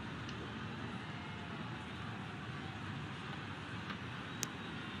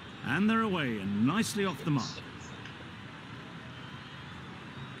 And they're away and nicely off the mark.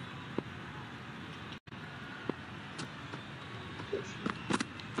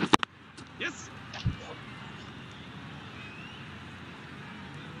 Yes.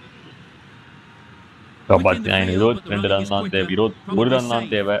 பாத்தீங்கன்னா 22 run தான் தேவை, 21 run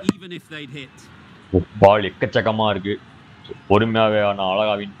தான் தேவை. பால் எக்கச்சக்கமா இருக்கு. பொறுமையாவே நான்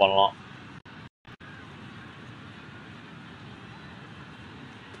அழகா வின் பண்ணலாம்.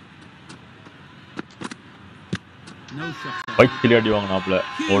 பைக்கில் அடி வாங்கினாப்ல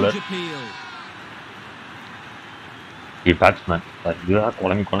bowler. பேட்ஸ்மேன் இதுதான்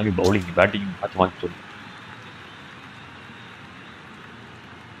குழம்பி பவுலிங் பேட்டிங் மாற்றி சொல்லு.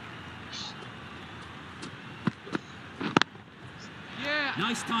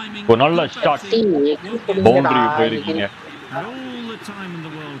 ஒரு நல்ல ஷாட் பவுண்டரி போயிருக்கீங்க.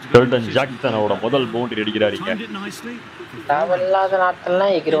 ஷெல்டன் ஜாக்சனோட முதல் பவுண்டரி அடிக்கிறாருங்க. தேவையில்லாத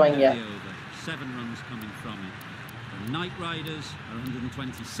நாட்டெல்லாம் எகிருவாங்க.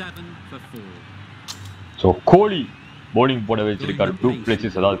 ஸோ கோலி bowling போட வச்சிருக்காரு.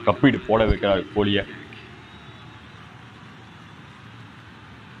 DUPLESIS அதாவது கப்பீடு போட வைக்கிறாரு கோலியை.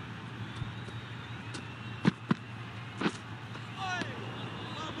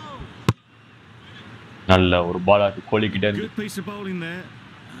 நல்ல ஒரு பால் ஆச்சு கோலி கிட்ட இருந்து. Good piece of bowling there.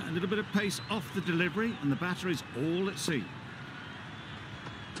 A little bit of pace off the delivery and the batter is all at sea.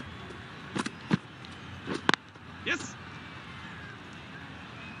 Yes.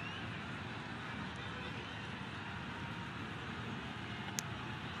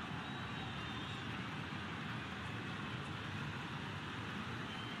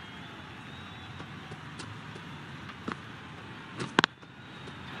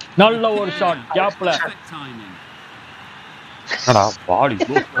 நல்ல ஒரு ஷாட் கேப்ல. அடா பால்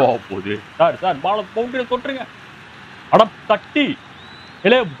இவ்வளோ போகுது. சார் பால பவுண்டரி தொட்டுருங்க. அட தட்டி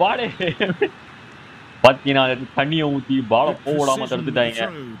இல்ல பாலே பாத்தீங்கன்னா தண்ணியை ஊத்தி பால போடாம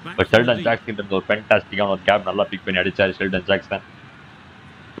தடுத்துட்டாங்க. ஷெல்டன் ஜாக்சன் இருந்த ஒரு ஃபேன்டாஸ்டிக்கான ஒரு கேப் நல்லா பிக் பண்ணி அடிச்சாரு ஷெல்டன் ஜாக்சன்.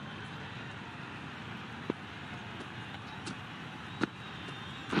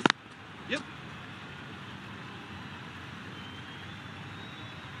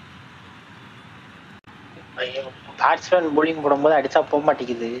 பேட்ஸ்மேன் bowling போடும்போது அடிச்சா போக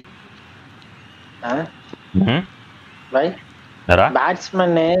மாட்டேங்குது.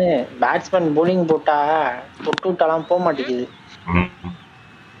 பேட்ஸ்மேன் bowling போட்டா தொட்டு விட்டாலாம் போக மாட்டேங்குது.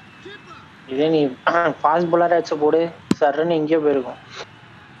 இதே நீ ஃபாஸ்ட் bowler வச்சு போடு சர்ன்னு எங்கேயோ போயிருக்கும்.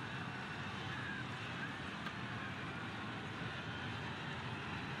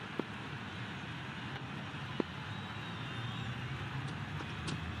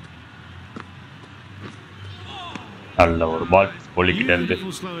 நல்ல ஒரு பால் கோலி கிட்ட இருந்து.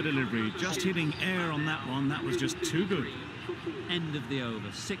 Beautiful slower delivery, just hitting air on that one. That was just too good. End of the over,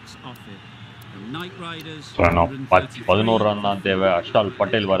 6 off it. The Night Riders 11 run தான் தேவை. அஷ்டால்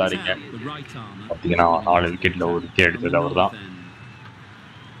பட்டேல் வராருங்க. பாத்தீங்கன்னா 4 விக்கெட்ல ஒரு விக்கெட் எடுத்தது அவர்தான்.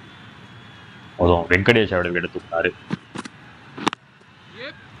 அதுவும் வெங்கடேஷ் அவர்கள் எடுத்துக்கிட்டாரு.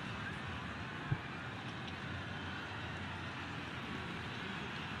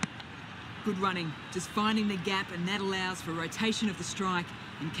 Good running, just finding the gap, and that allows for rotation of the strike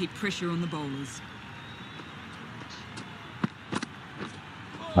and keep pressure on the bowlers.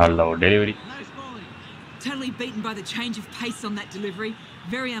 Hello, delivery. Totally beaten by the change of pace on that delivery.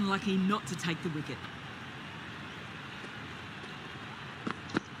 Very unlucky not to take the wicket.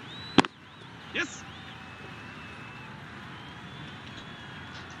 Yes.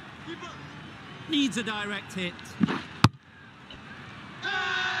 Needs a direct hit.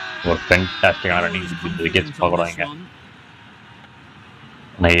 ஒரு ஃபேண்டாஸ்டிக்கான running wickets பார்க்குறாங்க.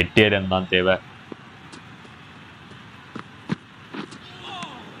 ஆனால் 8 run தான் தேவை.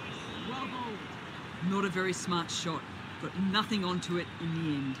 Not a very smart shot, but nothing onto it in the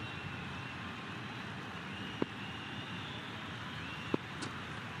end.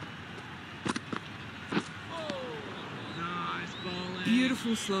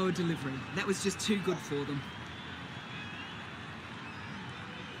 Beautiful slower delivery. That was just too good for them.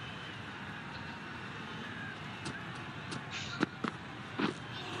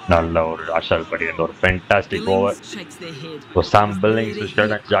 நல்ல ஒரு அஷல் பண்ணியிருந்த ஒரு fantastic over. So Sam Billings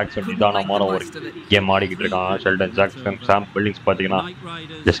Sheldon Jackson நிதானமான ஒரு கேம் ஆடிக்கிட்டு இருக்காங்க. ஷெல்டன் ஜாக்சன் சாம் பில்லிங்ஸ் பார்த்தீங்கன்னா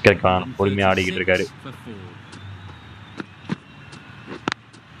ஜஸ்கர் பொறுமையாக ஆடிக்கிட்டு இருக்காரு.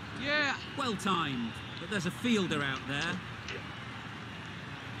 Well timed, but there's a fielder out there.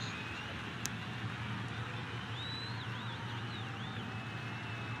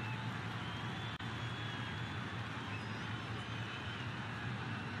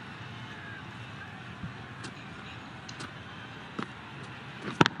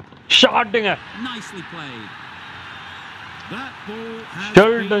 ஷாட்டுங்க. Nicely played. That ball has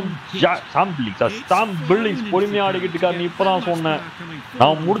Sheldon Sam Billings பொறுமையாக ஆடிக்கிட்டு இருக்காரு. நீ இப்போதான் சொன்னேன்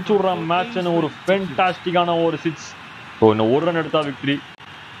நான் முடிச்சு விட்றேன் மேட்ச்னு. ஒரு ஃபேண்டாஸ்டிக்கான ஒரு 6. ஸோ இன்னும் ஒரு ரன் எடுத்தா விக்டரி.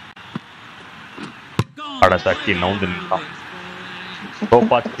 அட சக்தி நவுந்து நின்றான். ஸோ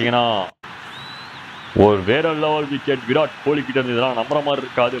பார்த்தீங்கன்னா ஒரு வேற லெவல் விக்கெட் விராட் கோலி கிட்ட இருந்து. இதெல்லாம் நம்புற மாதிரி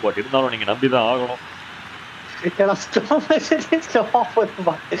இருக்காது, பட் இருந்தாலும் நீங்க நம்பி தான் ஆகணும்.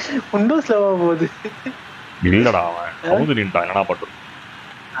 இல்லடா அவன் நவுந்து நின்றான். என்னடா பண்றது?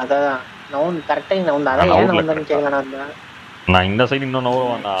 நான் இந்த சைடு இன்னும்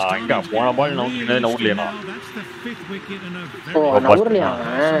நவுறவன். நான் இங்க போன பால் நவுந்து நவுறலையா?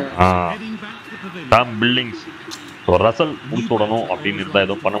 சாம் பில்லிங்ஸ் ரசல் முடிச்சு விடணும் அப்படின்னு இருந்தா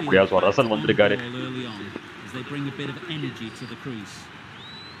எதுவும் பண்ண முடியாது. ஸோ ரசல் வந்திருக்காரு.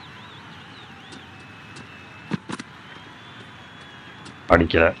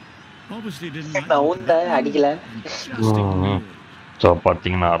 அடிக்கல. ஸோ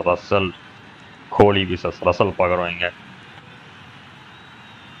பார்த்தீங்கன்னா ரசல் கோலி விசஸ் ரசல் பார்க்குறவங்க.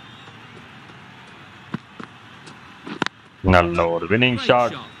 நல்ல ஒரு வின்னிங்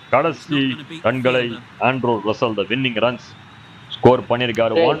ஷாட். கடைசி ரன்களை ஆண்ட்ரூ ரசல் த வின்னிங் ரன்ஸ் ஸ்கோர்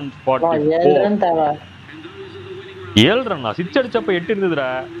பண்ணியிருக்காரு. 144. 7 ரன்னா 6 அடிச்சப்ப 8 இருந்ததுடா.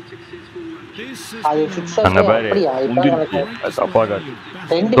 அந்த பாரு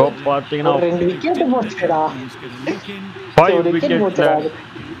பாத்தீங்கன்னா 5 விக்கெட்ல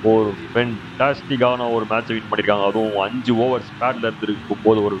ஒரு ஃபேண்டாஸ்டிக்கான ஒரு மேட்ச் வின் பண்ணிருக்காங்க. அதுவும் 5 ஓவர் ஸ்பேட்ல இருந்திருக்கும்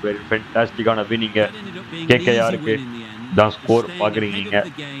போது ஒரு வெரி ஃபேண்டாஸ்டிக்கான வின்னிங்க. கேகேஆருக்கு தான் ஸ்கோர் பாக்குறீங்க.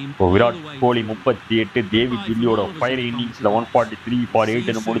 Virat Kohli 38, David வில்லியோட fire இன்னிங்ஸ்ல 143 for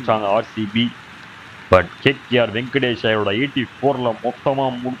 8 முடிச்சாங்க ஆர்சிபி. பட் கேகேஆர் வெங்கடேஷ் ஐயரோட 84ல மொத்தமா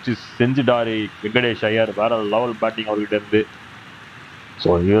முடிச்சு செஞ்சுட்டாரு. வெங்கடேஷ் ஐயர் வேற லெவல் பேட்டிங் அவர்கிட்ட இருந்து. ஸோ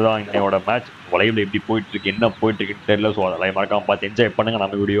இதுதான் இன்னையோட மேட்ச். லைவ்ல எப்படி போயிட்டு இருக்கு, என்ன போயிட்டு இருக்குன்னு தெரியல. ஸோ அதெல்லாம் மறக்காம பார்த்து என்ஜாய் பண்ணுங்க.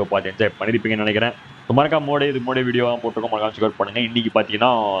 நம்ம வீடியோ பார்த்து என்ஜாய் பண்ணிருப்பீங்கன்னு நினைக்கிறேன். ஸோ மறக்காம இதுக்கு வீடியோவாக போட்டிருக்கோம். மறக்காம ஸ்கோர் பண்ணுங்க. இன்னைக்கு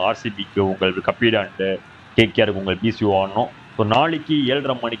பார்த்தீங்கன்னா ஆர்சிபிக்கு உங்களுக்கு கப்பீட் அண்ட் கேகேஆருக்கு உங்களுக்கு பிசிஓ ஆடணும். ஸோ நாளைக்கு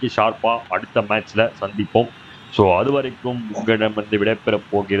 7:30 மணிக்கு ஷார்ப்பாக அடுத்த மேட்ச்ல சந்திப்போம். ஸோ அது வரைக்கும் உங்களிடமிருந்து விடைபெற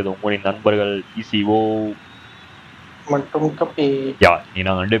போகிறது உங்களின் நண்பர்கள் பிசிஓ மற்றும் நீ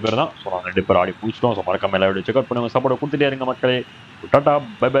நாங்கள் 2 பேர் தான். ஸோ நாங்கள் 2 பேர் ஆடி முடிச்சிட்டோம். ஸோ மறக்காம எல்லாரும் செக் அவுட் பண்ணுங்க. சப்போர்ட் கொடுத்துட்டே இருங்க மக்களே. Tata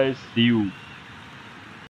bye by, see you.